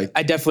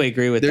 I definitely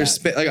agree with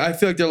that. Like, I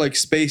feel like they're like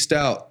spaced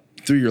out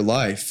through your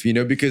life,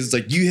 because it's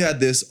like you had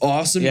this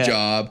awesome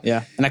job.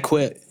 Yeah. And I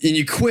quit. And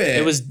you quit.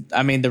 It was,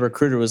 the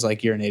recruiter was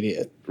like, you're an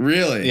idiot.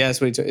 Really? Yeah.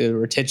 That's what a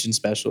retention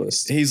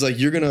specialist. He's like,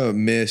 you're going to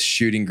miss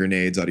shooting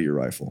grenades out of your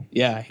rifle.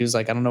 Yeah. He was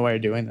like, I don't know why you're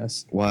doing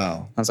this.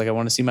 Wow. I was like, I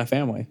want to see my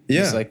family.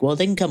 Yeah. He's like, well,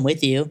 they can come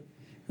with you.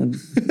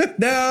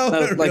 No,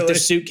 like really. They're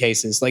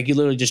suitcases. Like you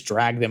literally just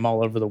drag them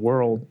all over the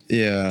world.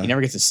 Yeah. You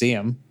never get to see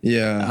them.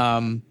 Yeah.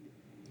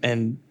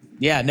 And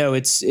yeah, no,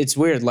 it's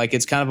weird. Like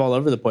it's kind of all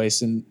over the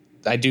place. And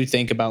I do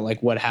think about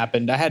like what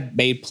happened. I had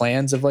made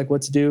plans of like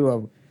what to do. I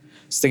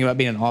was thinking about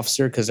being an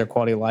officer because their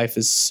quality of life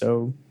is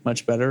so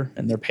much better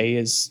and their pay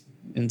is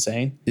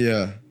insane.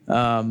 Yeah.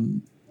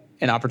 And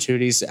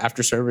opportunities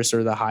after service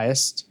are the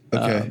highest.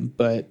 Okay.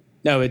 But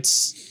no,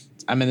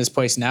 I'm in this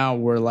place now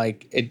where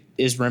like it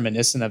is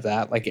reminiscent of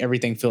that. Like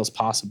everything feels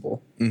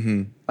possible.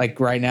 Mm-hmm. Like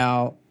right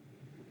now.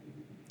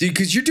 Dude,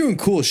 because you're doing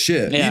cool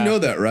shit. Yeah. You know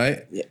that,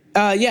 right?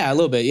 Yeah, a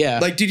little bit. Yeah.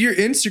 Like, dude, your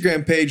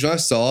Instagram page, when I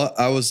saw it,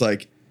 I was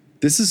like,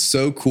 this is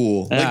so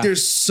cool. Yeah. Like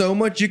there's so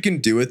much you can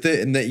do with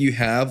it, and that you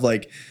have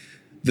like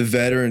the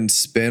veteran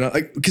spin on,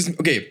 like, because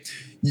okay,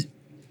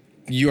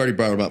 you already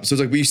brought it up. So it's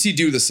like when you see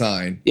do the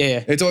sign.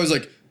 Yeah. It's always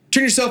like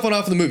turn your cell phone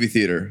off in the movie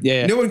theater.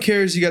 Yeah. No one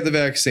cares you got the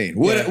vaccine.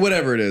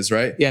 Whatever it is,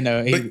 right? Yeah,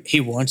 no, he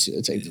wants you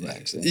to take the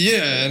vaccine.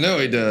 Yeah, I know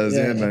he does.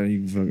 Yeah, man,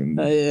 you fucking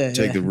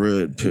take the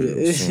red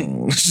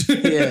pills.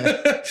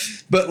 Yeah.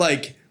 But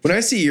like when I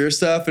see your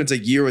stuff and it's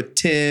like you're with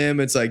Tim,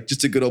 it's like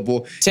just a good old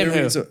boy. Tim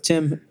who? So,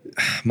 Tim.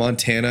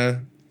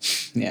 Montana.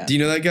 Yeah. Do you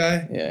know that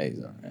guy? Yeah,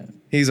 he's all right.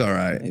 He's all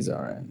right. He's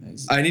all right.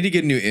 I need to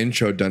get a new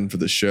intro done for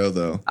the show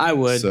though. I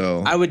would.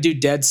 So I would do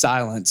Dead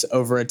Silence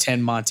over a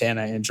Tim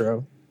Montana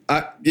intro.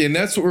 And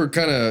that's what we're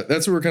kind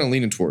of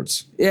leaning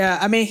towards. Yeah,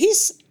 I mean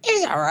he's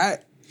all right.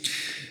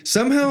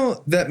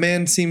 Somehow that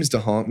man seems to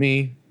haunt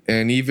me.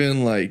 And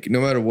even like,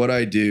 no matter what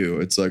I do,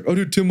 it's like, oh,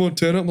 dude, Tim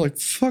Montana. I'm like,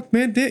 fuck,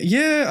 man.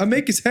 Yeah, I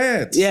make his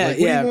hats. Yeah, like,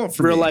 what do you want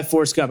from real me? life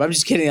Forrest Gump. I'm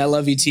just kidding. I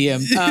love you,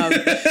 TM.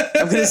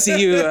 I'm gonna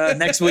see you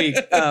next week.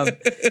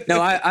 No,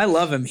 I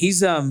love him.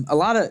 He's a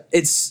lot of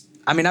it's.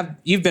 I mean,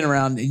 you've been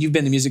around. You've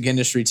been in the music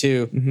industry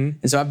too,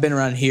 and so I've been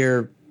around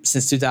here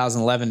since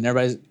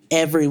 2011.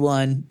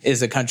 Everyone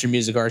is a country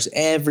music artist.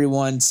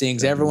 Everyone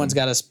sings. Everyone's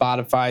got a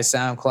Spotify,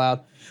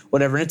 SoundCloud,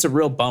 whatever. And it's a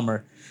real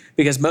bummer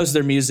because most of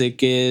their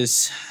music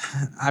is,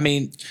 I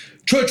mean,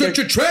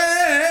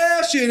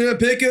 trash in a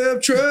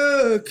pickup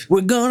truck.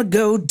 We're gonna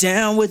go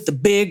down with the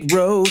big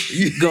road.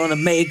 Gonna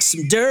make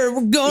some dirt.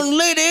 We're gonna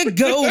let it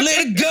go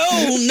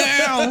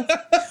now.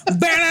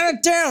 Burn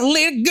it down,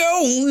 let it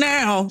go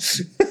now.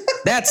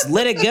 That's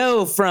Let It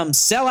Go from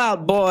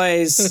Sellout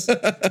Boys.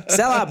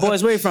 Sellout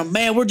Boys, where you from?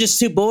 Man, we're just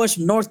two boys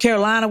from North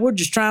Carolina. We're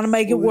just trying to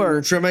make it work.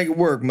 We're trying to make it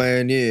work,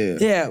 man. Yeah.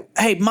 Yeah.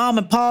 Hey, Mom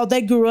and Paul,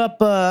 they grew up,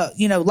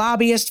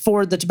 lobbyists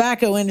for the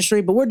tobacco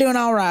industry, but we're doing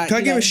all right. Can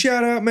I give a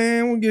shout out,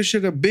 man? We'll give a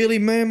shout out to Billy,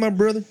 man, my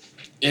brother.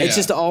 Yeah. It's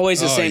just always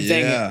the same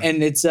thing,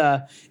 and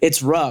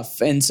it's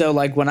rough. And so,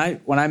 like when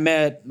I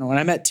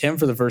met Tim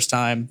for the first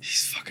time,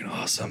 he's fucking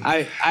awesome.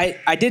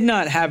 I did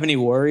not have any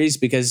worries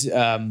because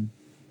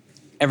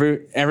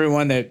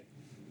everyone that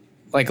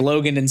like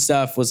Logan and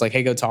stuff was like,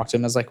 hey, go talk to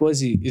him. I was like, well,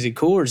 is he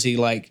cool or is he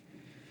like?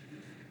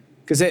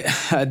 Because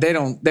they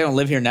don't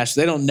live here in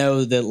Nashville. They don't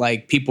know that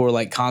like people are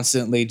like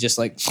constantly just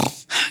like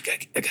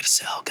I gotta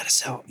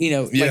sell. You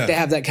know, like they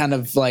have that kind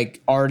of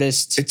like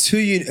artist. It's who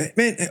you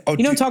man. Oh,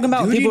 you know what I'm talking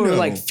about? People who are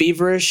like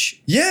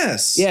feverish.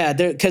 Yes. Yeah,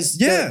 they're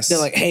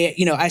like, hey,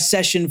 I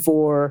session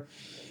for.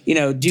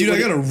 Dude, I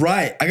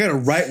gotta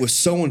write with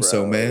so and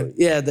so, man.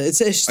 Yeah, it's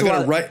just I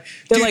gotta write.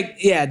 They're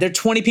like, they're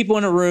 20 people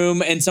in a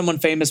room and someone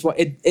famous.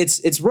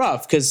 It's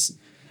rough because,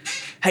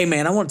 hey,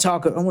 man, I want to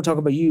talk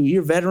about you.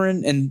 You're a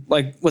veteran, and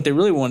like what they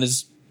really want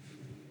is,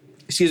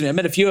 excuse me. I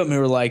met a few of them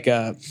who were like,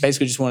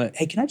 basically just want to,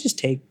 hey, can I just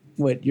take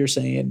what you're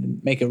saying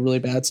and make a really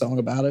bad song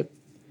about it?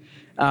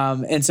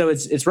 And so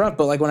it's rough.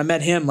 But like when I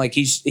met him, like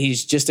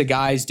he's just a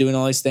guy who's doing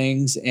all these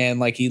things, and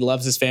like he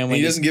loves his family.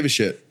 And he doesn't give a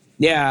shit.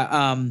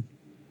 Yeah.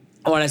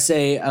 When I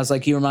say, I was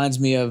like, he reminds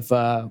me of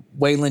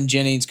Waylon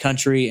Jennings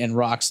country and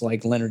rocks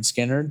like Leonard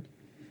Skinner.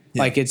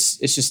 Yeah. Like it's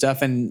just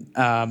stuff. And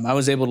I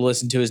was able to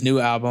listen to his new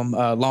album,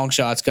 Long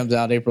Shots, comes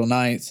out April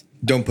 9th.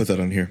 Don't put that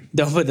on here.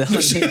 Don't put that on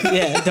here.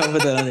 Yeah, don't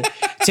put that on here.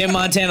 Tim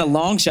Montana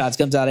Long Shots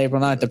comes out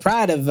April 9th. The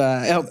Pride of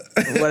Elk,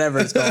 whatever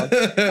it's called.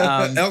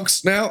 Elk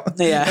Snout.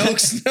 Yeah. Elk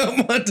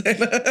Snout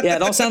Montana. Yeah,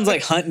 it all sounds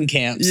like hunting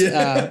camps.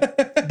 Yeah.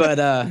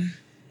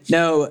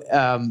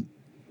 No,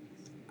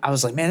 I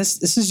was like, man,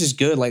 this is just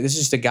good. Like, this is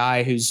just a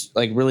guy who's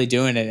like really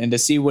doing it, and to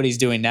see what he's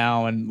doing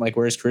now and like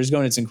where his career's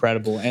going, it's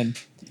incredible. And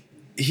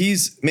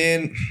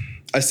man,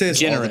 I say this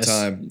generous.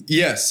 all the time.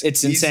 Yes,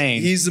 it's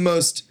insane. He's the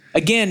most.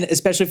 Again,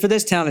 especially for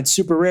this town, it's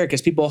super rare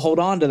because people hold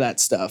on to that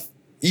stuff.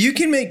 You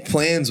can make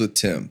plans with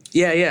Tim.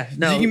 Yeah.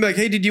 No, you can be like,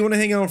 hey, did you want to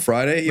hang out on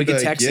Friday? We can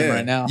text him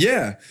right now.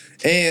 Yeah,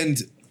 and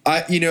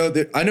I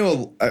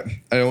don't want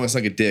to sound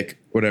like a dick,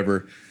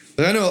 whatever.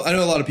 But I know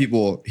a lot of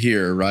people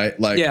here, right?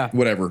 Like,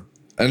 whatever.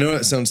 I know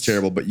it sounds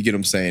terrible, but you get what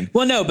I'm saying.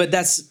 Well, no, but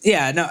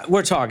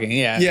we're talking,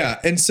 yeah. Yeah,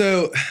 and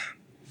so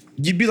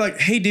you'd be like,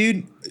 hey,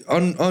 dude,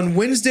 on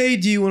Wednesday,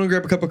 do you want to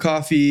grab a cup of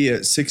coffee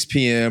at 6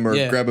 p.m. or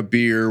grab a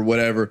beer or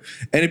whatever?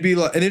 And it'd be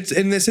like, and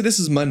they say this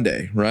is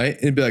Monday, right?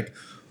 And it'd be like,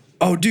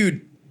 oh,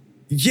 dude,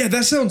 yeah,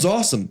 that sounds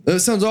awesome.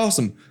 That sounds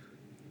awesome.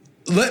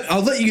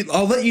 I'll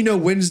let you know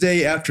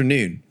Wednesday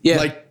afternoon. Yeah.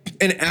 Like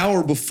an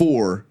hour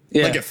before,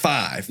 like at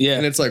 5. Yeah.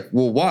 And it's like,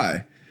 well,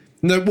 why?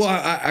 No, well,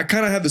 I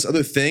kind of have this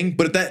other thing,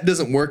 but if that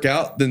doesn't work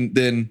out,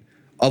 then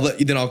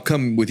I'll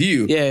come with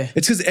you. Yeah.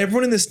 It's because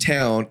everyone in this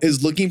town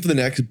is looking for the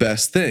next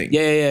best thing.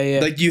 Yeah.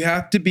 Like you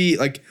have to be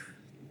like,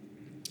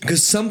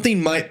 because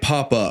something might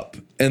pop up,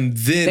 and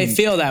then they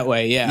feel that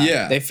way. Yeah.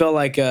 Yeah. They feel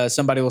like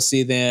somebody will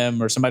see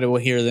them or somebody will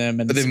hear them,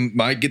 and they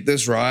might get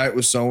this right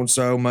with so and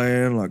so,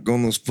 man. Like go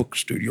in this fucking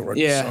studio, write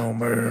this song,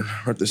 man.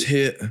 Write this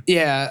hit.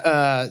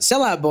 Yeah.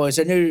 Sellout Boys,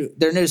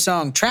 their new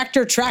song,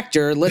 Tractor,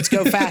 Let's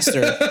Go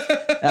Faster.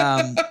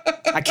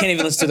 I can't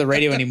even listen to the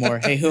radio anymore.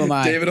 Hey, who am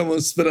I? David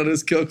almost spit on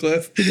his kill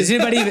cliff. Does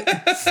anybody even?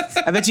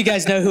 I bet you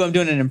guys know who I'm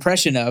doing an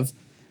impression of.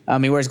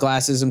 He wears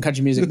glasses and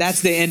country music.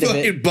 That's the end of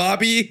it.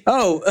 Bobby.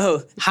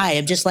 Oh, hi,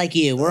 I'm just like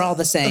you. We're all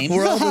the same.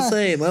 We're all the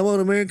same. I'm on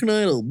American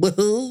Idol.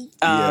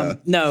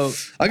 No.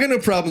 I got no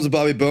problems with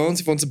Bobby Bones.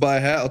 If he wants to buy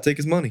a hat, I'll take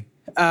his money.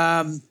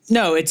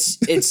 No,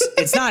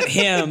 it's not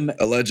him.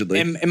 Allegedly.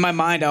 In my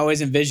mind, I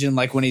always envision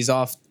like when he's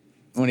off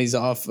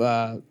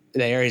the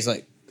air, he's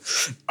like,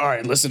 all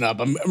right, listen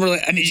up. I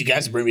need you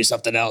guys to bring me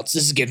something else.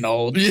 This is getting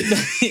old.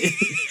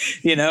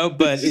 You know,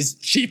 but he's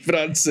cheaping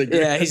on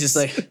cigarettes. Yeah, he's just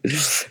like,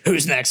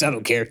 who's next? I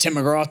don't care. Tim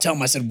McGraw, tell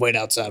him I said wait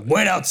outside.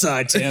 Wait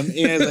outside, Tim.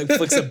 You know, like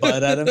flicks a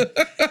butt at him.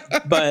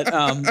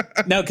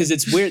 But no, because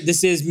it's weird.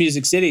 This is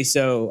Music City,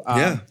 so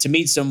to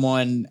meet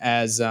someone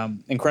as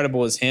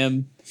incredible as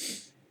him,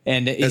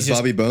 and he's just,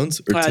 Bobby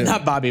Bones or Tim?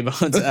 Not Bobby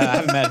Bones. I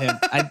haven't met him.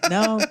 I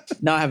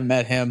haven't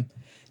met him.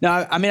 No,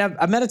 I mean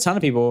I've met a ton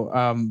of people.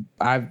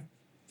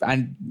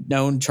 I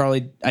knew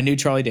Charlie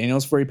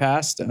Daniels before he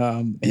passed.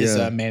 His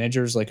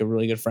manager's like a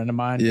really good friend of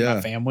mine. Yeah.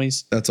 My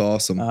family's. That's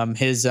awesome.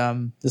 His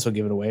this will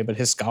give it away, but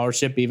his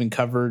scholarship even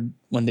covered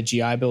when the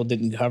GI Bill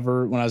didn't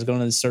cover when I was going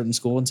to a certain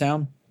school in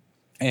town.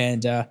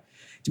 And to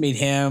meet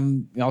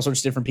him, all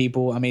sorts of different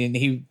people. I mean,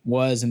 he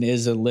was and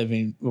is he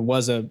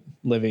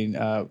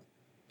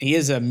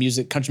is a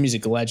country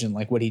music legend,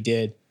 like what he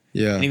did.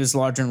 Yeah. And he was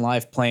larger than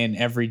life, playing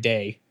every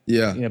day.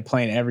 Yeah. You know,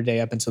 playing every day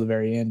up until the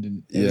very end.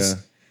 And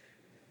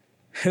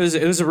it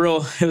was a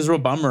real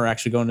bummer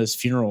actually going to his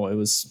funeral.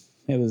 It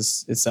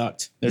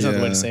sucked. There's no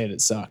other way to say it. It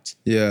sucked.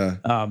 Yeah.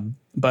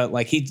 But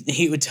like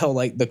he would tell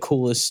like the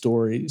coolest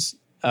stories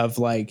of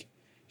like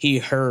I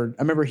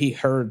remember he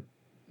heard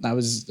I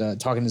was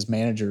talking to his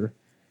manager.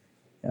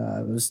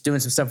 I was doing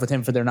some stuff with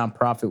him for their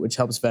nonprofit, which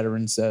helps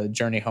veterans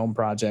Journey Home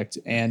Project.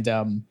 And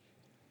I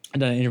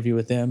done an interview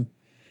with them,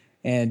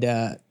 and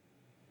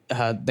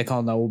they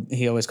call him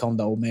he always called him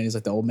the old man. He's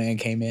like, the old man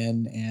came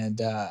in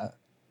and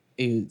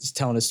he was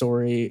telling a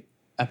story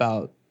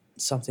about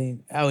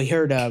something. Oh, he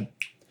heard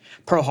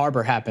Pearl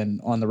Harbor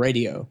happen on the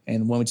radio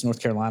in Wilmington,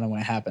 North Carolina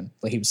when it happened.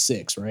 Like he was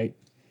 6, right?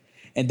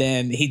 And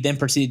then he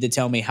proceeded to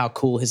tell me how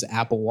cool his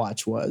Apple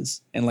Watch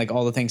was and like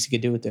all the things he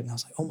could do with it. And I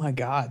was like, oh my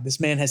God,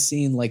 this man has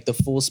seen like the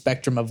full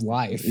spectrum of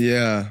life.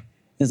 Yeah.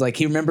 It's like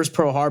he remembers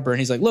Pearl Harbor and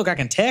he's like, look, I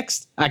can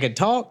text, I can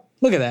talk.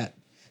 Look at that.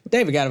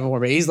 David got it for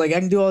me. He's like, I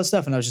can do all this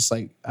stuff. And I was just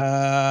like,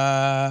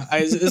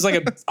 it's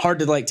like hard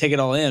to like take it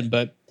all in,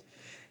 but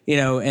you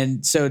know,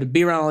 and so to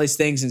be around all these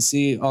things and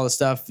see all the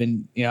stuff,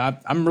 and you know,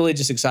 I'm really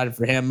just excited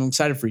for him. I'm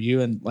excited for you,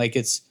 and like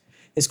it's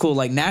cool.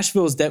 Like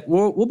Nashville is that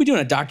we'll be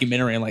doing a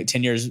documentary in like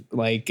 10 years.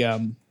 Like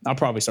I'll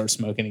probably start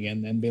smoking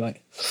again, then be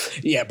like,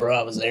 yeah, bro,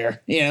 I was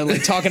there. You know,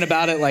 like talking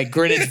about it like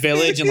Greenwich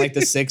Village in like the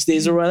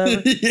 60s or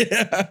whatever.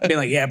 Yeah, being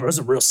like, yeah, bro, it's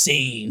a real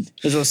scene.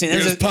 There's a real scene.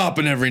 It was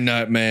popping every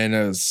night, man.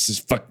 That was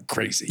just fucking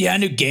crazy. Yeah, I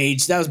knew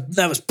Gage.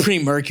 That was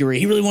pre-Mercury.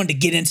 He really wanted to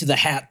get into the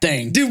hat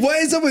thing. Dude, what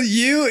is up with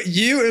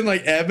you and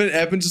like Evan?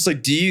 Evan's just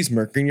like, do you use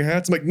mercury in your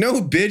hats? I'm like,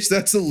 no, bitch,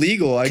 that's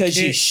illegal. Because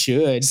you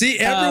should. See,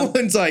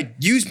 everyone's like,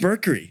 use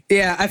mercury.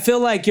 Yeah, I feel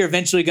like you're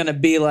eventually gonna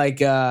be like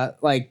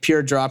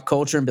pure drop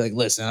culture and be like,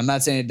 listen, I'm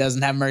not saying it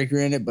doesn't have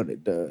mercury in it, but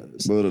it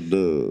does. But it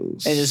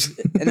does.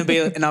 And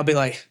I'll be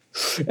like,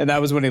 and that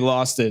was when he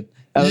lost it.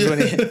 That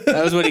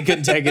was when he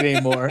couldn't take it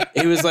anymore.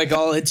 He was like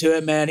all into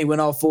it, man. He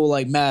went all full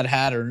like Mad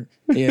Hatter,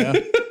 you know.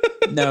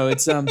 No,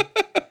 it's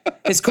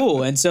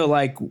cool. And so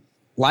like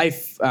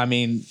life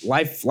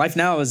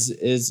now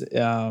is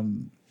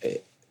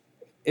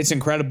it's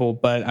incredible,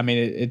 but I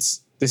mean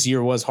this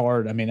year was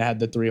hard. I mean, I had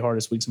the 3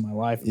 hardest weeks of my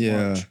life.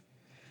 Yeah. March.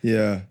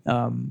 Yeah.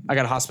 I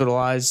got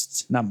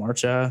hospitalized, not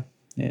March,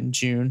 in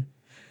June.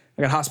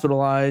 I got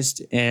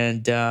hospitalized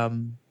and I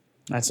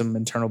had some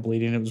internal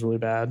bleeding. It was really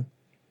bad.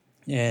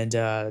 And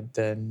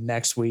the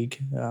next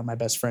week, my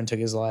best friend took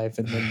his life.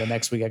 And then the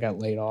next week I got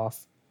laid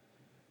off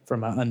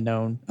from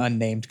an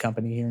unnamed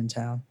company here in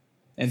town.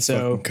 And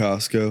so fucking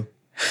Costco.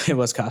 It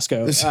was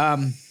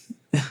Costco.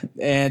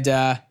 And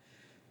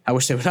I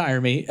wish they would hire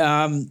me.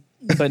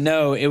 But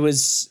no, it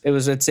was at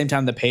the same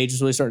time the page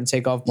was really starting to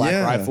take off.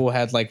 Black Rifle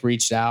had like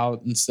reached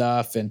out and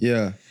stuff, and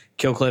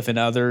Killcliff and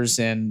others,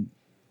 and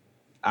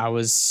I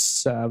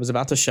was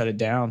about to shut it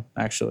down.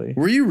 Actually,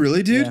 were you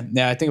really, dude?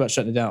 Yeah, I think about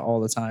shutting it down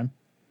all the time.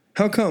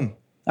 How come?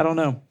 I don't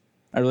know.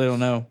 I really don't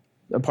know.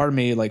 A part of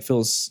me like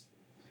feels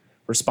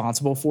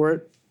responsible for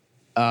it.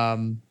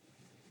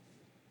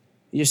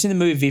 You've seen the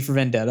movie V for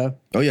Vendetta?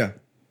 Oh yeah.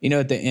 You know,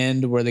 at the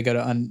end where they go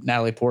to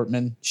Natalie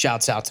Portman,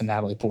 shouts out to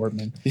Natalie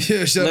Portman.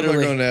 Yeah, shout out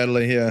to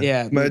Natalie. Yeah.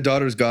 Yeah. My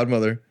daughter's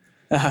godmother.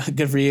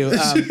 Good for you.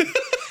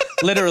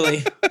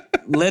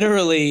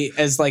 Literally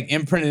as like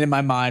imprinted in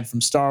my mind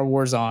from Star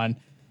Wars on,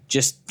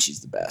 just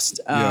she's the best.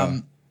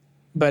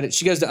 But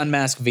she goes to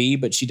unmask V,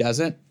 but she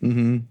doesn't.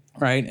 Mm-hmm.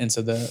 Right. And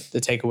so the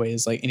takeaway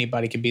is like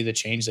anybody can be the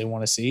change they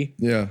want to see.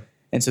 Yeah.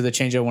 And so the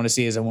change I want to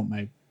see is I want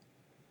my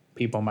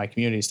people in my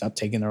community to stop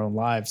taking their own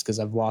lives because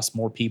I've lost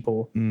more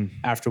people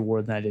after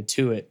war than I did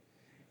to it.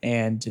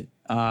 And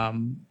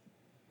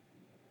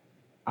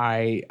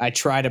I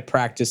try to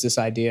practice this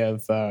idea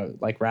of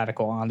like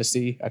radical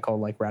honesty. I call it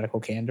like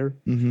radical candor,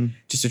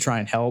 just to try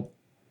and help.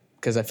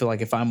 Because I feel like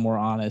if I'm more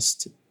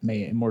honest,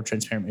 more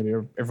transparent, maybe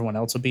everyone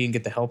else will be and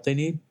get the help they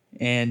need.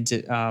 And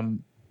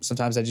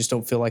sometimes I just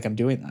don't feel like I'm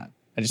doing that.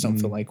 I just don't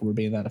feel like we're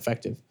being that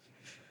effective.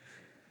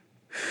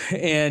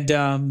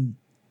 And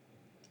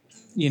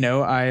you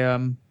know,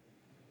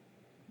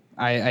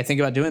 I think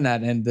about doing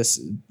that, and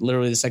this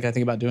literally the second I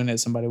think about doing it,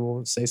 somebody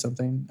will say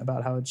something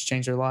about how it's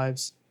changed their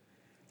lives.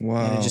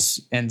 Wow.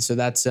 And so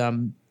that's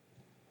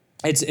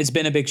it's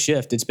been a big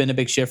shift. It's been a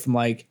big shift from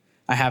like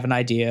I have an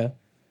idea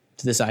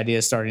to this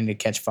idea starting to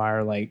catch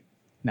fire. Like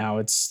now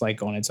it's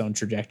like on its own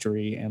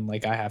trajectory, and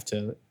like I have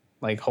to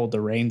like hold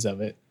the reins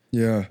of it.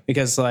 Yeah.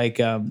 Because like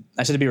I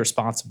should be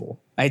responsible.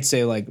 I'd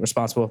say like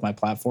responsible with my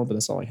platform, but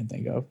that's all I can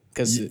think of.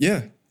 Because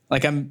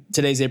like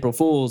today's April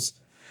Fool's,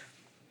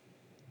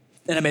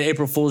 and I made an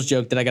April Fool's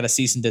joke that I got a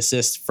cease and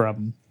desist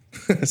from.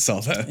 I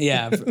saw that.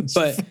 Yeah,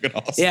 but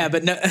awesome. yeah,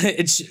 but no,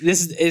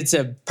 it's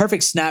a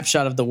perfect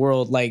snapshot of the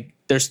world. Like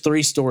there's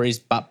 3 stories,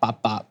 bop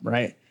bop bop,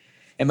 right?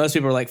 And most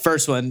people are like,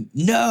 first one,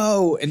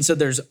 no, and so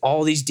there's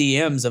all these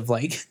DMs of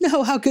like,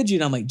 no, how could you?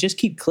 And I'm like, just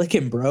keep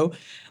clicking, bro.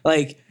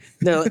 Like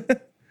they're like,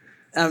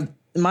 in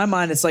my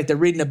mind, it's like they're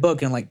reading a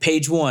book and like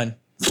page 1,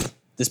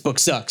 this book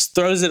sucks,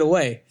 throws it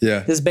away.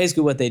 Yeah, this is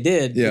basically what they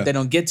did. Yeah, but they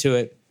don't get to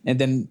it, and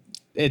then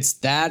it's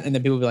that, and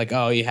then people be like,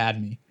 oh, you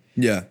had me.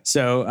 Yeah.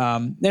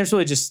 So there's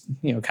really just,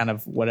 kind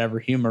of whatever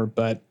humor,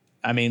 but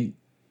I mean,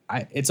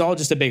 it's all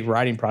just a big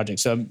writing project.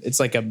 So it's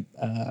like I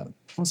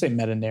won't say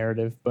meta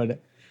narrative,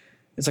 but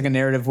it's like a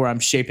narrative where I'm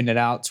shaping it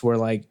out to where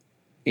like,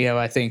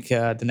 I think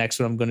the next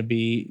one I'm going to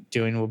be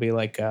doing will be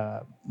like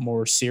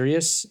more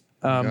serious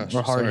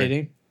or hard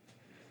hitting.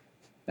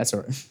 That's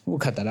all right. We'll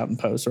cut that out in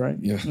post, right?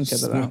 Yeah. We'll cut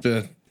that out.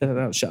 Cut that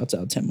out. Shouts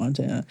out Tim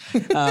Montana.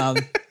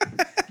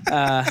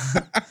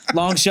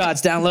 Long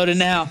shots downloaded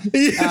now.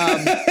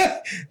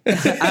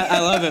 I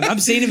love him.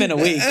 I've seen him in a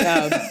week.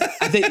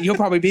 I think you'll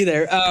probably be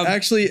there.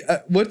 Actually,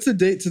 what's the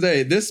date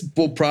today? This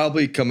will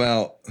probably come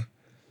out.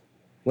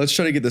 Let's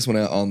try to get this one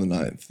out on the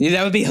 9th. Yeah,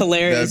 that would be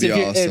hilarious. That'd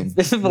be awesome.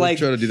 If we'll like,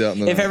 try to do that on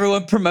the 9th. If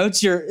everyone promotes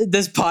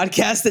this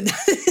podcast,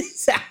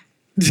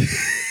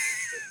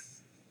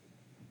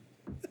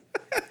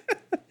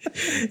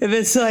 if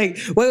it's like,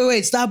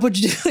 wait, stop what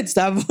you're doing.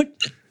 Stop what.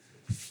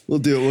 We'll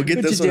do it. We'll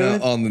get this one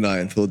out on the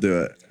 9th. We'll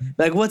do it.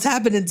 Like, what's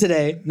happening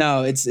today?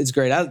 No, it's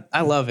great.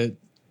 I love it.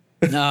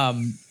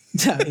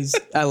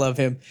 I love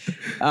him.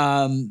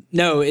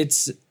 No,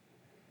 it's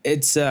I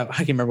can't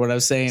remember what I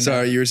was saying.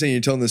 Sorry, you were saying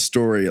you're telling this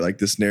story, like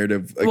this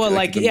narrative.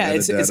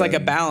 It's like a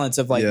balance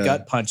of like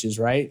gut punches,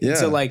 right? Yeah. And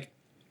so like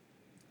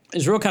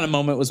his real kind of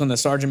moment was when the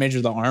sergeant major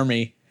of the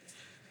army,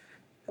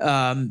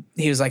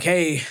 he was like,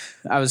 hey,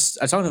 I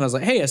told him, I was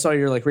like, hey, I saw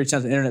you're like reaching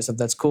out to the internet stuff.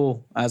 That's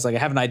cool. I was like, I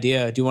have an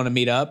idea. Do you want to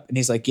meet up? And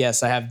he's like,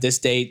 yes, I have this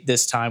date,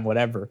 this time,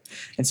 whatever.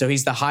 And so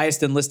he's the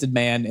highest enlisted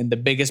man in the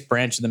biggest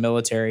branch of the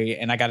military.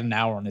 And I got an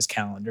hour on his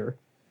calendar.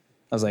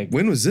 I was like,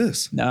 when was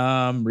this?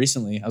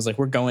 Recently. I was like,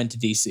 we're going to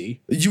DC.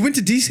 You went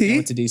to DC? I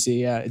went to DC.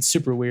 Yeah. It's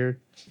super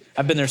weird.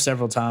 I've been there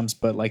several times,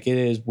 but like it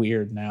is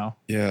weird now.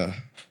 Yeah.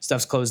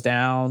 Stuff's closed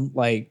down.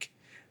 Like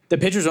the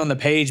pictures on the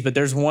page, but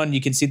there's one,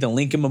 you can see the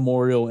Lincoln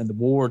Memorial and the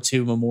World War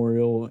II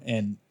Memorial.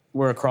 And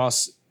we're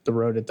across the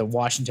road at the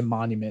Washington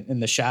Monument, in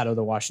the shadow of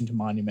the Washington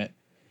Monument.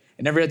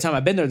 And every time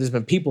I've been there, there's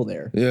been people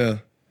there. Yeah.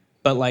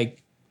 But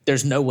like,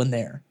 there's no one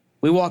there.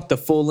 We walked the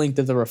full length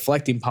of the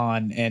reflecting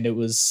pond, and it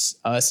was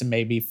us and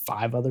maybe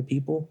 5 other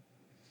people.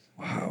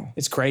 Wow.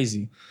 It's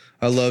crazy.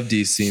 I love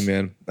DC,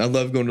 man. I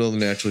love going to all the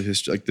natural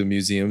history, like the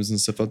museums and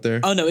stuff out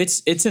there. Oh no,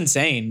 it's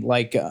insane.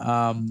 Like,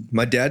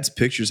 my dad's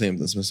pictures hang at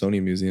the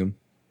Smithsonian Museum.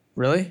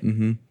 Really?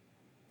 Mm-hmm. Yeah.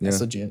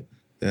 That's legit.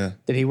 Yeah.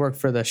 Did he work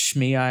for the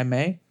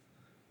SMEIMA?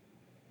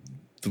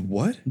 The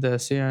what? The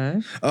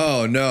CIA?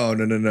 Oh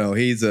no.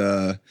 He's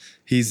a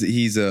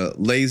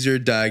laser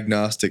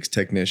diagnostics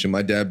technician.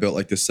 My dad built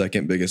like the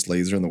 2nd biggest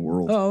laser in the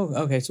world. Oh,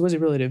 okay. So what does he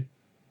really do?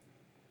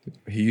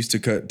 He used to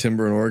cut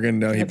timber in Oregon.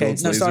 Now he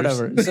builds lasers. Start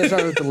over.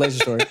 Start with the laser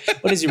story.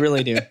 What does he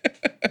really do?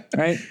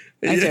 Right?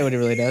 I can tell you what he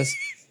really does.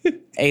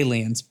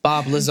 Aliens.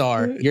 Bob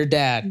Lazar. Your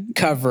dad.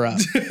 Cover up.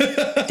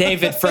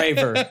 David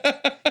Fravor.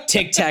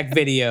 Tic Tac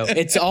video.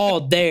 It's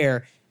all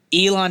there.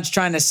 Elon's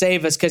trying to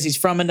save us because he's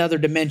from another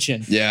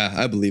dimension. Yeah,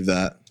 I believe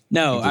that.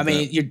 No, I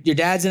mean, your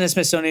dad's in a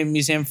Smithsonian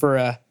Museum for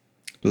a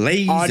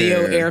laser. Audio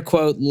air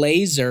quote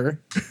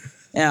laser.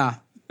 Yeah.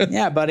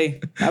 Yeah,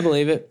 buddy. I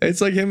believe it.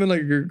 It's like him and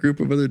like a group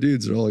of other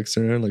dudes are all like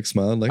staring around, like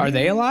smiling. Like, are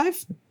they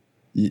alive?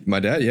 My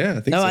dad, yeah, I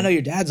think so. I know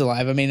your dad's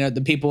alive. I mean,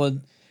 the people.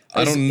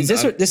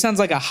 This sounds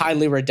like a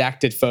highly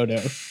redacted photo.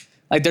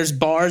 Like there's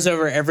bars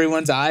over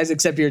everyone's eyes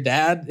except your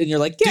dad, and you're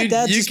like, yeah, dude,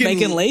 Dad's just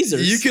making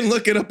lasers. You can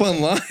look it up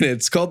online.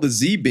 It's called the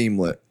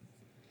Z-beamlet.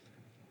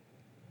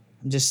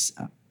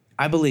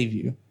 I believe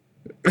you.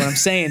 What I'm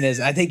saying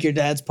is, I think your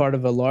dad's part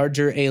of a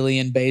larger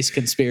alien-based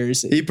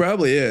conspiracy. He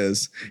probably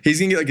is. He's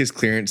gonna get like his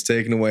clearance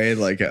taken away,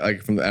 like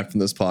from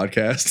this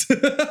podcast.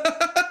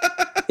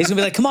 He's gonna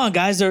be like, "Come on,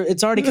 guys!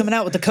 It's already coming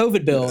out with the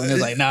COVID bill," and they're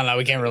like, "No,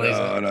 we can't release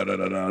it."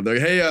 No. They're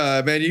like,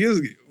 hey, man,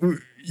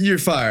 you're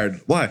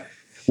fired. Why?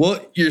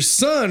 Well, your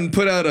son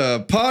put out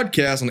a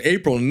podcast on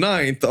April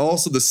 9th.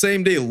 Also, the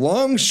same day,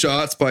 Long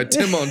Shots by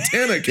Tim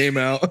Montana came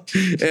out,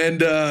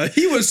 and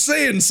he was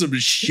saying some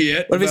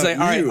shit. What if he's about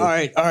like,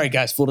 you. all right,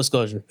 guys, full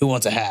disclosure. Who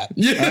wants a hat?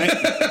 Yeah. All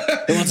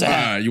right? Who wants a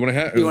hat? You want a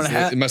hat? You want a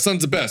hat? My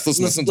son's the best.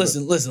 Listen.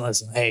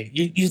 Listen. Hey,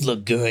 you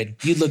look good.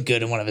 You look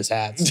good in one of his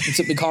hats.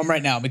 Except we call him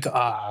right now.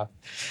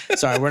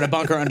 Sorry, we're in a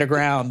bunker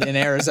underground in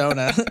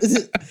Arizona,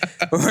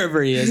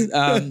 wherever he is.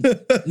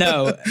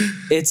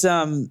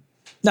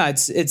 No,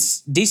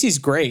 it's DC's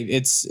great.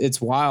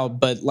 It's wild,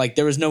 but like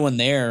there was no one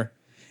there,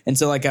 and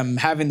so like I'm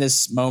having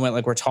this moment,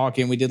 like we're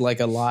talking. We did like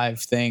a live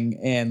thing,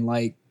 and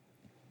like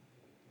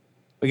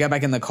we got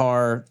back in the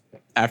car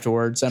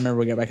afterwards. I remember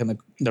we got back in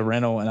the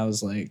rental, and I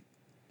was like,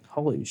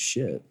 holy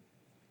shit.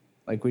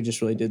 Like we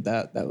just really did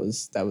that. That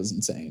was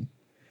insane.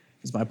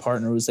 Because my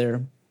partner was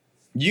there.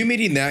 You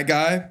meeting that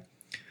guy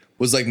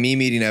was like me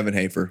meeting Evan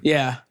Hafer.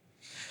 Yeah.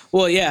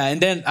 Well, yeah. And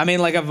then, I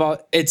mean, like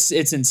it's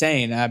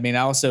insane. I mean,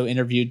 I also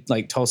interviewed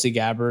like Tulsi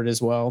Gabbard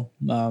as well.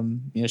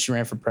 She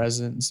ran for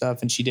president and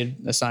stuff, and she did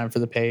a sign for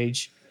the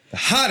page. The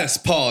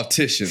hottest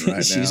politician right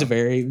now. She's a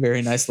very,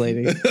 very nice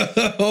lady.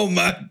 Oh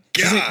my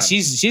God.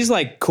 She's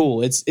like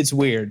cool. It's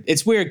weird.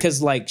 It's weird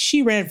because like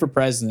she ran for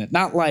president,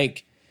 not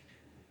like,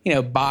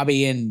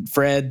 Bobby and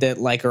Fred that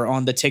like are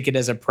on the ticket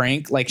as a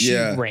prank. Like she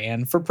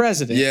ran for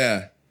president.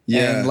 Yeah.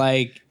 Yeah. And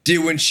like,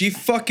 dude, when she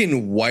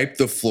fucking wiped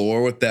the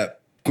floor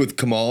with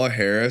Kamala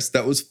Harris,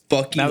 that was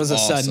fucking that was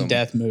awesome. A sudden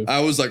death move.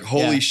 I was like,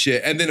 holy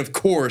shit. And then of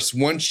course,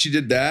 once she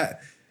did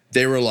that,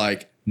 they were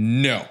like,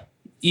 no.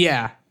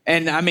 Yeah.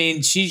 And I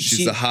mean,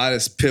 she's the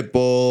hottest pit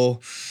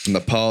bull in the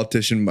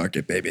politician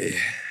market, baby.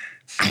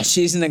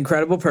 She's an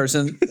incredible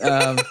person.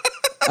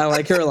 I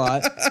like her a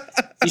lot.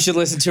 You should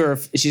listen to her.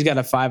 She's got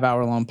a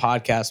 5-hour-long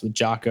podcast with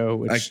Jocko,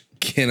 which I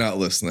cannot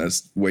listen.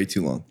 That's way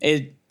too long.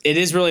 It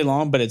is really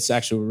long, but it's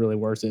actually really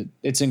worth it.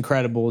 It's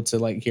incredible to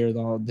like hear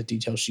all the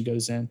details she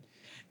goes in,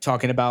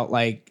 talking about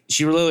like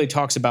she literally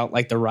talks about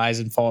like the rise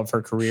and fall of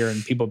her career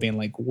and people being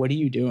like, "What are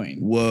you doing?"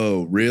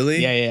 Whoa,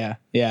 really?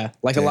 Yeah.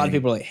 Like a lot of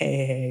people are like,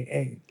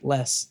 "Hey,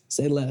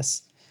 say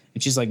less,"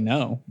 and she's like,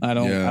 "No, I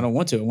don't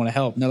want to. I want to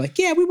help." And they're like,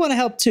 "Yeah, we want to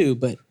help too,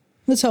 but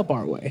let's help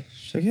our way."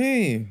 She's like,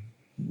 "Hey,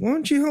 why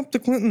don't you help the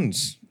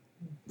Clintons?"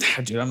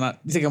 Dude, I'm not.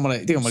 You think I'm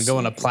gonna go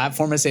on a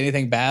platform and say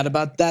anything bad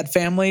about that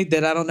family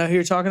that I don't know who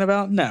you're talking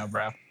about? No,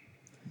 bro.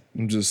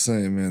 I'm just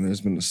saying, man. There's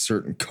been a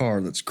certain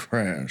car that's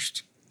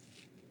crashed.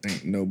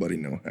 Ain't nobody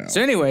know how.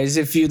 So, anyways,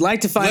 if you'd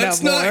like to find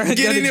out more, go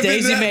to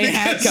Daisy May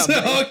Hat Company.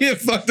 I'll get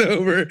fucked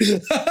over.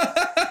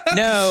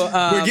 No,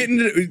 we're getting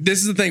to. This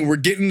is the thing. We're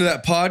getting to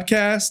that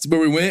podcast where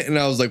we went, and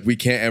I was like, we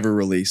can't ever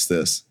release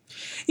this.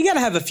 You got to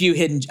have a few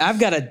hidden. I've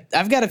got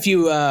a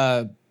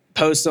few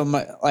posts on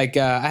my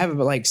I have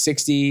about like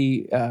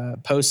 60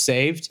 posts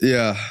saved.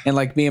 Yeah. And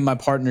like me and my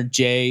partner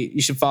Jay,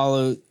 you should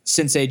follow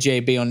Sensei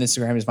JB on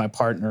Instagram as my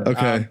partner.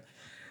 Okay.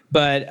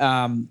 But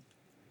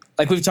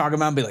like we've talked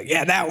about, and be like,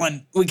 yeah, that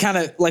one. We kind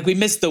of like we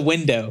missed the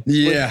window.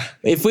 Yeah.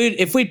 If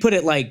we put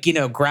it like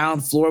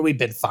ground floor, we've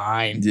been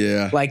fine.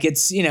 Yeah. Like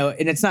it's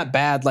and it's not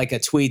bad like a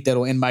tweet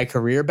that'll end my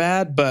career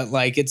bad, but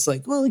like it's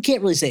like, well, we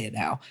can't really say it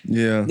now.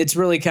 Yeah. It's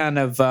really kind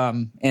of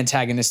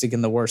antagonistic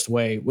in the worst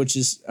way, which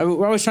is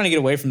we're always trying to get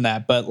away from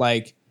that. But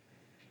like,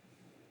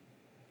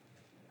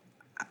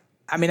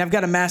 I mean, I've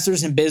got a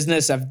master's in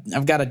business.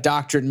 I've got a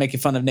doctorate in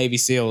making fun of Navy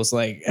SEALs.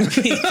 Like,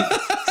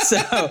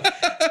 so.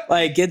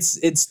 Like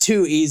it's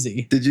too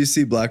easy. Did you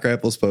see Black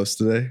Rifle's post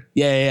today?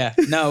 Yeah.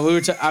 No, we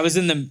were. I was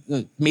in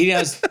the meeting.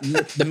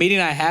 The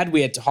meeting I had.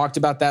 We had talked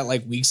about that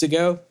like weeks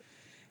ago.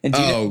 And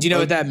do you know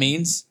what that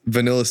means?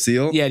 Vanilla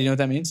Seal. Yeah. Do you know what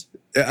that means?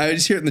 I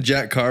just hear it in the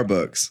Jack Carr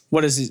books.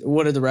 What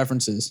are the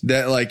references?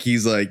 That like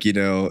he's like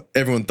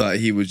everyone thought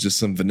he was just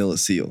some Vanilla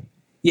Seal.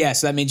 Yeah.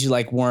 So that means you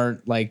like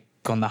weren't like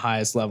on the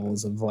highest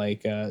levels of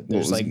like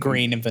there's like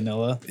green and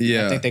vanilla.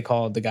 Yeah. I think they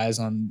called the guys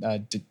on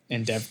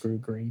in Dev Crew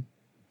green.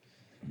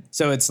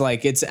 So it's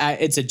like it's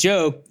a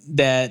joke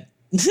that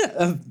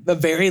a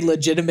very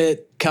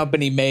legitimate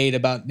company made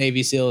about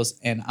Navy SEALs,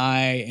 and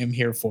I am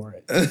here for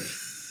it.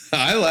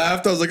 I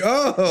laughed. I was like,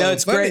 "Oh, no,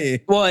 it's funny."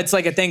 Great. Well, it's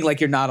like a thing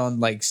like you're not on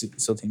like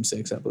SEAL Team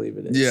 6, I believe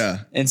it is. Yeah,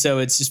 and so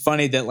it's just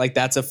funny that like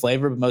that's a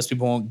flavor, but most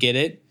people won't get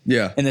it.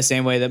 Yeah, in the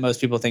same way that most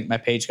people think my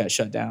page got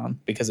shut down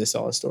because they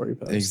saw a story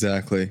post.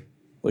 Exactly.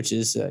 Which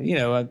is I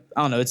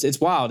don't know.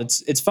 It's wild.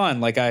 It's fun.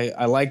 Like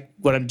I like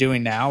what I'm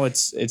doing now.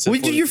 It's. Well,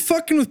 you're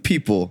fucking with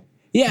people.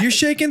 Yeah. You're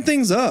shaking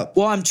things up.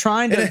 Well, I'm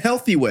trying to. In a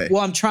healthy way.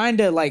 Well, I'm trying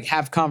to like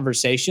have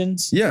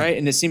conversations. Yeah. Right.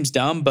 And it seems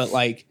dumb, but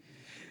like,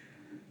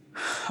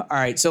 all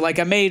right. So like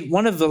I made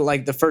one of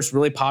the first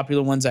really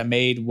popular ones I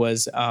made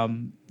was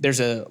there's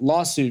a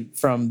lawsuit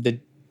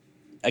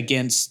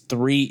against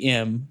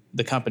 3M,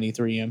 the company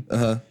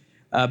 3M,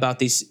 about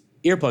these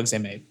earplugs they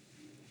made.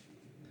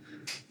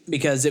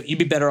 Because you'd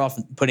be better off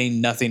putting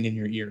nothing in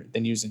your ear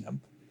than using them.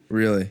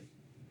 Really?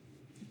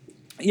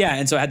 Yeah,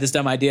 and so I had this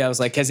dumb idea. I was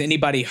like, has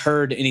anybody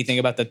heard anything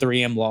about the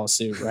 3M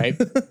lawsuit, right?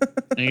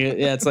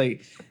 Yeah, it's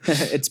like,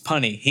 it's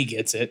punny. He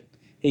gets it.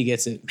 He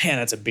gets it. Man,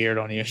 that's a beard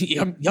on you.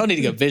 Y'all need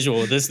to go visual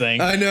with this thing.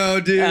 I know,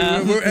 dude.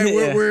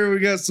 We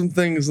got some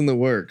things in the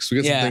works.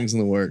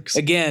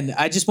 Again,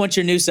 I just want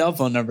your new cell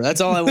phone number. That's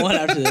all I want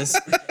after this.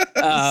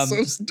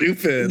 So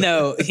stupid.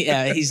 No,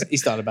 yeah,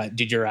 he's thought about it.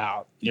 Dude, you're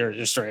out.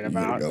 You're straight up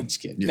out. I'm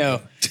just kidding.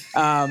 No.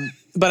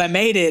 But I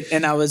made it,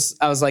 and I was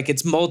like,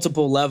 it's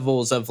multiple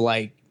levels of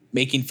like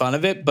making fun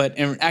of it. But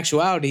in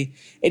actuality,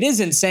 it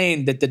is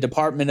insane that the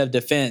Department of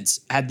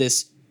Defense had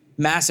this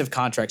massive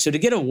contract. So to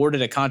get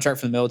awarded a contract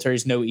from the military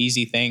is no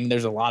easy thing.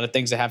 There's a lot of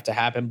things that have to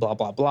happen, blah,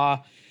 blah,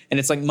 blah. And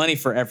it's like money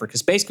forever.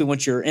 Because basically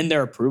once you're in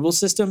their approval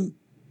system,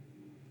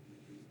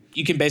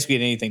 you can basically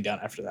get anything done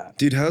after that.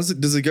 Dude,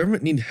 does the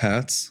government need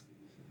hats?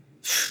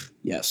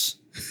 Yes.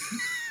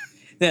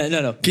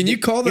 No. Can you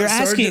call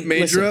that sergeant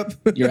major up?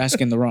 You're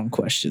asking the wrong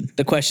question.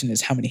 The question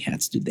is, how many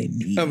hats do they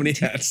need? How many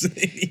hats do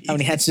they need? How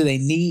many hats do they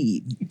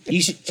need?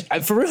 You should,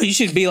 for real, you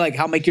should be like,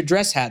 I'll make your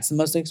dress hats the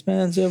most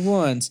expensive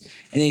ones.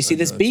 And then you see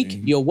this beak,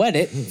 you'll wet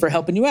it for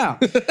helping you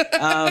out.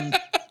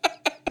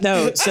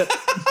 No,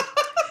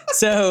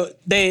 so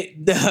they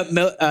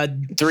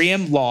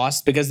 3M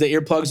lost because the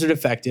earplugs are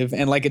defective,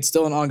 and like it's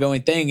still an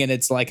ongoing thing, and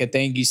it's like a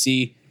thing you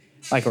see.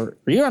 Like, are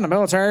you in the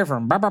military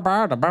from blah, blah,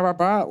 blah, to blah, blah,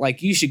 blah?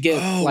 Like, you should get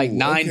like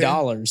 $9.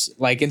 Okay.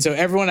 Like, and so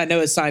everyone I know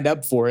has signed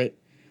up for it,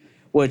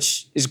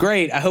 which is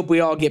great. I hope we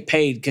all get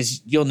paid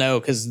because you'll know,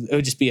 because it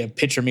would just be a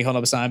picture of me holding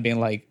up a sign being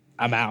like,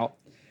 I'm out.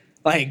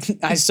 Like,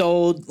 I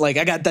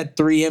got that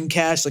 3M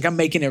cash. Like, I'm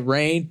making it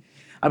rain.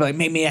 I'd be like,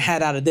 make me a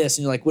hat out of this.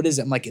 And you're like, what is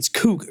it? I'm like, it's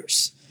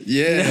Cougars.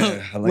 Yeah. You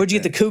know? Where'd you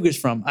get the Cougars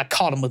from? I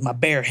caught them with my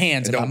bare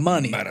hands and my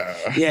money. Matter.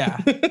 Yeah.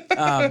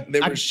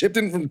 They were shipped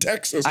in from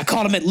Texas. I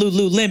caught them at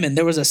Lululemon.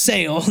 There was a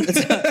sale.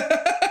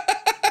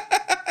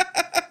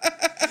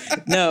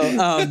 No.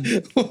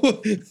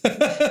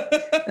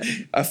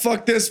 I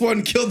fucked this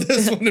one, killed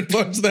this one, and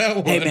punched that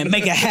one. Hey, man,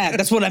 make a hat.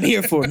 That's what I'm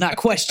here for, not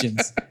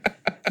questions.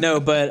 No,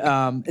 but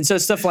and so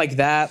stuff like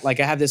that. Like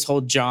I have this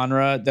whole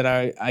genre that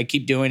I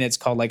keep doing. It's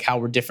called like How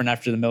We're Different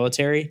After the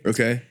Military.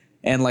 Okay.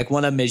 And like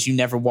one of them is you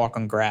never walk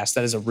on grass.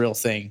 That is a real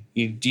thing.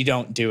 You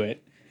don't do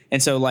it.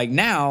 And so like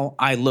now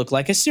I look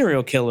like a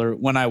serial killer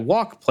when I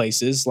walk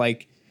places,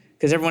 like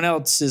because everyone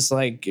else is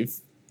like, if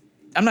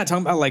I'm not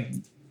talking about like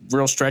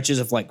real stretches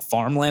of like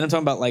farmland. I'm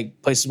talking about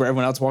like places where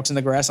everyone else walks in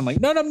the grass. I'm like,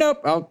 nope.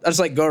 I'll just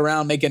like go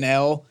around, make an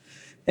L,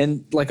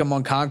 and like I'm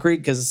on concrete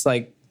because it's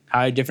like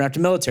how are different after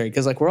military?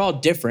 Because like we're all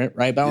different,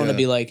 right? But I want to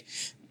be like,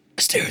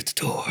 stare at the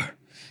door.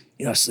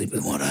 You know, I sleep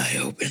with one eye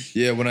open.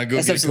 Yeah, when I go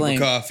get a cup of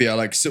coffee, I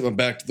like sit my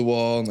back to the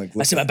wall and like.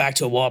 I sit my back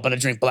to a wall, but I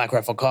drink Black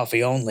Rifle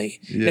coffee only.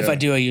 Yeah. If I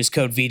do, I use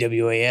code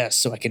VWAS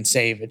so I can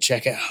save at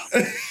checkout.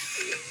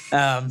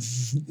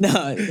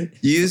 No.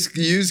 Use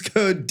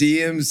code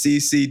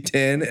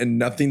DMCC10 and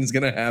nothing's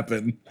gonna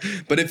happen.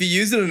 But if you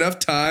use it enough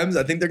times,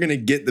 I think they're gonna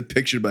get the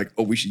picture. Like,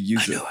 oh, we should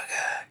use it.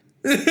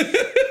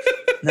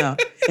 No.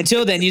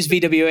 Until then, use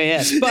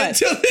VWAS.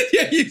 But until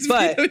then, use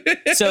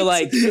VWAS. So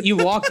like you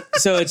walk.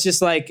 So it's just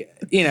like,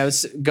 you know,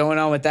 it's going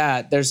on with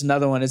that. There's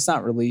another one. It's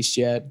not released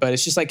yet, but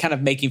it's just like kind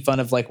of making fun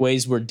of like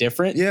ways we're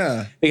different.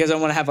 Yeah. Because I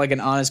want to have like an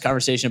honest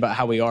conversation about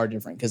how we are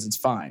different because it's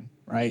fine,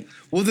 right?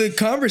 Well, the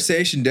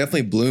conversation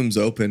definitely blooms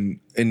open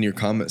in your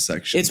comment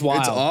section. It's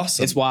wild. It's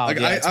awesome. It's wild.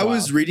 Like, I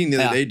was reading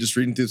the other day, just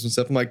reading through some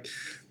stuff. I'm like,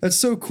 that's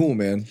so cool,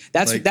 man.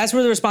 That's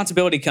where the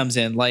responsibility comes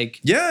in. Like,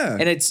 yeah.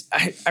 And it's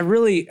I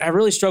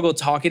really struggle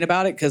talking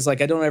about it because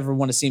like I don't ever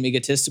want to seem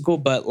egotistical,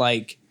 but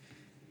like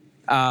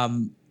I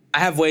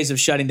have ways of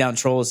shutting down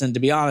trolls, and to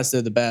be honest,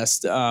 they're the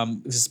best.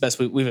 It's the best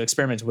we've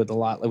experimented with a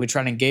lot. Like we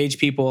try to engage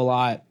people a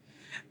lot,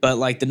 but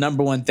like the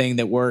number one thing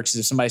that works is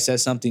if somebody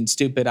says something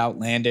stupid,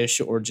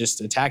 outlandish, or just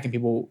attacking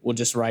people, we'll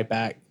just write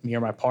back, "You're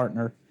my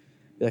partner."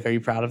 Be like, "Are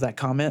you proud of that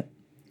comment?"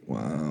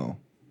 Wow.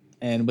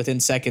 And within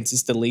seconds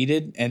it's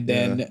deleted, and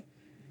then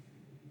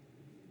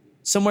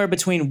somewhere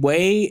between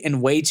way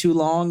and way too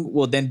long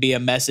will then be a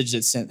message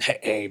that's sent,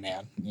 hey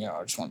man, you know,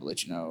 I just wanted to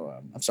let you know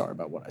I'm sorry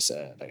about what I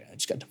said. I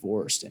just got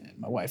divorced and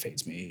my wife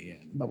hates me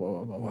and blah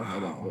blah blah blah blah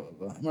blah blah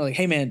blah. And we're like,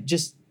 hey man,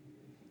 just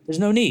there's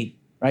no need,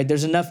 right?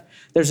 There's enough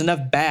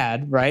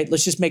bad, right?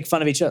 Let's just make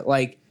fun of each other.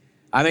 Like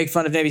I make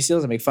fun of Navy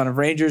SEALs, I make fun of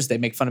Rangers, they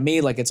make fun of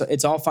me. Like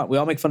it's all fun. We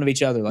all make fun of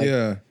each other.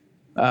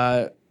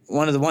 Like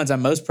one of the ones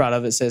I'm most proud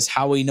of, it says,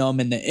 how we know I'm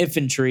in the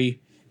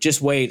infantry,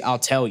 just wait, I'll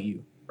tell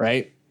you,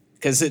 right?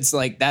 Because it's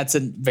like, that's a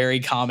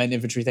very common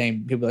infantry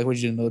thing. People are like, what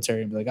did you do in the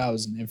military? And be like, I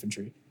was in the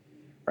infantry,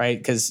 right?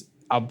 Because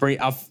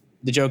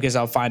the joke is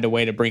I'll find a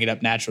way to bring it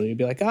up naturally. You'd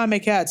be like, oh, I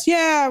make hats.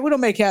 Yeah, we don't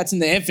make hats in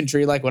the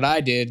infantry like what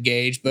I did,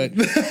 Gage, but,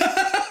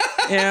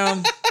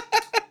 yeah.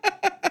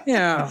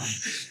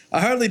 I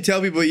hardly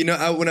tell people, you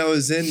know, when I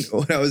was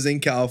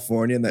in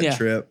California on that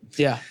trip,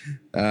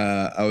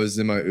 I was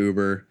in my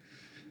Uber.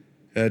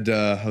 And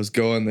I was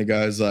going, the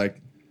guy's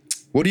like,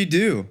 what do you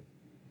do?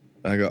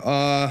 I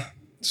go,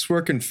 just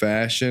work in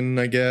fashion,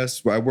 I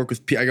guess. I work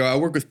with people.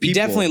 You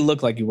definitely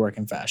look like you work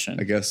in fashion.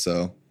 I guess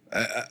so.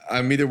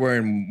 I'm either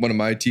wearing one of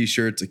my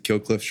T-shirts, a Kill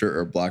Cliff shirt,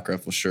 or a Black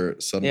Rifle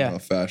shirt. So I don't know how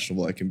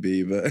fashionable I can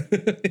be. But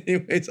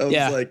anyways, the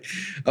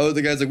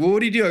guy's like, well, what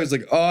do you do? I was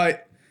like,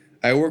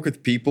 I work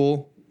with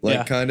people. like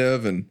Yeah. kind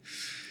of. And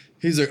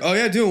he's like, oh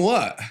yeah, doing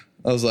what?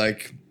 I was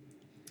like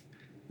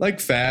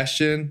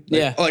fashion. Like,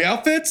 Yeah. oh, like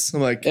outfits?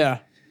 I'm like, Yeah.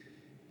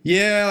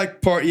 yeah,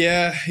 like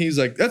yeah. He's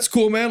like, that's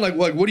cool, man. Like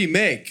what do you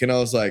make? And I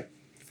was like,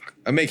 fuck,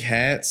 I make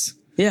hats.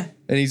 Yeah.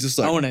 And he's just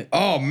like, Own it.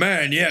 oh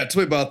man, yeah,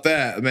 tell me about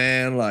that,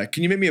 man. Like,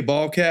 can you make me a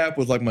ball cap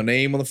with like my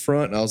name on the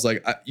front? And I was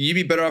like, you'd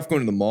be better off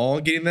going to the mall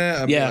and getting that.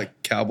 I mean, Yeah.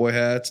 like cowboy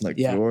hats and like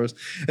Yeah. fedoras.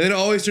 And then it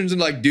always turns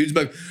into like dudes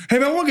like, hey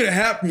man, I want to get a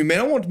hat from you, man.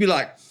 I want it to be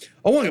like,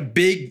 I want a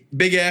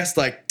big ass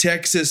like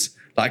Texas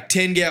like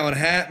 10-gallon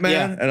hat, man.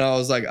 Yeah. And I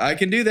was like, I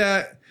can do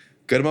that.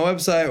 Go to my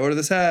website, order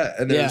this hat,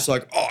 and they're Yeah. just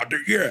like, oh,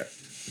 dude, yeah.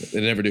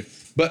 They never do,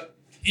 but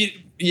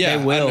yeah,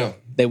 They will. I know.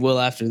 They will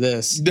after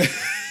this.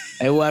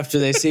 They will after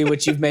they see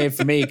what you've made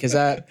for me, because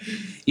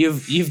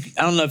you've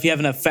I don't know if you have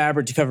enough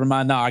fabric to cover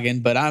my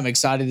noggin, but I'm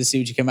excited to see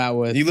what you come out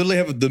with. You literally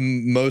have the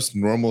most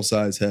normal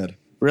size head.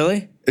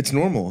 Really? It's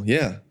normal,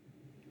 yeah.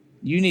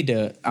 You need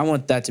to. I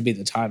want that to be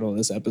the title of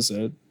this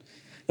episode.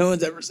 No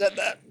one's ever said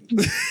that.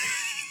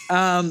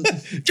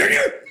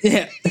 Junior.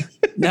 Yeah.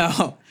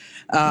 No.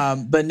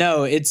 But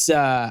no, it's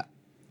I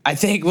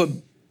think what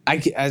I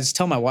just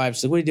tell my wife,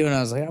 she's like, what are you doing?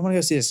 I was like, I want to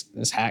go see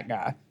this hat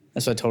guy.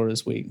 That's what I told her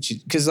this week.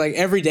 Because like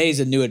every day is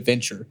a new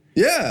adventure.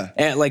 Yeah.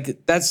 And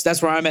like that's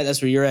where I'm at.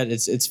 That's where you're at.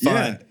 It's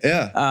fun.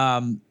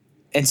 Yeah.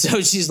 And so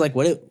she's like,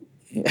 what?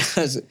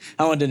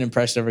 I wanted an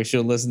impression of her.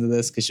 She'll listen to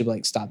this because she'll be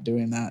like, stop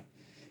doing that.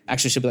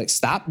 Actually, she'll be like,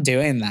 stop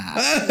doing that.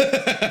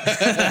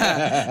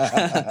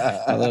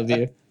 I love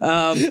you.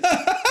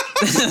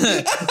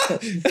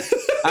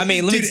 I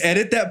mean, let Dude, me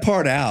edit that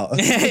part out.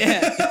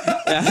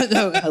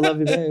 no, I love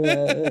you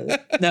very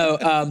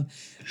no,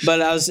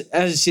 but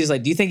she's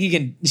like, do you think you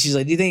can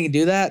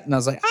do that? And I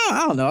was like, oh,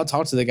 I don't know. I'll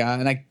talk to the guy.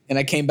 And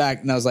I came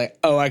back and I was like,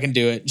 oh, I can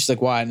do it. She's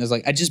like, why? And I was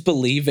like, I just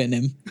believe in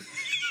him.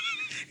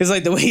 It's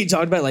like the way he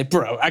talked about it, like,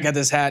 bro, I got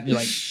this hat. And you're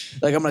like,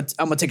 I'm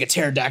gonna take a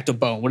pterodactyl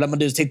bone. What I'm gonna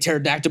do is take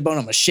pterodactyl bone,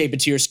 I'm gonna shape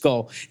it to your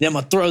skull. Then I'm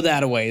gonna throw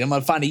that away. Then I'm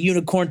gonna find a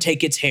unicorn,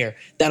 take its hair.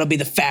 That'll be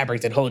the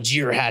fabric that holds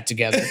your hat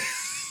together.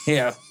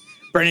 Yeah.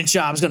 Brendan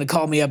Schaub's gonna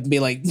call me up and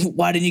be like,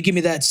 why didn't you give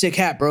me that sick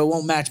hat, bro? It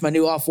won't match my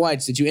new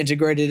off-whites that you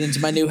integrated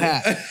into my new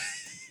hat.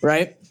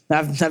 Right?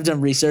 I've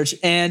done research,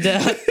 and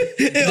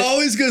It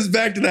always goes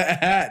back to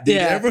that hat, dude.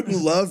 Yeah.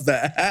 Everyone loves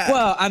that hat.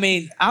 well, I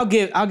mean, I'll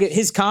get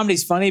his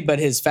comedy's funny, but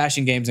his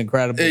fashion game's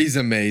incredible. He's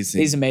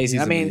amazing. He's amazing.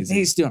 I mean,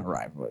 he's doing all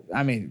right.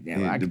 I mean,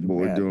 yeah, I the could do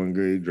boy that. doing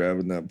good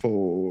driving that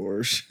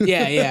Porsche.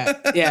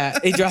 Yeah.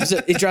 He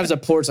drives a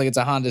Porsche like it's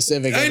a Honda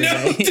Civic. I every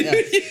know,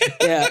 day. dude.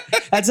 Yeah.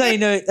 That's how you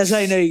know. That's how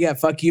you know you got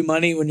fuck you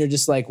money, when you're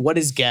just like, what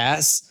is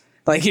gas?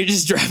 Like you're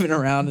just driving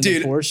around in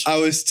Dude, a Porsche. I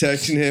was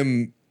texting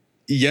him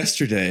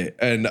yesterday,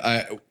 and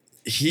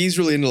he's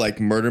really into like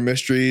murder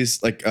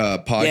mysteries, like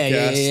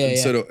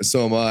podcasts, and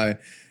so am I.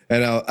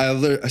 And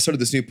I started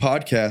this new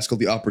podcast called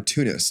The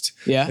Opportunist.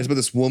 Yeah. It's about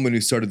this woman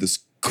who started this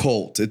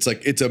cult. It's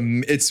like it's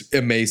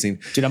amazing.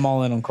 Dude, I'm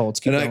all in on Colts.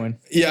 Keep going.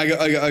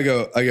 I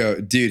go,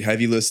 dude,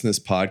 have you listened to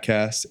this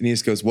podcast? And he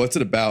just goes, what's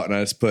it about? And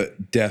I just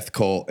put Death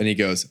Cult, and he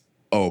goes,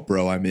 oh,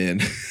 bro, I'm in.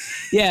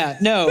 Yeah,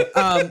 no.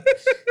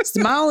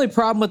 So my only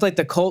problem with like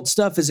the cult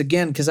stuff is,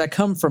 again, because I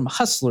come from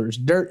hustlers,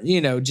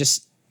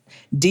 just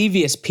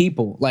devious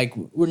people. Like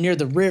we're near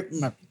the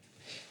river,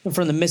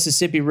 from the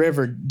Mississippi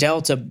River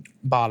Delta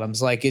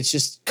bottoms. Like it's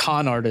just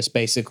con artists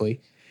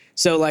basically.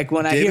 So like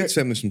when David's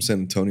family's from San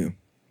Antonio.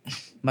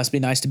 must be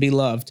nice to be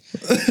loved.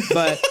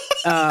 But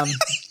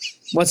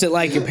what's it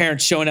like, your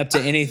parents showing up to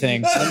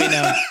anything? Let me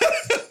know.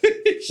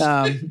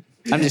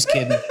 I'm just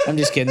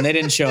kidding. They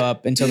didn't show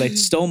up until they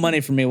stole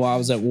money from me while I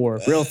was at war.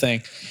 Real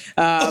thing.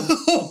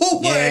 Oh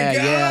my God.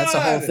 Yeah, it's a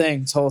whole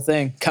thing. It's a whole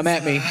thing. Come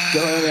at me.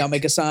 Go at me. I'll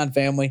make a sign,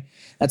 family.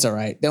 That's all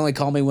right. They only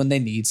call me when they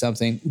need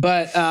something.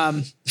 But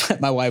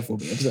my wife will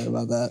be upset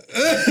about that.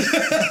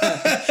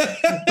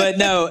 But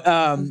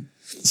no,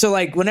 so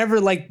like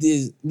whenever like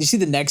you see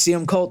the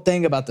NXIVM cult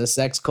thing about the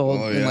sex cult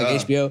in like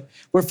HBO,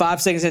 we're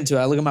 5 seconds into it.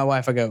 I look at my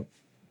wife, I go,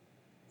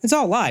 it's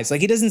all lies.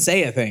 Like he doesn't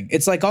say a thing.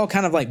 It's like all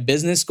kind of like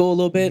business school a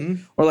little bit,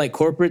 or like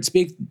corporate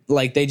speak.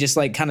 Like they just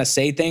like kind of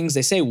say things.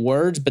 They say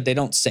words, but they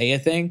don't say a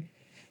thing.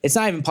 It's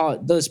not even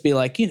they'll just be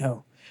like,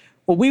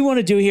 what we want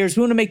to do here is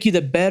we want to make you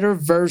the better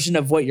version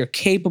of what you're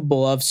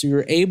capable of, so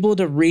you're able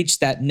to reach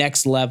that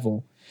next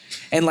level.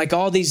 And like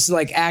all these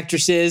like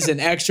actresses and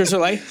extras are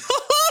like,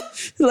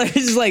 like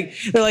it's like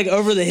they're like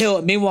over the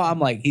hill. Meanwhile, I'm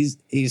like,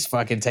 he's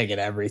fucking taking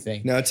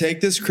everything. Now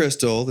take this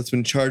crystal that's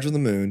been charged with the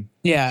moon.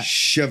 Yeah.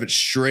 Shove it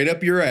straight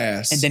up your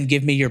ass. And then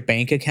give me your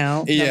bank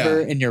account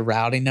number and your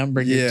routing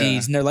number and your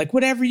deeds. And they're like,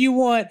 whatever you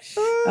want,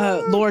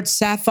 Lord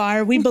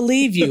Sapphire, we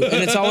believe you.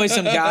 And it's always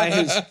some guy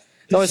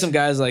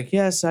who's like,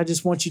 yes, I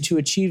just want you to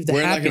achieve the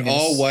wearing happiness. like an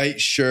all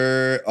white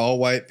shirt, all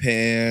white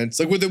pants,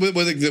 like with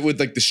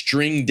like the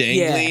string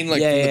dangling from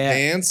the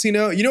pants. You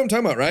know what I'm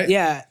talking about, right?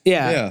 Yeah.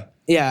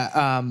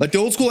 Like the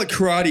old school like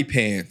karate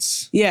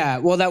pants. Yeah.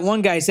 Well, that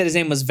one guy said his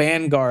name was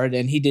Vanguard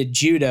and he did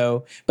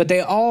judo, but they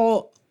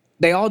all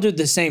do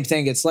the same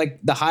thing. It's like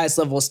the highest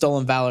level of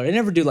stolen valor. They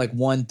never do like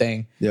one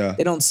thing. Yeah.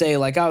 They don't say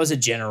like I was a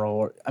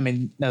general,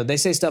 no, they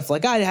say stuff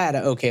like I had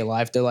an okay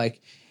life. They're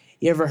like,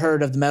 you ever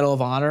heard of the Medal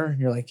of Honor?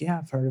 You're like, yeah,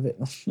 I've heard of it.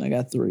 I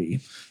got 3.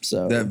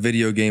 So That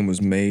video game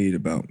was made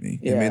about me.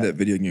 They Yeah. made that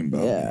video game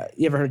about me. yeah,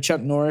 you ever heard of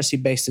Chuck Norris? He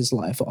based his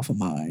life off of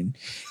mine.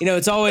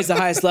 It's always the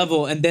highest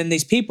level. And then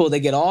these people, they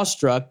get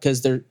awestruck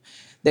because they've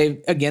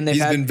He's been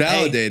hey,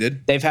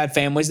 validated. they've had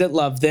families that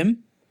love them,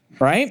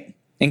 right?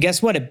 And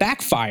guess what? It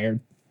backfired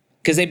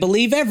because they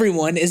believe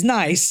everyone is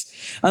nice.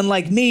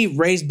 Unlike me,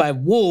 raised by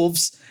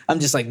wolves, I'm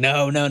just like,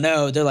 no.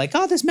 They're like,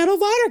 oh, this Medal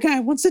of Honor guy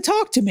wants to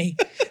talk to me.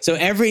 So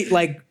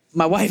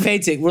my wife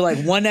hates it. We're like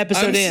one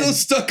episode I'm in. still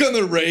stuck on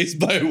the raised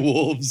by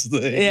wolves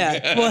thing.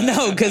 Yeah. Well,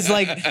 no, because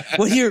like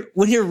when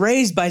you're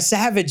raised by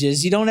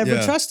savages, you don't ever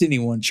Yeah. trust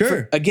anyone.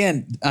 Sure.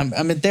 Again,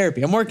 I'm in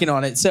therapy. I'm working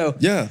on it, so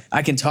Yeah.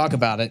 I can talk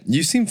about it.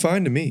 You seem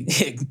fine to me.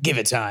 Give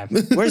it time.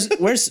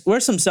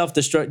 Where's some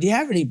self-destruct? Do you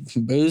have any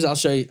booze? I'll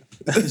show you.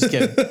 I'm just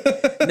kidding.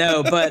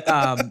 No, but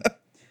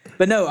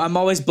no, I'm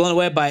always blown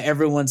away by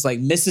everyone's like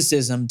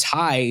mysticism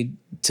tied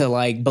to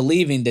like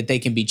believing that they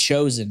can be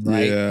chosen,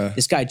 right? Yeah.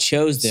 This guy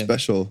chose them.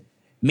 Special.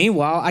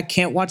 Meanwhile, I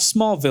can't watch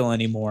Smallville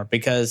anymore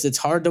because it's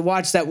hard to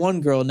watch that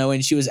one girl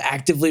knowing she was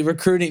actively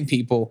recruiting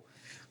people.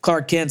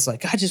 Clark Kent's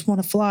like, I just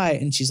want to fly.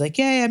 And she's like,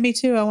 yeah, me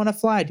too. I want to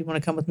fly. Do you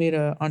want to come with me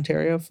to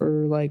Ontario for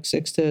like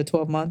 6 to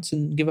 12 months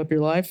and give up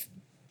your life?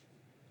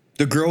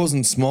 The girl was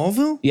in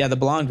Smallville? Yeah, the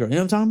blonde girl. You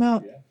know what I'm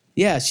talking about?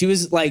 Yeah, she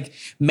was like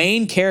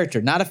main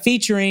character, not a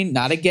featuring,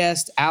 not a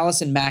guest,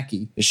 Allison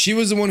Mackey. She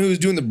was the one who was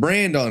doing the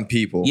brand on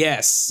people.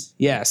 Yes.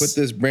 Put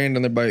this brand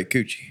on their bike,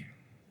 coochie.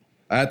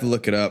 I have to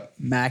look it up.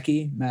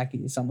 Mackey,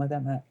 something like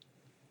that, Matt.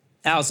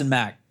 Allison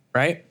Mack,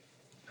 right?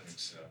 I think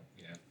so.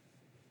 Yeah.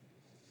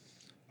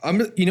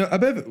 I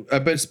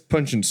bet it's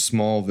punching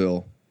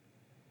Smallville.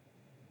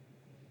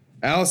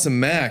 Allison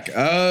Mack.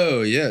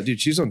 Oh yeah,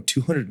 dude, she's on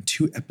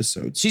 202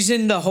 episodes. She's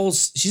in the whole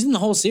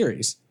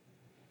series.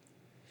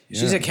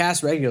 She's Yeah. a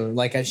cast regular.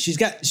 Like she's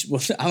got.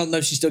 Well, I don't know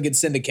if she still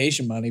gets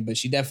syndication money, but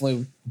she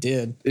definitely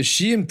did. Is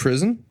she in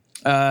prison?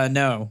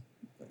 No,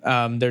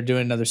 they're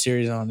doing another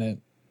series on it.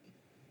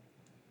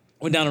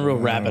 Went down a real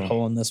rabbit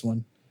hole in this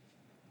one.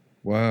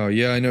 Wow.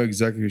 Yeah, I know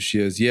exactly who she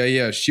is.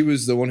 Yeah. She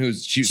was the one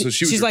who's so she was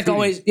She's like recruiting-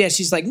 always. Yeah,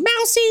 she's like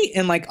mousy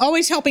and like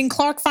always helping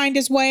Clark find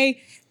his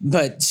way.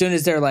 But as soon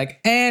as they're like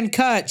and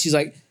cut, she's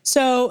like,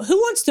 so who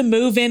wants to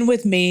move in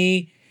with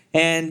me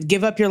and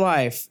give up your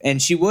life?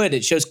 And she would.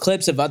 It shows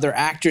clips of other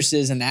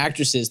actresses and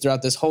actresses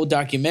throughout this whole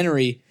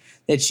documentary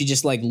that she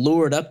just like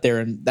lured up there,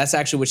 and that's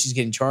actually what she's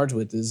getting charged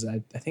with. Is I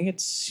think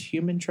it's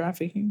human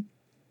trafficking.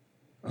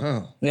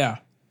 Oh. Yeah.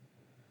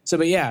 So,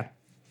 but yeah,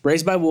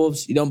 raised by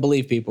wolves, you don't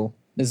believe people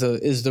is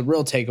the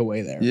real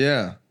takeaway there.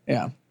 Yeah.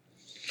 Yeah.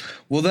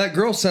 Well, that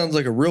girl sounds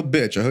like a real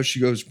bitch. I hope she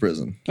goes to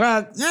prison.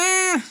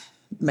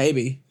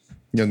 Maybe.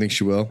 You don't think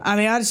she will? I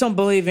mean, I just don't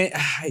believe it.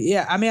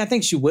 Yeah, I mean, I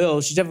think she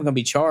will. She's definitely gonna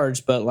be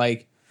charged, but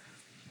like,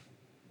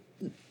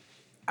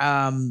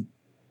 I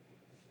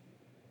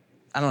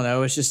don't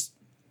know. It's just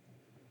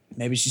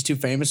maybe she's too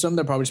famous. Or something.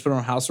 They'll probably just put her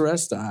on house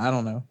arrest. I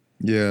don't know.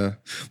 Yeah.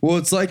 Well,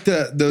 it's like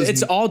those.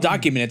 It's all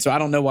documented, so I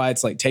don't know why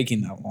it's like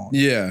taking that long.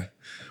 Yeah.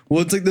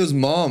 Well, it's like those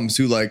moms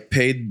who like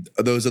paid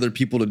those other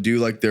people to do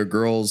like their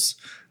girls,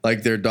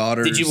 like their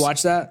daughters. Did you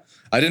watch that?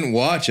 I didn't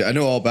watch it. I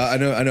know all about. I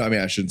know. I mean,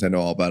 I shouldn't say I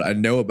know all about it. I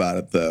know about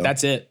it though.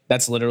 That's it.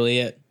 That's literally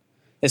it.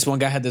 This one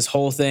guy had this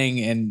whole thing,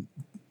 and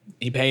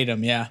he paid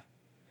him. Yeah,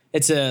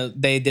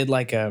 they did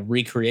like a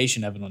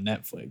recreation of it on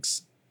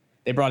Netflix.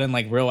 They brought in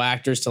like real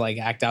actors to like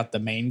act out the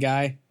main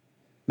guy,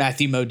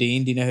 Matthew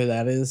Modine. Do you know who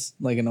that is?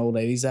 Like an old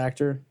 80s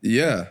actor.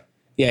 Yeah.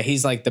 Yeah,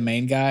 he's like the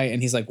main guy,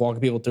 and he's like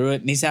walking people through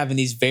it, and he's having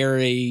these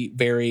very,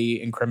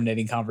 very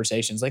incriminating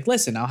conversations. Like,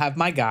 listen, I'll have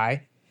my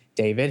guy,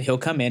 David. He'll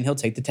come in, he'll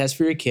take the test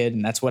for your kid,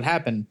 and that's what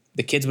happened.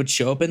 The kids would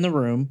show up in the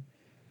room,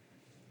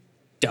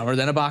 dumber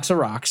than a box of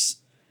rocks.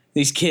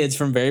 These kids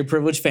from very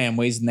privileged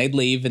families, and they'd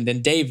leave, and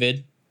then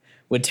David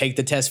would take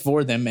the test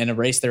for them and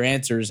erase their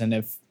answers. And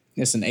if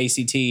it's an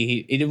ACT,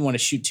 he didn't want to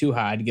shoot too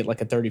high to get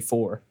like a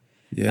 34,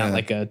 Yeah. not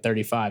like a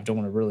 35. Don't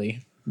want to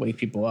really wake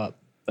people up,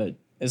 but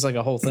it's like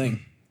a whole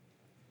thing.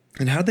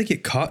 And how'd they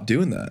get caught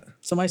doing that?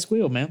 Somebody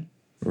squealed, man.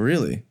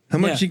 Really? How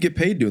much Yeah. did you get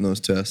paid doing those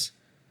tests?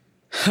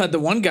 The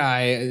one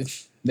guy,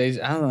 I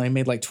don't know, he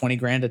made like 20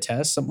 grand a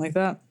test, something like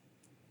that.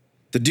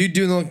 The dude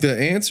doing like the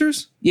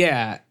answers?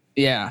 Yeah.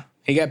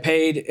 He got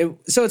paid.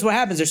 So it's what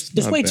happens. There's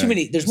Not way bad. too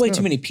many. There's It's way not-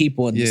 too many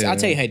people in this. Yeah. I'll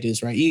tell you how to do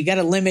this, right? You got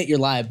to limit your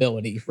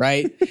liability,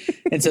 right?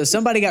 And so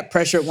somebody got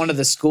pressure at one of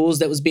the schools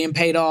that was being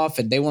paid off,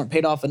 and they weren't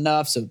paid off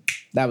enough. So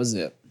that was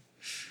it.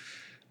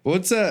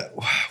 What's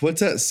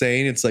that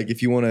saying? It's like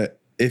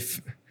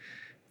if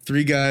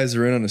 3 guys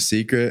are in on a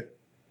secret,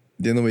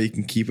 the only way you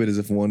can keep it is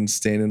if one's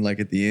standing like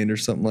at the end or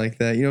something like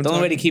that. You know what The I'm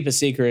only way to talking- keep a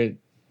secret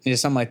is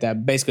something like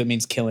that. Basically, it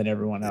means killing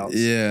everyone else.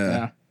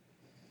 Yeah.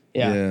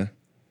 Yeah.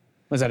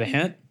 Was that a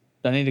hint?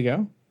 Do I need to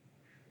go?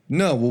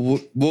 No,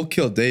 we'll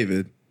kill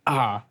David,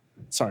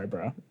 Sorry,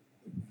 bro.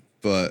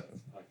 but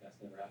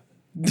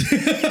Is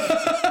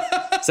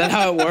that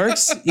how it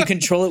works? You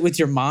control it with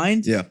your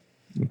mind? yeah,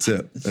 that's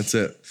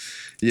it.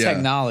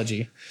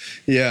 technology.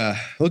 Yeah.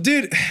 Well,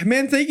 dude,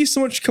 man, thank you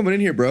so much for coming in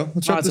here, bro.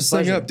 Let's wrap it's a this thing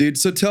pleasure. up, dude.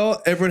 So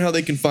tell everyone how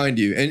they can find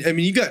you. And I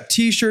mean, you got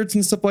t-shirts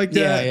and stuff like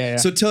that. Yeah.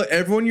 So tell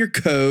everyone your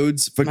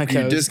codes, your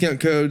codes. discount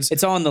codes.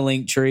 It's all in the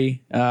Linktree.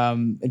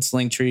 It's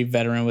Linktree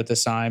veteran with a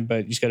sign,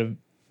 but you just got to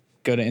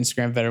go to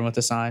Instagram veteran with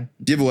a sign.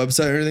 Do you have a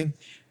website or anything?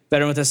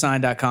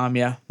 Veteranwithasign.com.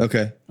 Yeah.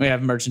 Okay. We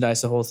have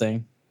merchandise, the whole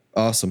thing.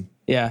 Awesome.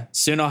 Yeah.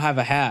 Soon I'll have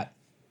a hat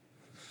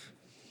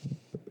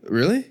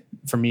Really?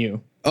 from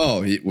you.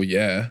 Oh, well,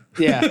 yeah.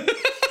 Yeah.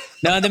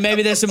 No, then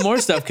maybe there's some more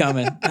stuff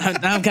coming.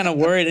 Now I'm kind of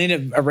worried. I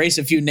need to erase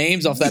a few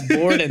names off that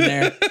board in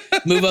there.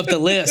 Move up the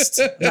list.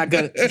 I'm not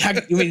gonna. You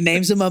want me to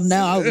name some of them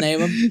now? I'll name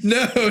them.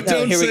 No,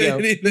 don't here we say go.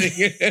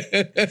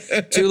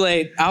 anything. Too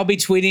late. I'll be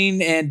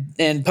tweeting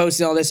and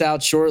posting all this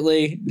out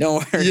shortly.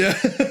 Don't worry. Yeah.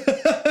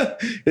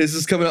 This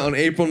is coming out on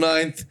April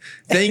 9th.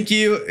 Thank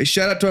you.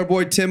 Shout out to our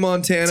boy Tim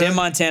Montana. Tim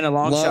Montana,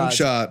 long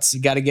shots.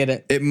 You got to get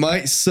it. It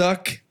might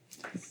suck.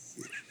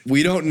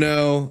 We don't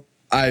know.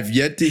 I've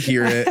yet to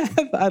hear it.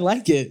 I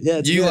like it. Yeah.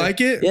 It's You good. like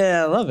it?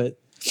 Yeah, I love it.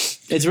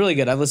 It's really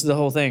good. I've listened to the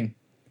whole thing.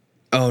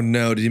 Oh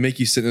no! Did he make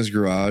you sit in his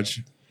garage?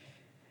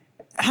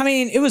 I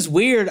mean, it was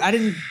weird. I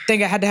didn't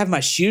think I had to have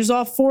my shoes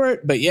off for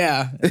it, but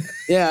yeah.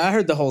 Yeah, I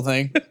heard the whole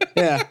thing.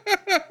 Yeah.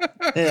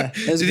 Yeah.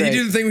 It was Did great. he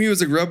do the thing where he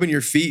was like rubbing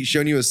your feet,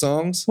 showing you his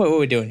songs? What are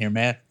we doing here,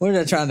 man? We're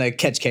not trying to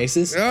catch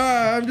cases.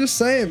 I'm just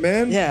saying,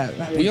 man. Yeah.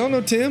 I mean, We all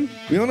know Tim.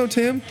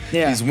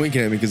 Yeah. He's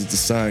winking at me because it's a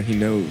sign. He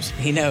knows.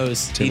 he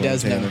knows. Tim He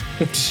does Montana. know.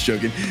 I'm just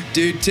joking.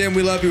 Dude, Tim,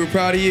 we love you. We're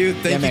proud of you.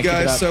 Thank man, you keep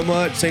it guys up. so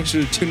much. Thanks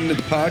for tuning into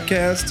the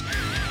podcast.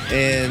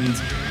 And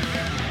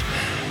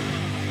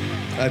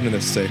I have nothing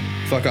to say.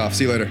 Fuck off.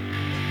 See you later.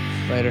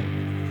 Later.